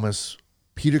 Henry Thomas,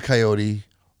 Peter Coyote,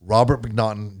 Robert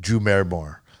McNaughton, Drew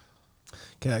Barrymore.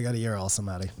 Okay, I got a year also,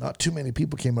 Maddie. Not too many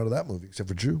people came out of that movie except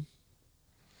for Drew.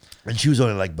 And she was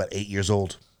only like about 8 years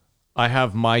old. I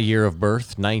have my year of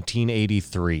birth,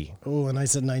 1983. Oh, and I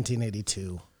said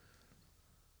 1982.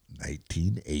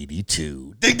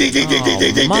 1982. Ding, ding, ding, ding, ding,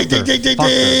 ding, ding, ding, ding, ding, ding,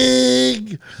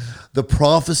 ding. The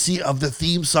prophecy of the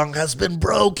theme song has been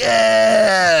broken.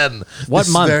 What This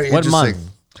is month? very What interesting.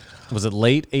 month? Was it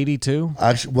late 82?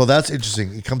 Actually, well, that's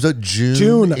interesting. It comes out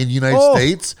June. in the United Oh.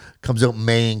 States. Comes out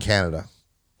May in Canada.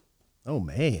 Oh,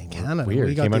 May in Canada. Weird.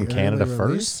 We got Came out the in Canada early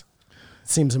release? first?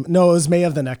 Seems no, it was May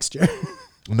of the next year.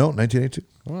 No, 1982.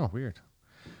 Oh, weird.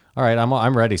 All right,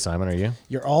 I'm ready, Simon. Are you?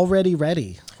 You're already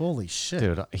ready. Holy shit.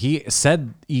 Dude, he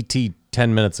said ET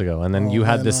 10 minutes ago, and then Oh, you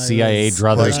had man, this I CIA was-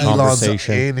 druthers But Elon's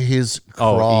conversation. in his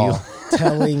Oh, crawl.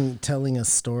 telling a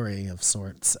story of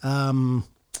sorts.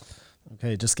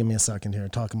 Okay, just give me a second here.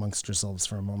 Talk amongst yourselves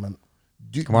for a moment.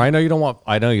 Come on, I know you don't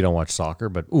watch soccer,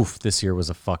 but oof, this year was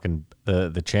a fucking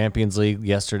the Champions League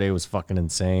yesterday was fucking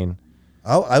insane.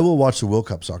 I will watch the World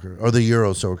Cup soccer or the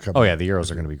Euro soccer Cup. Oh yeah, the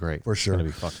Euros are going to be great. for sure. It's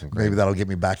going to be fucking great. Maybe that'll get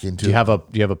me back into Do you have a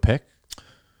pick?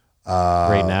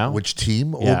 right now? Which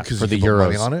team? Yeah, because for the you put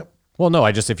money Euros. on it. Well, no,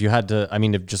 if you had to,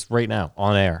 if just right now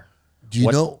on air. Do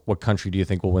you know? What country do you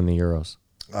think will win the Euros?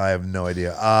 I have no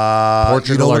idea.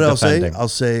 Portugal you know what are I'll say? defending. I'll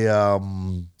say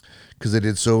because they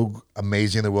did so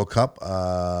amazing in the World Cup.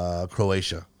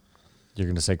 Croatia. You're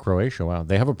going to say Croatia. Wow.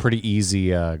 They have a pretty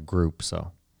easy group.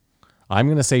 So I'm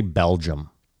going to say Belgium.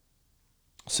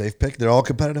 Safe pick. They're all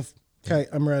competitive. Okay,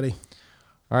 I'm ready.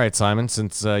 All right, Simon,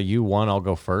 since you won, I'll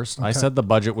go first. I said the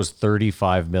budget was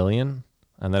 $35 million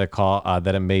and that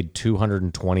it made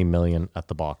 $220 million at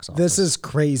the box office. This is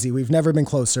crazy. We've never been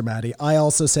closer, Maddie. I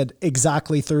also said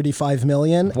exactly 35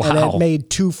 million, and Wow. it made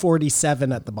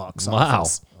 247 at the box Wow.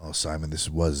 office. Oh, Simon, this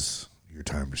was your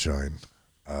time to shine.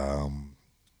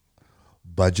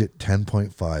 Budget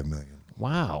 $10.5 million.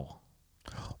 Wow.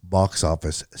 Box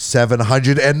office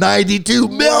 $792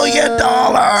 million.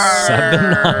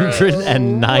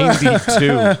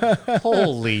 792.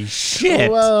 Holy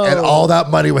shit. Whoa. And all that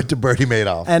money went to Bernie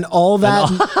Madoff. And all that,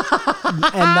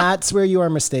 and that's where you are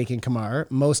mistaken, Kamar.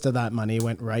 Most of that money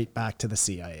went right back to the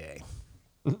CIA.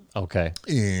 Okay.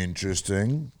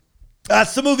 Interesting.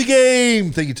 That's the movie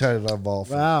game. Thank you, Tyler Dunball.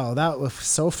 Wow, that was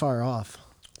so far off.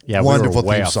 Yeah, Wonderful we were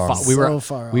way theme off. song. We were So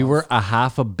far we off. were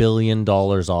 $500 million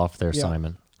off there,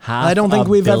 Simon. I don't think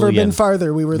we've ever been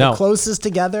farther. We were No. the closest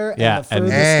together and Yeah, the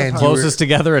furthest and apart. you were- closest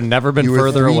together and never been You were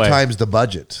further three away. times the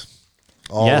budget.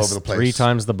 All yes, over the place. 3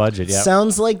 times the budget. Yeah.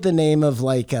 Sounds like the name of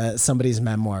like somebody's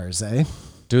memoirs, eh?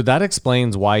 Dude, that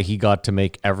explains why he got to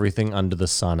make everything under the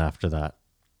sun after that.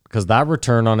 Because that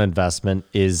return on investment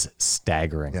is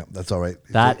staggering. Yeah, that's all right.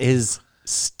 That is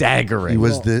staggering. He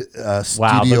was the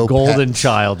wow, studio the golden pet.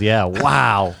 child. Yeah,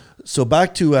 wow. So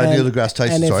back to Neil deGrasse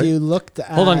Tyson. And if Sorry. you looked at,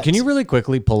 Hold on, can you really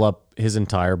quickly pull up his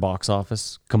entire box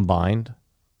office combined?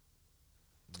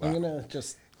 I'm gonna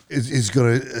just. is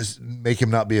going to make him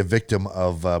not be a victim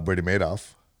of Bernie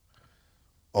Madoff.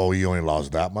 Oh, he only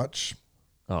lost that much?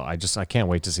 Oh, I can't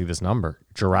wait to see this number.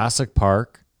 Jurassic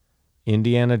Park,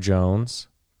 Indiana Jones.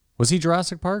 Was he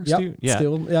Jurassic Park? Yep, Stu? Yeah.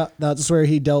 still, yeah, that's where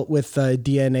he dealt with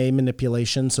DNA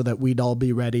manipulation so that we'd all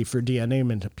be ready for DNA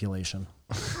manipulation.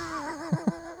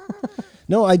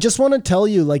 No, I just want to tell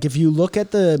you, like, if you look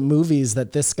at the movies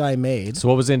that this guy made, So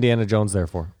what was Indiana Jones there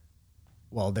for?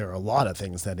 well, there are a lot of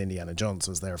things that Indiana Jones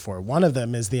was there for. One of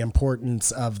them is the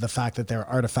importance of the fact that there are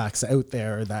artifacts out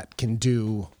there that can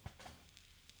do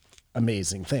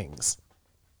amazing things,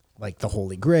 like the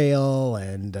Holy Grail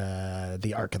and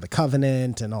the Ark of the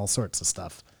Covenant and all sorts of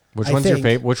stuff. Which I one's your think-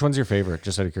 favorite? Which one's your favorite?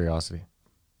 Just out of curiosity.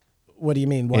 What do you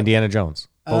mean? What? Indiana Jones.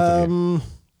 Both of you.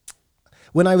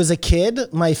 When I was a kid,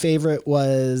 my favorite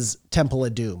was Temple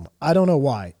of Doom. I don't know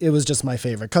why. It was just my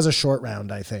favorite because of Short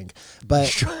Round, I think.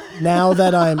 But now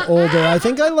that I'm older, I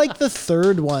think I like the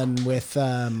third one with.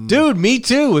 Dude, me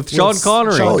too, with Sean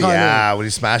Connery. Sean Oh, Connery. yeah, when he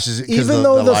smashes it because Even of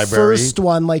though the the library. first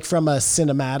one, like from a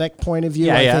cinematic point of view,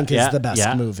 Yeah, I yeah, think yeah, is the best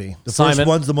yeah. movie. The Simon, first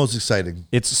one's the most exciting.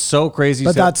 it's so crazy.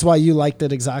 But So- that's why you liked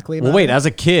it exactly. well, about wait. it? As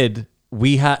a kid,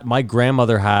 my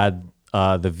grandmother had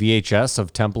the VHS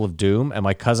of Temple of Doom, and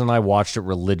my cousin and I watched it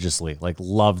religiously. Like,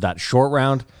 loved that. Short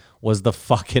Round was the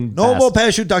fucking No best. more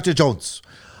parachute, Dr. Jones.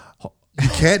 You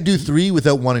can't do 3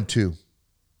 without 1 and 2.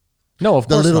 No, of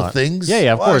The course little not. things.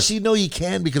 Yeah, of Well, course. Actually, no, you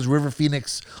can because River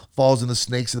Phoenix falls in the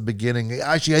snakes at the beginning.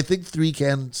 Actually, I think 3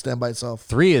 can stand by itself.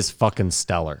 3 is fucking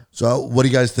stellar. So, what do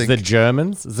you guys think? The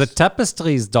Germans, the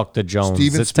tapestries, Dr. Jones.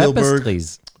 Steven the Spielberg.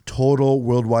 tapestries. Total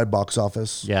worldwide box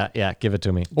office. Yeah, give it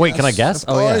to me. Wait, can I guess?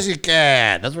 Of Oh, yeah. course you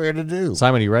can. That's what you're going to do.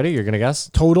 Simon, you ready? You're going to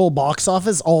guess? Total box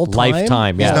office all time.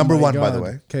 Lifetime, yeah. He's number my 1, by God. the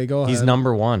way. Okay, go ahead. He's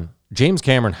number 1. James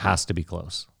Cameron has to be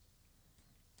close.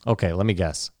 Okay, let me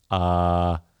guess.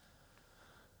 Wow.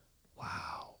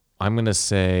 I'm going to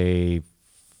say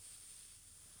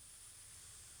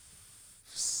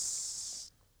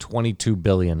 22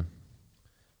 billion.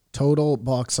 Total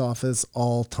box office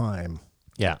all time.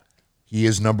 Yeah. He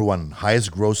is number 1,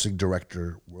 highest grossing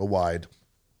director worldwide.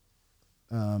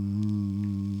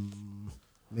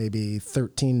 Maybe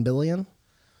 13 billion.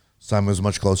 Simon was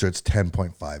much closer. It's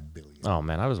 10.5 billion. Oh,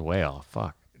 man, I was way off.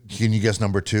 Fuck. Can you guess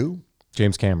number 2?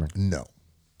 James Cameron. No.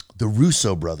 The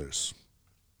Russo brothers.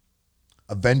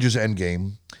 Avengers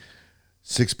Endgame,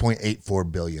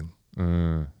 6.84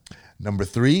 billion. Number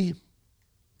 3,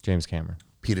 James Cameron.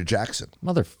 Peter Jackson.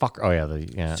 Motherfucker. Oh,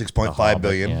 yeah. 6.5 the Hobbit,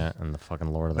 billion. Yeah, and the fucking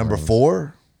Lord of the Number Rings.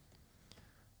 4,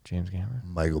 James Cameron.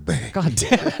 Michael Bay. God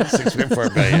damn.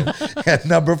 6.4 billion. And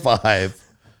number 5,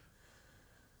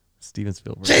 Steven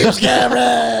Spielberg. James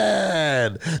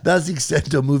Cameron. That's the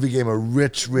extent of movie game. A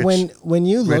rich. When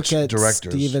you look rich at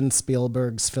directors. Steven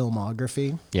Spielberg's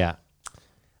filmography, Yeah.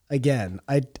 again,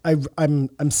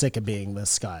 I'm sick of being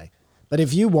this guy. But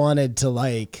if you wanted to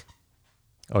like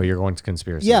Oh, you're going to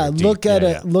conspiracy. Yeah, deep. look at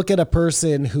Yeah. look at a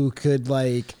person who could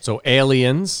like. So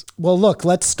aliens. Well, look.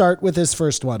 Let's start with his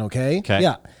first one. Okay. Okay.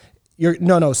 Yeah.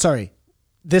 No. Sorry.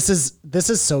 This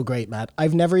is so great, Matt.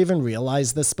 I've never even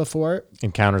realized this before.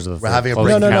 Encounters of the We're having a Third-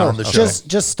 break No. down the show.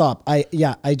 Just stop. I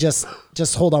just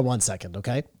hold on 1 second.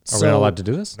 Okay. Are we not allowed to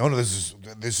do this? No, this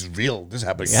is real. This is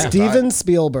happening. Yeah. Steven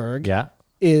Spielberg Yeah.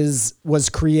 was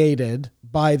created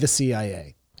by the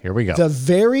CIA. Here we go. The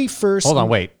very first. Hold on,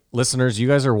 wait. Listeners, you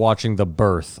guys are watching the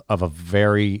birth of a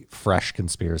very fresh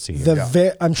conspiracy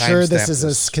here. I'm sure this Timestamp is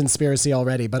this. a conspiracy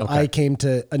already, but I came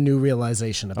to a new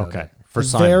realization about Okay. it. For the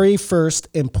Simon. very first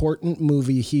important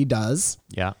movie he does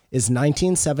Yeah. is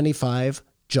 1975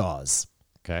 Jaws.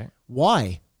 Okay.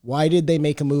 Why? Why did they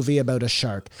make a movie about a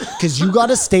shark? Because you got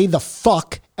to stay the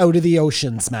fuck out of the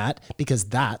oceans, Matt, because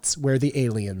that's where the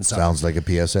aliens are. Sounds like a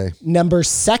PSA.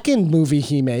 Second movie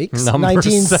he makes, Number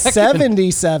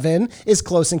 1977, is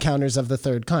Close Encounters of the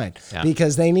Third Kind. Yeah.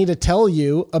 Because they need to tell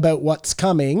you about what's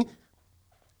coming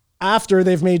after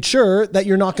they've made sure that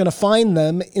you're not going to find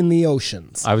them in the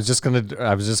oceans. I was just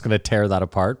gonna tear that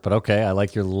apart, but okay, I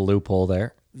like your little loophole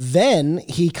there. Then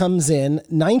he comes in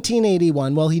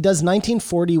 1981. Well, he does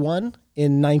 1941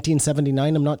 in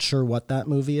 1979. I'm not sure what that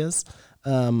movie is.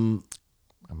 I'm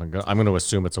gonna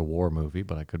assume it's a war movie,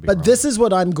 but I could be wrong. But this is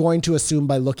what I'm going to assume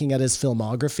by looking at his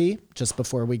filmography, just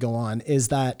before we go on, is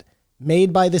that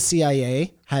made by the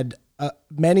CIA, had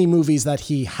many movies that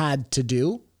he had to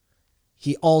do.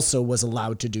 He also was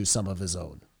allowed to do some of his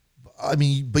own. I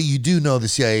mean, but you do know the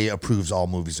CIA approves all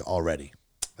movies already.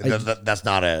 That's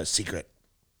not a secret,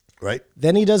 right?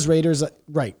 Then he does Raiders,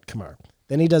 right, Kamar.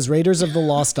 Then he does Raiders of the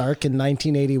Lost Ark in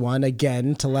 1981,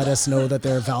 again, to let us know that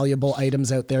there are valuable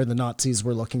items out there the Nazis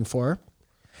were looking for.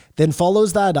 Then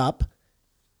follows that up,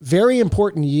 very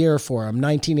important year for him,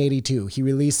 1982. He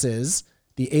releases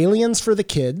The Aliens for the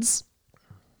Kids,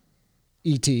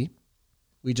 E.T.,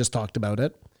 we just talked about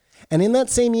it. And in that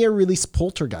same year, released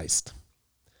Poltergeist.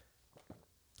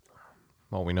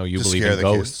 Well, we know you To believe scare in the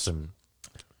ghosts, kids. and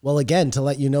Well, again, to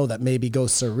let you know that maybe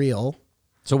ghosts are real.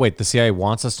 so wait, the CIA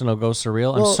wants us to know ghosts are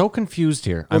real. I'm so confused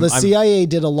here. Well, the CIA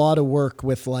did a lot of work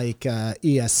with like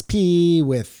ESP,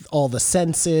 with all the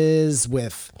senses,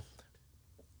 with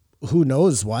who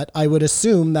knows what. I would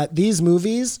assume that these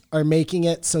movies are making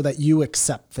it so that you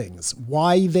accept things.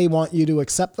 Why they want you to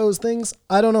accept those things,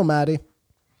 I don't know, Maddie.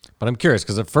 But I'm curious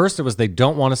because at first it was they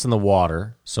don't want us in the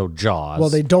water, so Jaws. Well,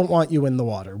 they don't want you in the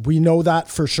water. We know that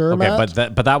for sure, okay,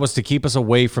 Matt. but that was to keep us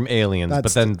away from aliens. That's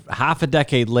But then half a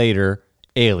decade later,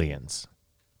 aliens.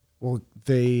 Well,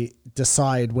 they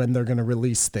decide when they're going to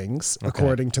release things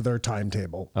according to their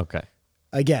timetable. Okay.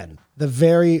 Again, the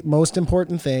very most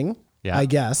important thing, Yeah. I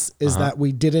guess, is that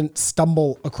we didn't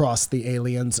stumble across the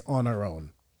aliens on our own.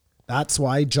 That's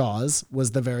why Jaws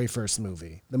was the very first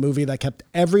movie. The movie that kept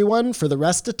everyone for the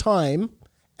rest of time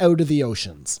out of the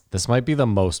oceans. This might be the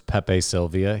most Pepe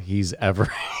Sylvia he's ever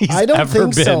I don't ever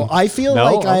think so. been. I feel No?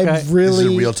 like Okay. I've really, This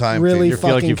is a real-time thing. really You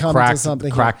feel like fucking you've come to cracked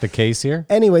something cracked here. the case here?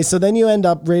 Anyway, so then you end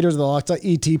up Raiders of the Lost Ark,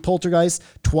 E.T., Poltergeist,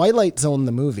 Twilight Zone,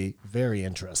 the movie. Very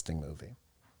interesting movie.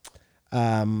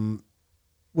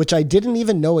 Which I didn't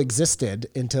even know existed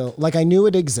until, like, I knew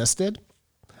it existed.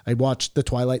 I watched the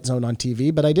Twilight Zone on TV,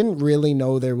 but I didn't really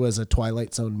know there was a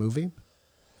Twilight Zone movie.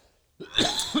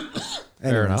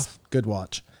 Anyways, enough. Good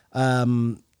watch.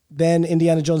 Then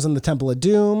Indiana Jones and the Temple of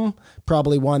Doom,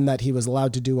 probably one that he was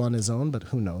allowed to do on his own, but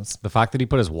who knows. The fact that he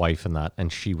put his wife in that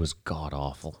and she was god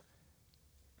awful.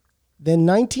 Then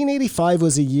 1985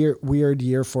 was a weird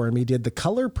year for him. He did The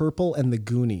Color Purple and The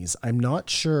Goonies. I'm not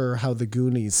sure how The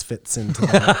Goonies fits into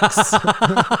the mix.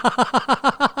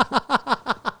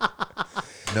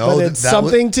 No, But it's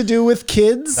something to do with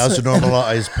kids. That was to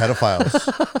normalize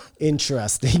pedophiles.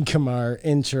 Interesting, Kamar.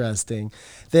 Interesting.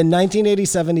 Then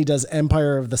 1987, he does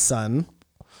Empire of the Sun.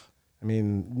 I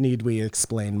mean, need we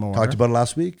explain more? Talked about it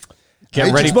last week.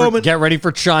 Get ready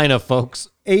for China, folks.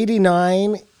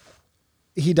 89,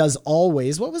 he does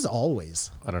Always. What was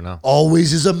Always? I don't know.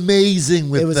 Always is amazing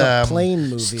with It was a plane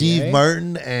movie, Steve eh?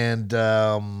 Martin and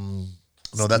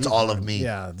no, that's All of Me.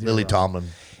 Yeah, you're Lily right. Tomlin.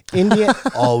 India.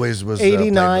 Always was. a plane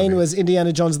 89 movie. was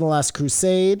Indiana Jones and the Last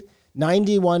Crusade.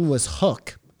 91 was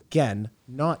Hook. Again,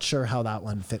 not sure how that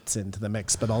one fits into the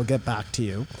mix, but I'll get back to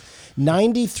you.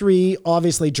 93,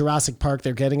 obviously Jurassic Park.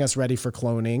 They're getting us ready for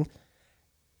cloning.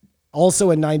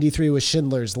 Also in 93 was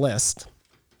Schindler's List.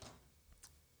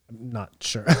 I'm not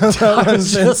sure. I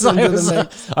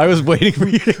was waiting for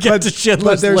you to get to Schindler's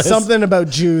But there's List. something about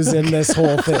Jews in this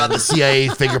whole thing. Got the CIA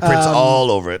fingerprints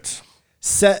all over it.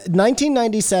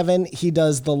 1997, he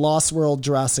does The Lost World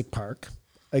Jurassic Park.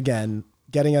 Again,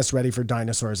 getting us ready for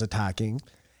dinosaurs attacking.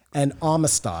 and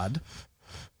Amistad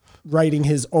writing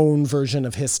his own version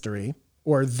of history,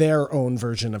 or their own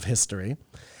version of history.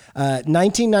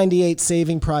 1998,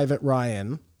 Saving Private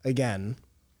Ryan, again.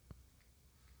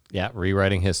 Yeah,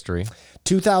 rewriting history.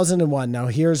 2001, now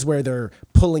here's where they're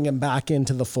pulling him back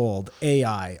into the fold.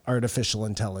 AI, artificial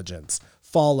intelligence.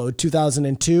 Followed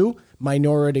 2002,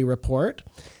 Minority Report.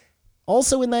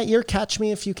 Also in that year, Catch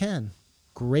Me If You Can.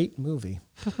 Great movie.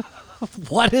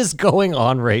 What is going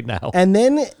on right now? And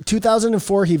then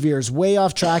 2004, he veers way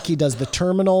off track. He does The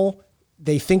Terminal.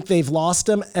 They think they've lost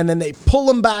him, and then they pull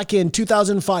him back in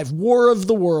 2005, War of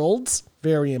the Worlds,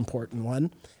 very important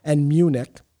one, and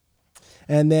Munich.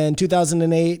 And then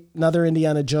 2008, another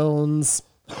Indiana Jones.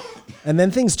 And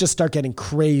then things just start getting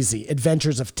crazy.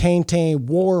 Adventures of Tintin,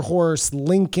 War Horse,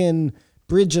 Lincoln,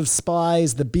 Bridge of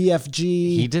Spies, the BFG.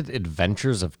 He did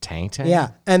Adventures of Tintin? Yeah.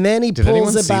 And then he Did anyone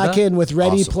pulls it see back that? in with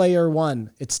Ready Awesome. Player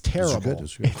One. It's terrible. good,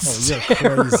 it's good.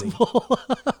 Oh, you're crazy.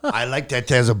 I like that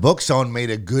as a book. Someone made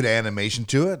a good animation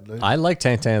to it. I like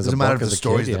Tintin as a Doesn't matter book if as the a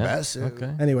story's kid, the yeah. best.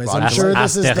 Okay. Anyways, Rod I'm sure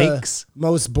this is the Asterix.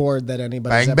 most bored that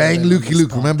anybody's Bang ever bang, been on Lukey this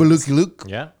Luke. Remember podcast. Lukey Luke?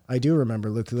 Yeah. I do remember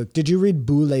Lukey Luke. Did you read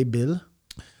Boule Bill?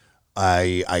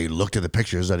 I looked at the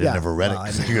pictures. I Yeah. never read it Well,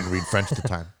 I because I couldn't read French at the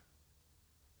time.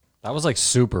 That was like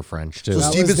super French, too. So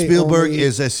That Steven was the Spielberg only-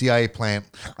 is a CIA plant.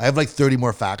 I have like 30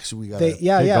 more facts. We got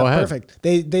Yeah, Hey, go ahead. perfect.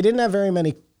 They didn't have very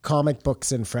many comic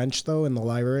books in French though in the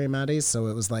library, Maddie. So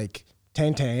it was like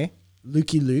Tintin,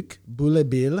 Lucky Luke, Boule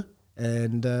Bill,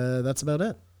 and that's about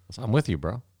it. I'm with you,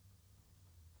 bro.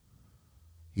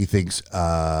 He thinks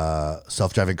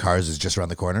self-driving cars is just around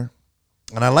the corner.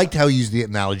 And I liked how he used the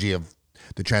analogy of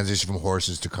the transition from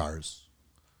horses to cars.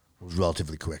 It was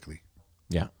relatively quickly.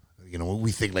 Yeah. You know,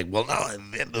 we think like, well,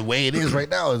 no, the way it is right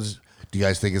now is, do you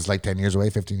guys think it's like 10 years away,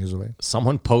 15 years away?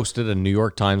 Someone posted a New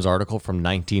York Times article from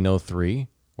 1903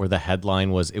 where the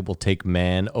headline was, "It will take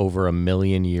man over 1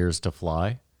 million years to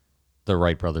fly." The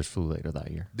Wright brothers flew later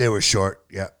that year. They were short,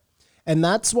 yeah. And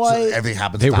that's So why everything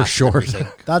happens They were faster than we short.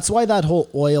 think. that's why that whole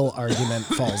oil argument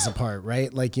falls apart,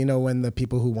 right? Like, you know, when the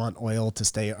people who want oil to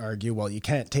stay argue, well, you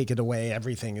can't take it away.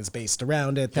 Everything is based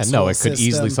around it. Yeah, This no, whole it could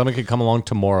easily, system. someone could come along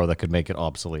tomorrow that could make it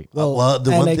obsolete. Well,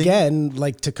 the and one thing- again,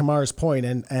 like to Kamar's point,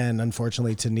 and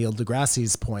unfortunately to Neil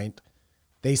deGrasse's point,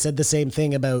 they said the same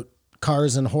thing about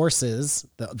cars and horses,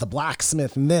 the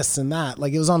blacksmith and this and that.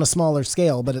 Like it was on a smaller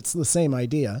scale, but it's the same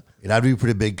idea. It had to be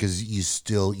pretty big because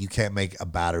you can't make a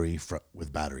battery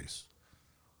with batteries.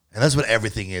 And that's what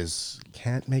everything is.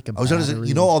 Can't make a I was trying to say, battery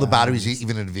you know all the with batteries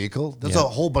even in a vehicle? There's a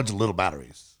whole bunch of little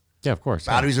batteries. Yeah, of course.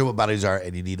 yeah. Batteries are what batteries are,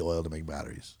 and you need oil to make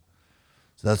batteries.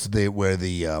 So that's where the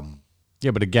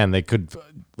Yeah, but again, they could,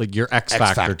 like your X X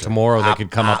Factor, factor. tomorrow they could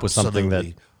come up with something that,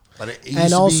 Absolutely. But it used And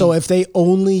to also, be- if they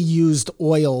only used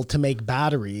oil to make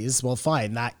batteries, well,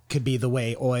 fine, that could be the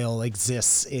way oil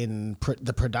exists in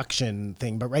the production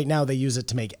thing. But right now, they use it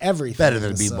to make everything. better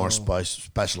than be so- more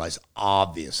specialized,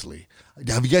 obviously.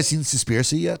 Have you guys seen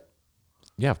Conspiracy yet?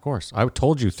 yeah, of course. I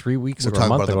told you 3 weeks We'll ago, a talk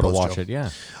month about it ago in to the watch post-show. it.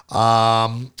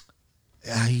 Yeah.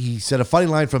 He said a funny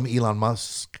line from Elon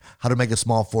Musk: "How to make a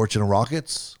small fortune in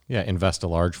rockets." Yeah, invest a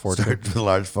large fortune. Start with a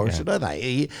large fortune.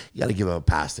 You got to give him a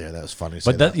pass there. That was funny. to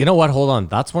say But that, you know what? Hold on.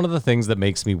 That's one of the things that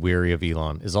makes me weary of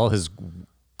Elon is all his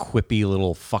quippy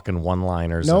little fucking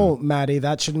one-liners. No, and- Maddie,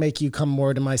 that should make you come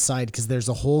more to my side because there's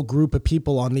a whole group of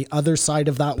people on the other side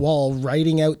of that wall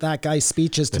writing out that guy's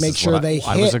speeches to This make is sure what they hit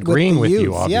I was agreeing with, with the you,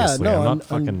 youth. obviously. Yeah, no, I'm not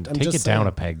fucking take just it down saying.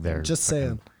 a peg there. Just Fucking-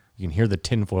 saying. You can hear the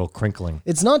tinfoil crinkling.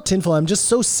 It's not tinfoil. I'm just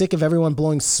so sick of everyone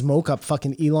blowing smoke up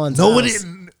fucking Elon's Nobody, ass.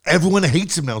 everyone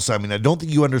hates him now, Simon. I don't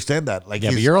think you understand that. Like, Yeah,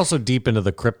 but his- you're also deep into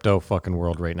the crypto fucking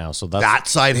world right now. So that's, that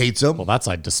side hates him. well, that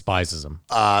side despises him.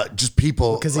 Just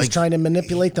people Because he's like, trying to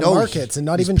manipulate the no, markets and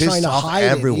not he's even pissed trying to off hide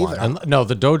everyone. it either. And no,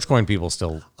 the Dogecoin people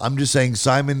still. I'm just saying,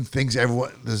 Simon thinks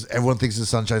everyone thinks the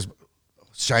sun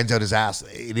shines out his ass.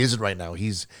 It isn't right now.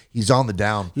 He's on the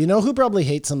down. You know who probably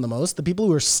hates him the most? The people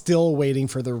who are still waiting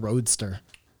for their Roadster.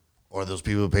 Or those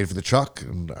people who paid for the truck.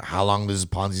 And how long does the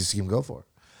Ponzi scheme go for?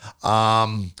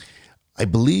 I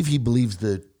believe he believes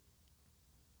the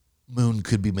moon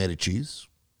could be made of cheese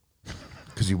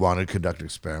because he wanted to conduct an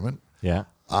experiment. Yeah.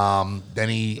 Then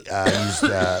he used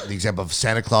the example of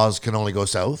Santa Claus can only go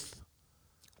south.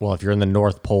 Well, if you're in the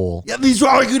North Pole, Yeah, these are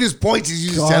all good as points. He's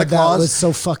using God, Santa that Claus, was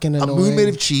so fucking a annoying. moon made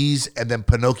of cheese, and then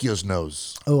Pinocchio's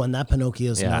nose. Oh, and that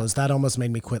Pinocchio's Yeah. nose. That almost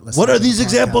made me quit listening. What are to the these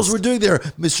examples podcast. we're doing there,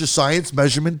 Mr. Science?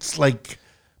 Measurements like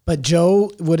But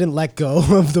Joe wouldn't let go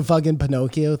of the fucking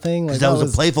Pinocchio thing. Like, That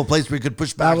was a playful place where you could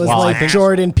push back. that was Well, I like think-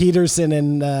 Jordan Peterson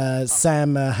and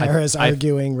Sam Harris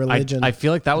arguing religion. I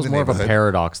feel like that was The more of a neighborhood.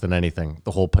 paradox than anything.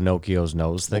 The whole Pinocchio's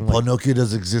nose thing. Like, Pinocchio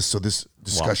does exist, so this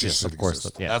discussion yes, should of course.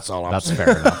 exist. Yeah, That's all I'm That's saying.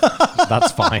 fair enough.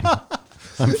 That's fine.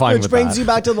 I'm fine Which with brings that. you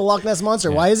back to the Loch Ness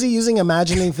Monster. Why is he using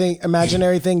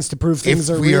imaginary things to prove things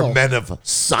If are we real? are men of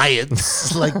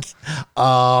science,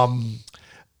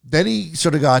 then he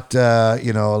sort of got a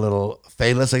little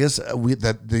fatalist, I guess.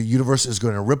 That the universe is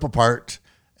going to rip apart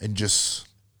and just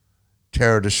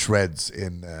tear to shreds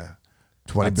in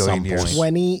 20 At billion some years. point.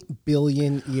 20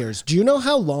 billion years. Do you know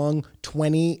how long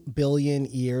 20 billion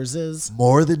years is?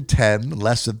 More than 10,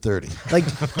 less than 30. Like,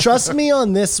 trust me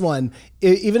on this one.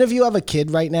 Even if you have a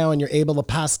kid right now and you're able to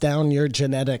pass down your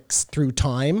genetics through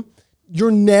time,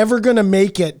 you're never going to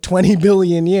make it 20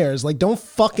 billion years. Like, don't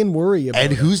fucking worry about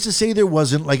And it. who's to say there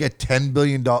wasn't like a 10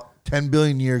 billion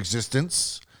year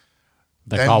existence?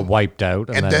 That then- got wiped out.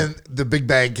 And then the Big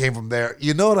Bang came from there.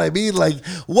 You know what I mean? Like,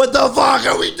 what the fuck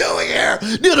are we doing here?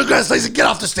 Neil deGrasse Tyson, get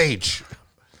off the stage.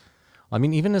 I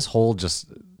mean, even this whole just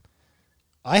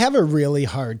I have a really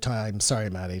hard time. Sorry,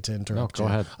 Maddie, to interrupt No, go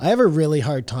you. ahead. I have a really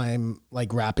hard time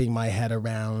like wrapping my head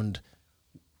around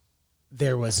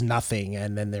there was nothing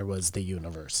and then there was the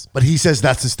universe. But he says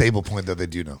that's the stable point that they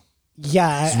do know.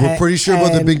 Yeah. So we're pretty sure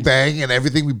about the and- Big Bang and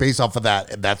everything we base off of that,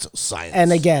 and that's science.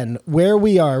 And again, where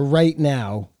we are right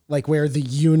now, like where the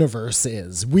universe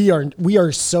is, we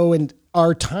are so in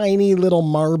our tiny little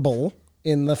marble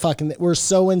in the fucking, we're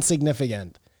so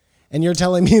insignificant. And you're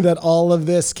telling me that all of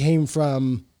this came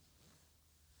from,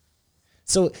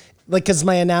 so like, cause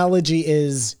my analogy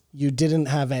is you didn't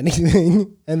have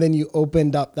anything and then you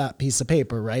opened up that piece of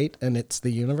paper, right? And it's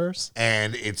the universe.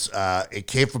 and it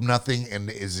came from nothing and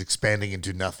is expanding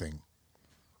into nothing.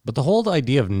 but the whole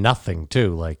idea of nothing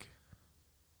too, like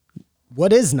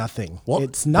What is nothing? Well,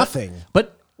 it's nothing.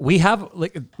 but we have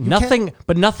like nothing,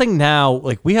 but nothing now.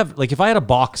 Like we have, like if I had a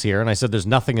box here and I said there's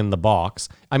nothing in the box,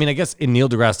 I mean, I guess in Neil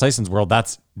deGrasse Tyson's world,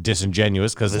 that's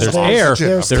disingenuous because there's air, oxygen.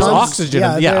 there's tons- oxygen.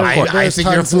 Yeah, there- of course. I there's think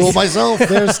you're a tons of- fool myself.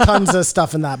 There's tons of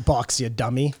stuff in that box, you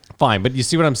dummy. Fine. But you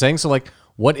see what I'm saying? So like,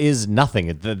 what is nothing?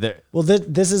 Well,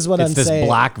 this is what It's I'm this saying.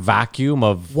 black vacuum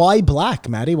of Why black,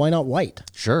 Maddie? Why not white?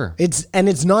 sure. It's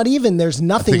not even. There's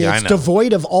nothing. think I It's know.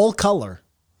 devoid of all color.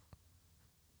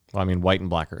 Well, I mean, white and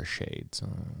black are a shade. So.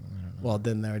 Well,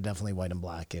 then they're definitely white and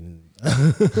black, and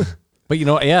But you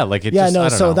know, yeah, like it. yeah, just, no. I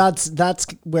don't So know. that's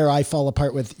where I fall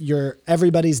apart with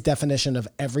everybody's definition of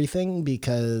everything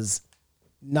because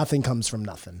nothing comes from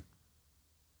nothing.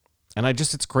 And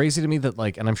it's crazy to me that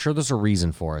like, and I'm sure there's a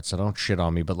reason for it, so don't shit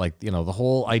on me, but like, the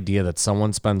whole idea that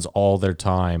someone spends all their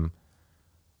time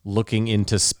looking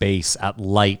into space at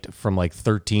light from like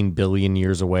 13 billion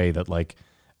years away, that like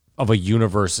of a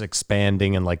universe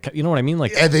expanding and like, you know what I mean?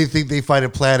 Like, And they think they find a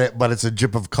planet, but it's a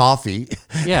drip of coffee.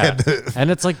 yeah. And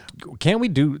it's like,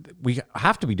 we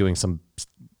have to be doing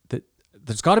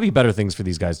there's got to be better things for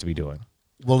these guys to be doing.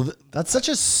 Well, That's such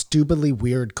a stupidly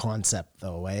weird concept,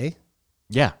 though, eh?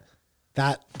 Yeah.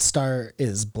 That star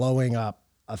is blowing up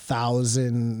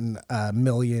 1,000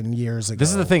 million years ago. This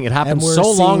is the thing. It happened And we're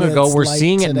so long seeing ago. its We're light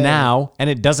seeing it today. now and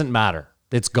it doesn't matter.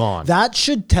 It's gone. That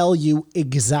should tell you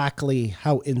exactly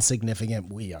how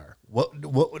insignificant we are.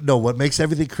 what makes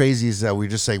everything crazy is that we're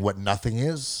just saying what nothing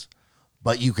is,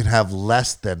 but you can have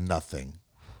less than nothing.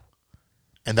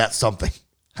 And that's something.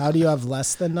 How do you have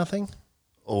less than nothing?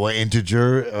 Or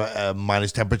integer,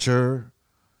 minus temperature.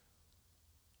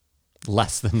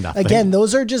 Less than nothing. Again,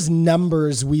 those are just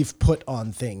numbers we've put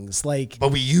on things. Like,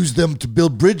 But we use them to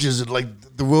build bridges in like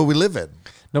the world we live in.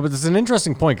 No, but it's an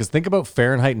interesting point because think about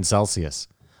Fahrenheit and Celsius.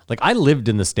 Like I lived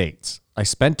in the States. I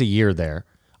spent a year there.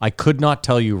 I could not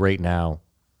tell you right now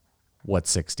what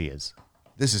 60 is.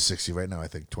 This is 60 right now, I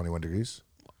think, 21 degrees.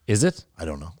 Is it? I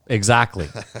don't know. Exactly.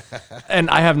 And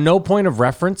I have no point of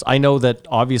reference. I know that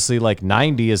obviously like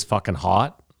 90 is fucking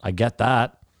hot. I get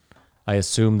that. I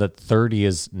assume that 30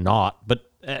 is not. But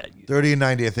 30 and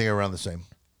 90, I think, are around the same.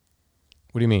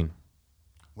 what do you mean?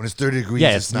 When it's 30 degrees,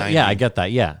 Yeah, it's 90. yeah, I get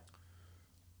that. Yeah.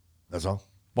 That's all.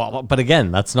 Well, but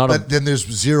again, that's not But then there's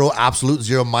zero, absolute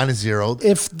zero, minus zero.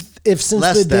 if since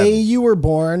Less the day than. you were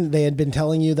born, they had been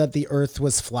telling you that the earth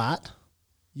was flat,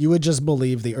 you would just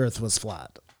believe the earth was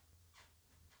flat.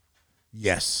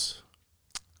 Yes.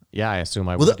 Yeah, I assume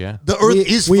I Well, would. Yeah. the earth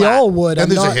is We flat. all would. Then I'm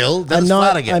there's not, a hill, then I'm it's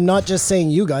not, flat again. I'm not just saying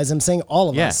you guys. I'm saying all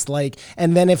of Yeah. us. Like,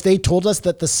 and then if they told us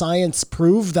that the science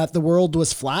proved that the world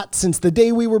was flat since the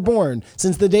day we were born,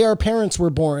 since the day our parents were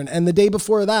born, and the day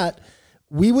before that,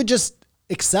 we would just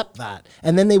accept that.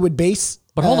 And then they would base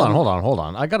But hold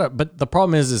on. But the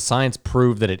problem is science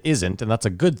proved that it isn't, and that's a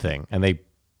good thing. And they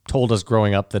told us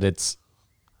growing up that it's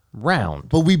round.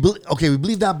 But we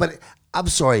believe that. But I'm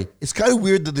sorry, it's kind of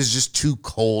weird that there's just 2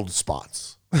 cold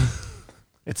spots.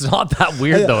 It's not that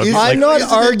weird though. I'm not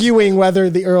arguing whether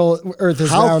the Earth is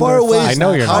How round far or away? flat. I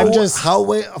know you're not. I'm just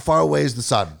how far away is the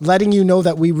sun? letting you know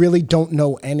that we really don't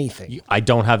know anything. I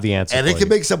don't have the answer. And for it can you.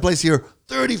 make someplace here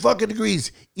 30 fucking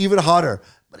degrees, even hotter.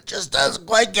 But it just doesn't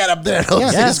quite get up there.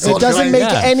 Yes, it doesn't make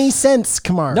any sense,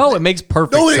 Kamar. No, it makes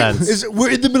perfect No, sense.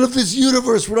 we're in the middle of this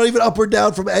universe. We're not even up or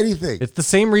down from anything. It's the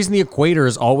same reason the equator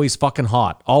is always fucking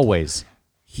hot. Always.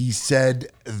 He said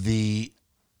the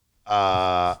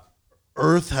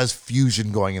Earth has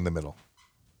fusion going in the middle.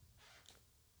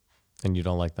 And you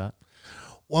don't like that?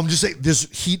 Well, I'm just saying there's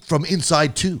heat from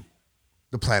inside too.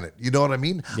 The planet, you know what I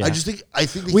mean? Yeah. I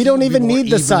think the We heat don't would be even more need the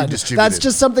evenly sun. distributed. That's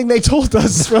just something they told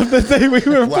us from the day we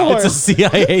were born. It's a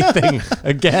CIA thing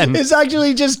again. It's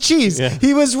actually just cheese. Yeah.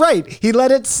 He was right. He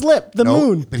let it slip. The No,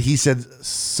 moon. But he said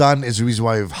sun is the reason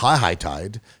why we have high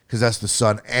tide, because that's the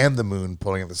sun and the moon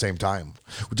pulling at the same time.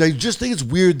 Which I just think it's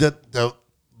weird that the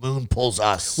moon pulls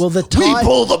us. Well, the we tide.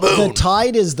 pull the moon. The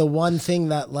tide is the one thing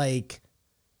that like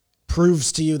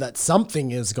proves to you that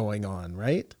something is going on,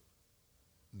 right?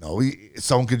 No,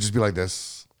 someone could just be like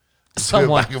this,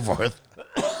 Someone. back and forth.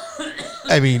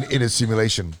 I mean, in a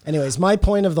simulation. Anyways, my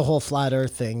point of the whole flat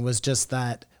Earth thing was just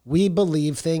that we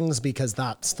believe things because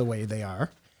that's the way they are.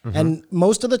 And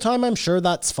most of the time, I'm sure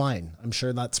that's fine. I'm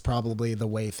sure that's probably the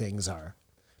way things are.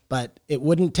 But it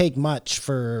wouldn't take much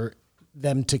for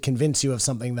them to convince you of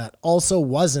something that also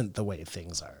wasn't the way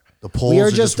things are. The poles we are are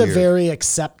just just a weird. very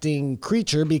accepting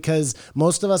creature because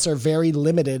most of us are very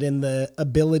limited in the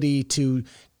ability to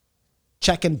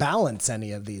check and balance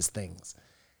any of these things.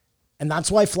 And that's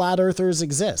why flat earthers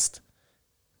exist.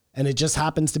 And it just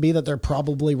happens to be that they're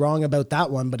probably wrong about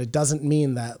that one, but it doesn't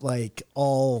mean that like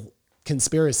all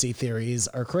conspiracy theories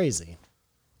are crazy.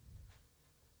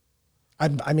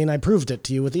 I mean, I proved it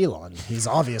to you with Elon. He's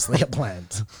obviously a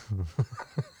plant.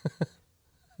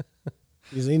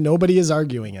 You see, nobody is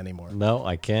arguing anymore. No,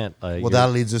 I can't. Well,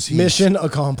 that leads us here. Mission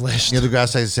accomplished. Neil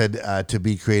deGrasse Tyson said to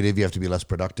be creative, you have to be less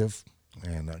productive.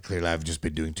 And clearly I've just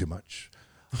been doing too much.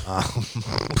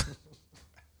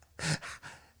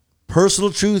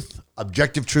 Personal truth,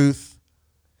 objective truth.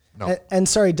 No. And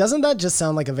sorry, doesn't that just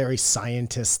sound like a very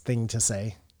scientist thing to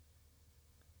say?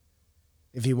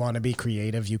 If you want to be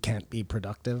creative, you can't be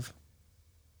productive.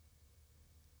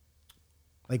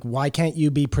 Like, why can't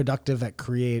you be productive at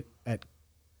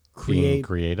being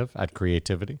creative at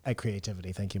creativity. At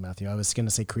creativity? Thank you, Matthew. I was going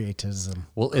to say creatism.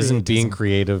 Well, isn't being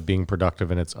creative being productive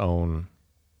in its own?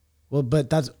 Well,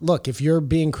 but look, if you're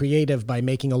being creative by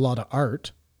making a lot of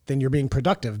art, then you're being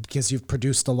productive because you've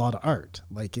produced a lot of art.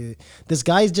 Like this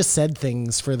guy's just said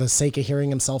things for the sake of hearing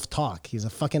himself talk. He's a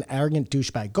fucking arrogant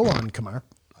douchebag. Go on, Kamar.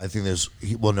 I think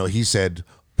he said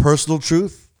personal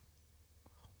truth,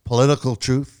 political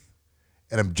truth,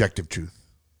 and objective truth.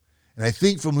 And I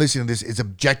think from listening to this, it's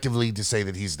objectively to say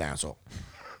that he's an asshole.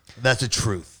 That's the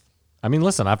truth. I mean,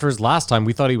 listen, after his last time,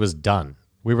 we thought he was done.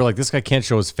 We were like, this guy can't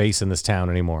show his face in this town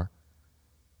anymore.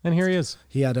 And here he is.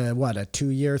 He had a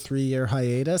 2-year, 3-year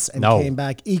hiatus and No. came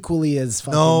back equally as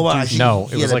fucking No, douchey. No, it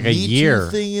he was had like a Me Too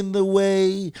year. thing in the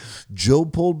way. Joe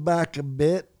pulled back a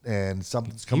bit, and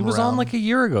something's He coming was around. on like a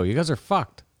year ago. You guys are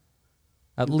fucked.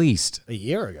 At least. A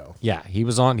year ago. Yeah, he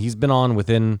was on. He's been on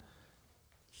within.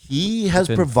 He has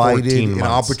Within provided 14 an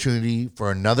months. opportunity for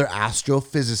another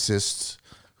astrophysicist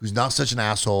who's not such an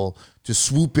asshole to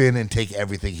swoop in and take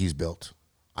everything he's built.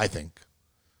 I think.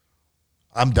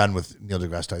 I'm done with Neil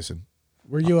deGrasse Tyson.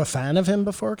 Were you a fan of him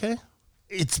before, Kay?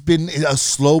 It's been a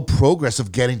slow progress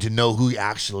of getting to know who he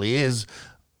actually is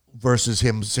versus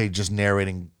him, say, just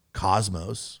narrating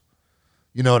Cosmos.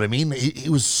 You know what I mean? He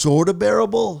was sort of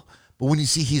bearable, but when you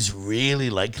see he's really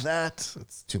like that,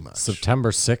 it's too much.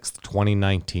 September 6th,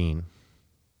 2019.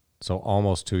 So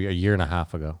almost a year and a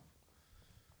half ago.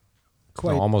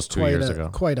 Almost 2 years ago.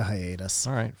 Quite a hiatus.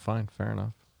 All right, fine, fair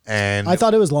enough. And I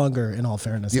thought it was longer, in all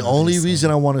fairness. the only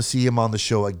reason I want to see him on the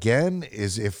show again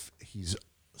is if he's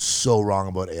so wrong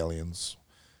about aliens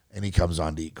and he comes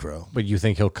on to eat crow. But you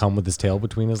think he'll come with his tail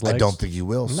between his legs? I don't think he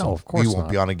will. No, so of course he won't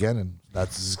not. be on again, and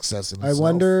that's a success in I itself.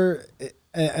 wonder,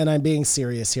 and I'm being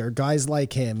serious here, guys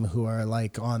like him who are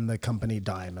like on the company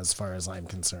dime, as far as I'm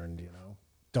concerned,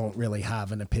 don't really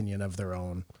have an opinion of their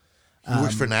own. He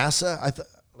works for NASA.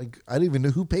 I don't even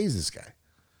know who pays this guy.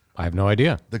 I have no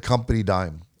idea. The company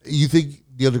dime. You think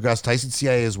Neil deGrasse Tyson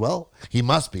CIA as well? He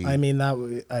must be. I mean,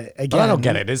 again, But I don't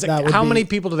get it. Is it that would how be- many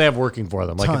people do they have working for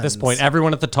them? Like at this Tons. point,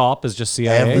 everyone at the top is just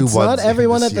CIA. Everyone. It's not One's in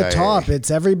everyone the at the CIA. top.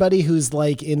 It's everybody who's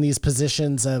like in these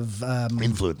positions of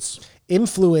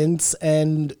influence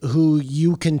and who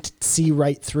you can see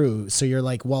right through. So you're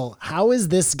like, well, how is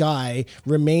this guy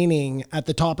remaining at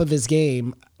the top of his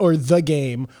game or the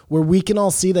game where we can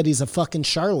all see that he's a fucking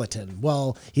charlatan?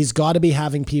 Well, he's got to be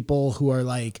having people who are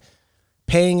like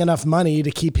paying enough money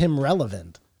to keep him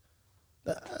relevant.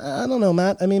 I don't know,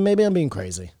 Matt. I mean, maybe I'm being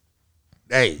crazy.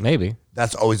 Hey, Maybe.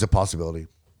 that's always a possibility.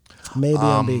 Maybe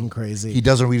I'm being crazy. He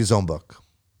doesn't read his own book.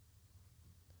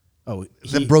 Oh,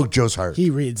 That broke Joe's heart. he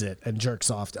reads it and jerks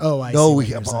off. Oh, I see No, what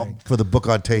you're saying. for the book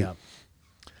on tape. Yeah.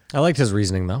 I liked his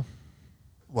reasoning though.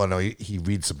 Well, no, he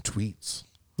reads some tweets.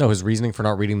 No, his reasoning for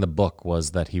not reading the book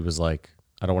was that he was like,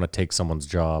 I don't want to take someone's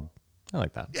job. I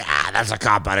like that. Yeah, that's a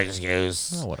cop-out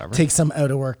excuse. Oh, whatever. Take some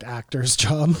out of work actor's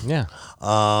job. Yeah.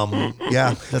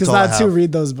 Yeah, Because all I that's who have.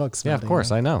 read those books. Yeah, of buddy.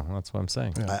 course. I know. That's what I'm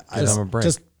saying. I Just, don't- a break.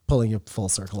 Just pulling you full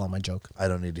circle on my joke. I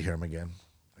don't need to hear him again.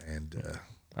 And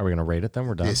Are we going to rate it then?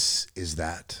 We're done. this is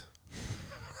that.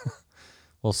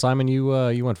 Well, Simon, you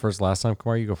went first last time.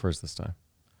 Kamar, you go first this time.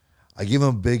 I give him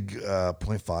a big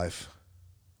 0.5.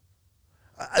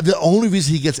 The only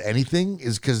reason he gets anything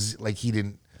is because like he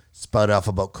didn't spout off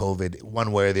about COVID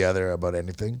one way or the other about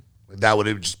anything. That would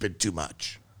have just been too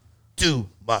much. Too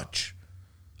much.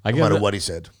 I No give matter it, what he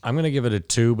said. I'm going to give it a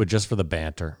 2, but just for the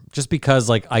banter. Just because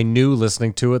like I knew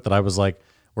listening to it that I was like,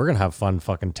 we're going to have fun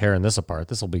fucking tearing this apart.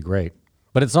 This will be great.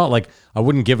 But it's not like I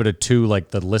wouldn't give it a 2 like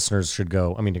the listeners should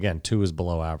go. I mean, again, 2 is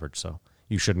below average, so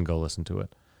you shouldn't go listen to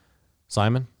it.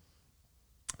 Simon?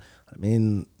 I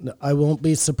mean, I won't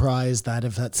be surprised that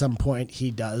if at some point he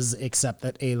does accept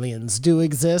that aliens do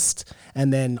exist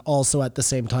and then also at the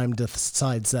same time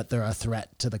decides that they're a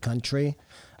threat to the country,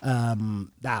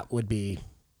 that would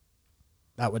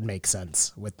make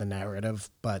sense with the narrative.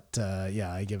 But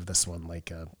yeah, I give this one like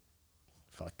a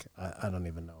fuck. I don't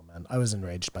even know, man. I was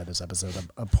enraged by this episode.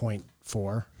 A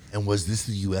 0.4. And was this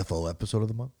the UFO episode of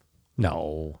the month?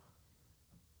 No.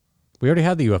 We already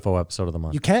had the UFO episode of the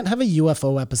month. You can't have a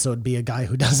UFO episode be a guy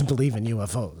who doesn't believe in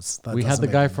UFOs. That We had doesn't the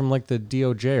make guy any- from like the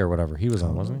DOJ or whatever. He was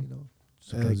on, wasn't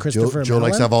he? Christopher Joe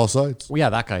likes Mellon? to have all sides. Well,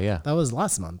 yeah, that guy, yeah. That was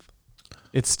last month.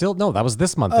 It's still, no, that was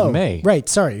this month Oh, in May. right.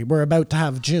 Sorry, we're about to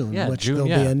have June, Yeah, which June, there'll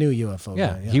yeah. be a new UFO.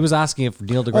 Yeah, guy, he was asking if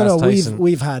Neil deGrasse Oh no, Tyson.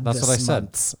 we've had That's this what I said.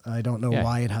 months. I don't know Yeah.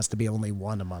 why it has to be only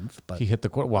one a month, but He hit the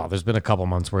quote. Well, there's been a couple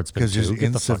months where it's been Because there's 2.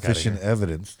 Get the fuck outta here. insufficient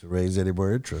evidence to raise any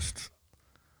more interest.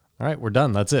 All right, we're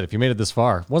done. That's it. If you made it this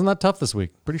far, wasn't that tough this week?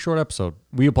 Pretty short episode.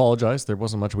 We apologize. There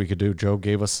wasn't much we could do. Joe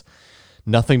gave us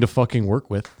nothing to fucking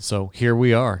work with, so here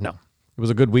we are. No, it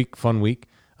was a good week, fun week.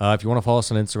 If you want to follow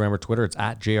us on Instagram or Twitter, it's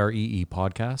at JREE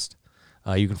Podcast.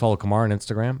 You can follow Kamar on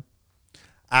Instagram.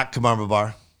 At Kamar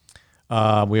Babar.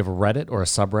 We have a Reddit or a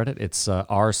subreddit. It's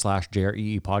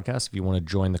r/JREE Podcast. If you want to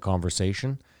join the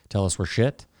conversation, tell us we're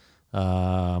shit.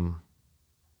 Yeah,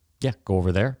 go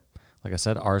over there. Like I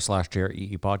said,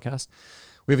 r/JREE Podcast.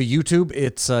 We have a YouTube.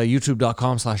 It's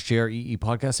youtube.com/JREE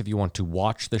Podcast. If you want to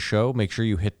watch the show, make sure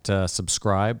you hit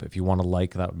subscribe. If you want to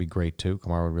like, that would be great too.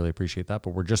 Kamar would really appreciate that.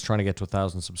 But we're just trying to get to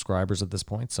 1,000 subscribers at this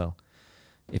point. So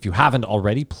if you haven't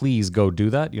already, please go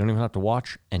do that. You don't even have to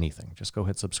watch anything. Just go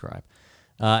hit subscribe.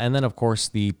 And then, of course,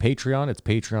 the Patreon. It's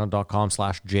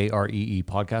patreon.com/JREE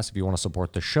Podcast. If you want to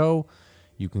support the show,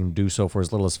 you can do so for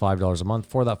as little as $5 a month.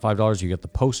 For that $5, you get the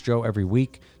post show every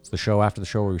week. It's the show after the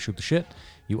show where we shoot the shit.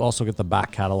 You also get the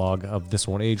back catalog of This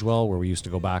Won't Age Well, where we used to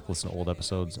go back, listen to old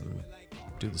episodes, and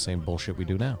do the same bullshit we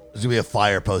do now. There's going to be a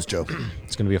fire post, Joe.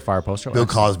 It's going to be a fire post show. Bill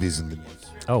Cosby's in the news.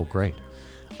 Oh, great.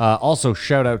 Also,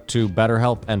 shout out to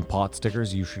BetterHelp and Pot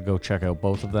Stickers. You should go check out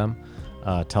both of them.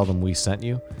 Tell them we sent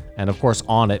you. And of course,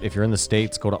 Onnit. If you're in the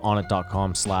States, go to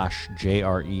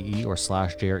onnit.com/JREE or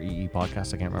 /JREE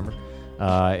podcast. I can't remember.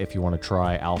 If you want to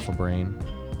try Alpha Brain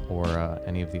or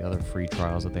any of the other free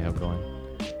trials that they have going.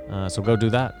 So go do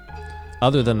that.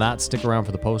 Other than that, stick around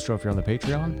for the post show if you're on the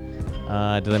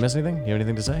Patreon. Did I miss anything? You have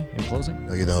anything to say in closing?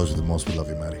 No, you're the host of the most. We love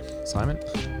you, Maddie. Simon?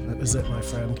 that is it, my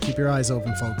friend. Keep your eyes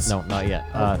open, folks. No, not yet.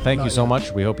 Oh, Thank you not so yet.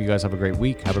 much. We hope you guys have a great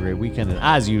week. Have a great weekend. And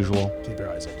as usual, Keep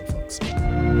your eyes open, folks.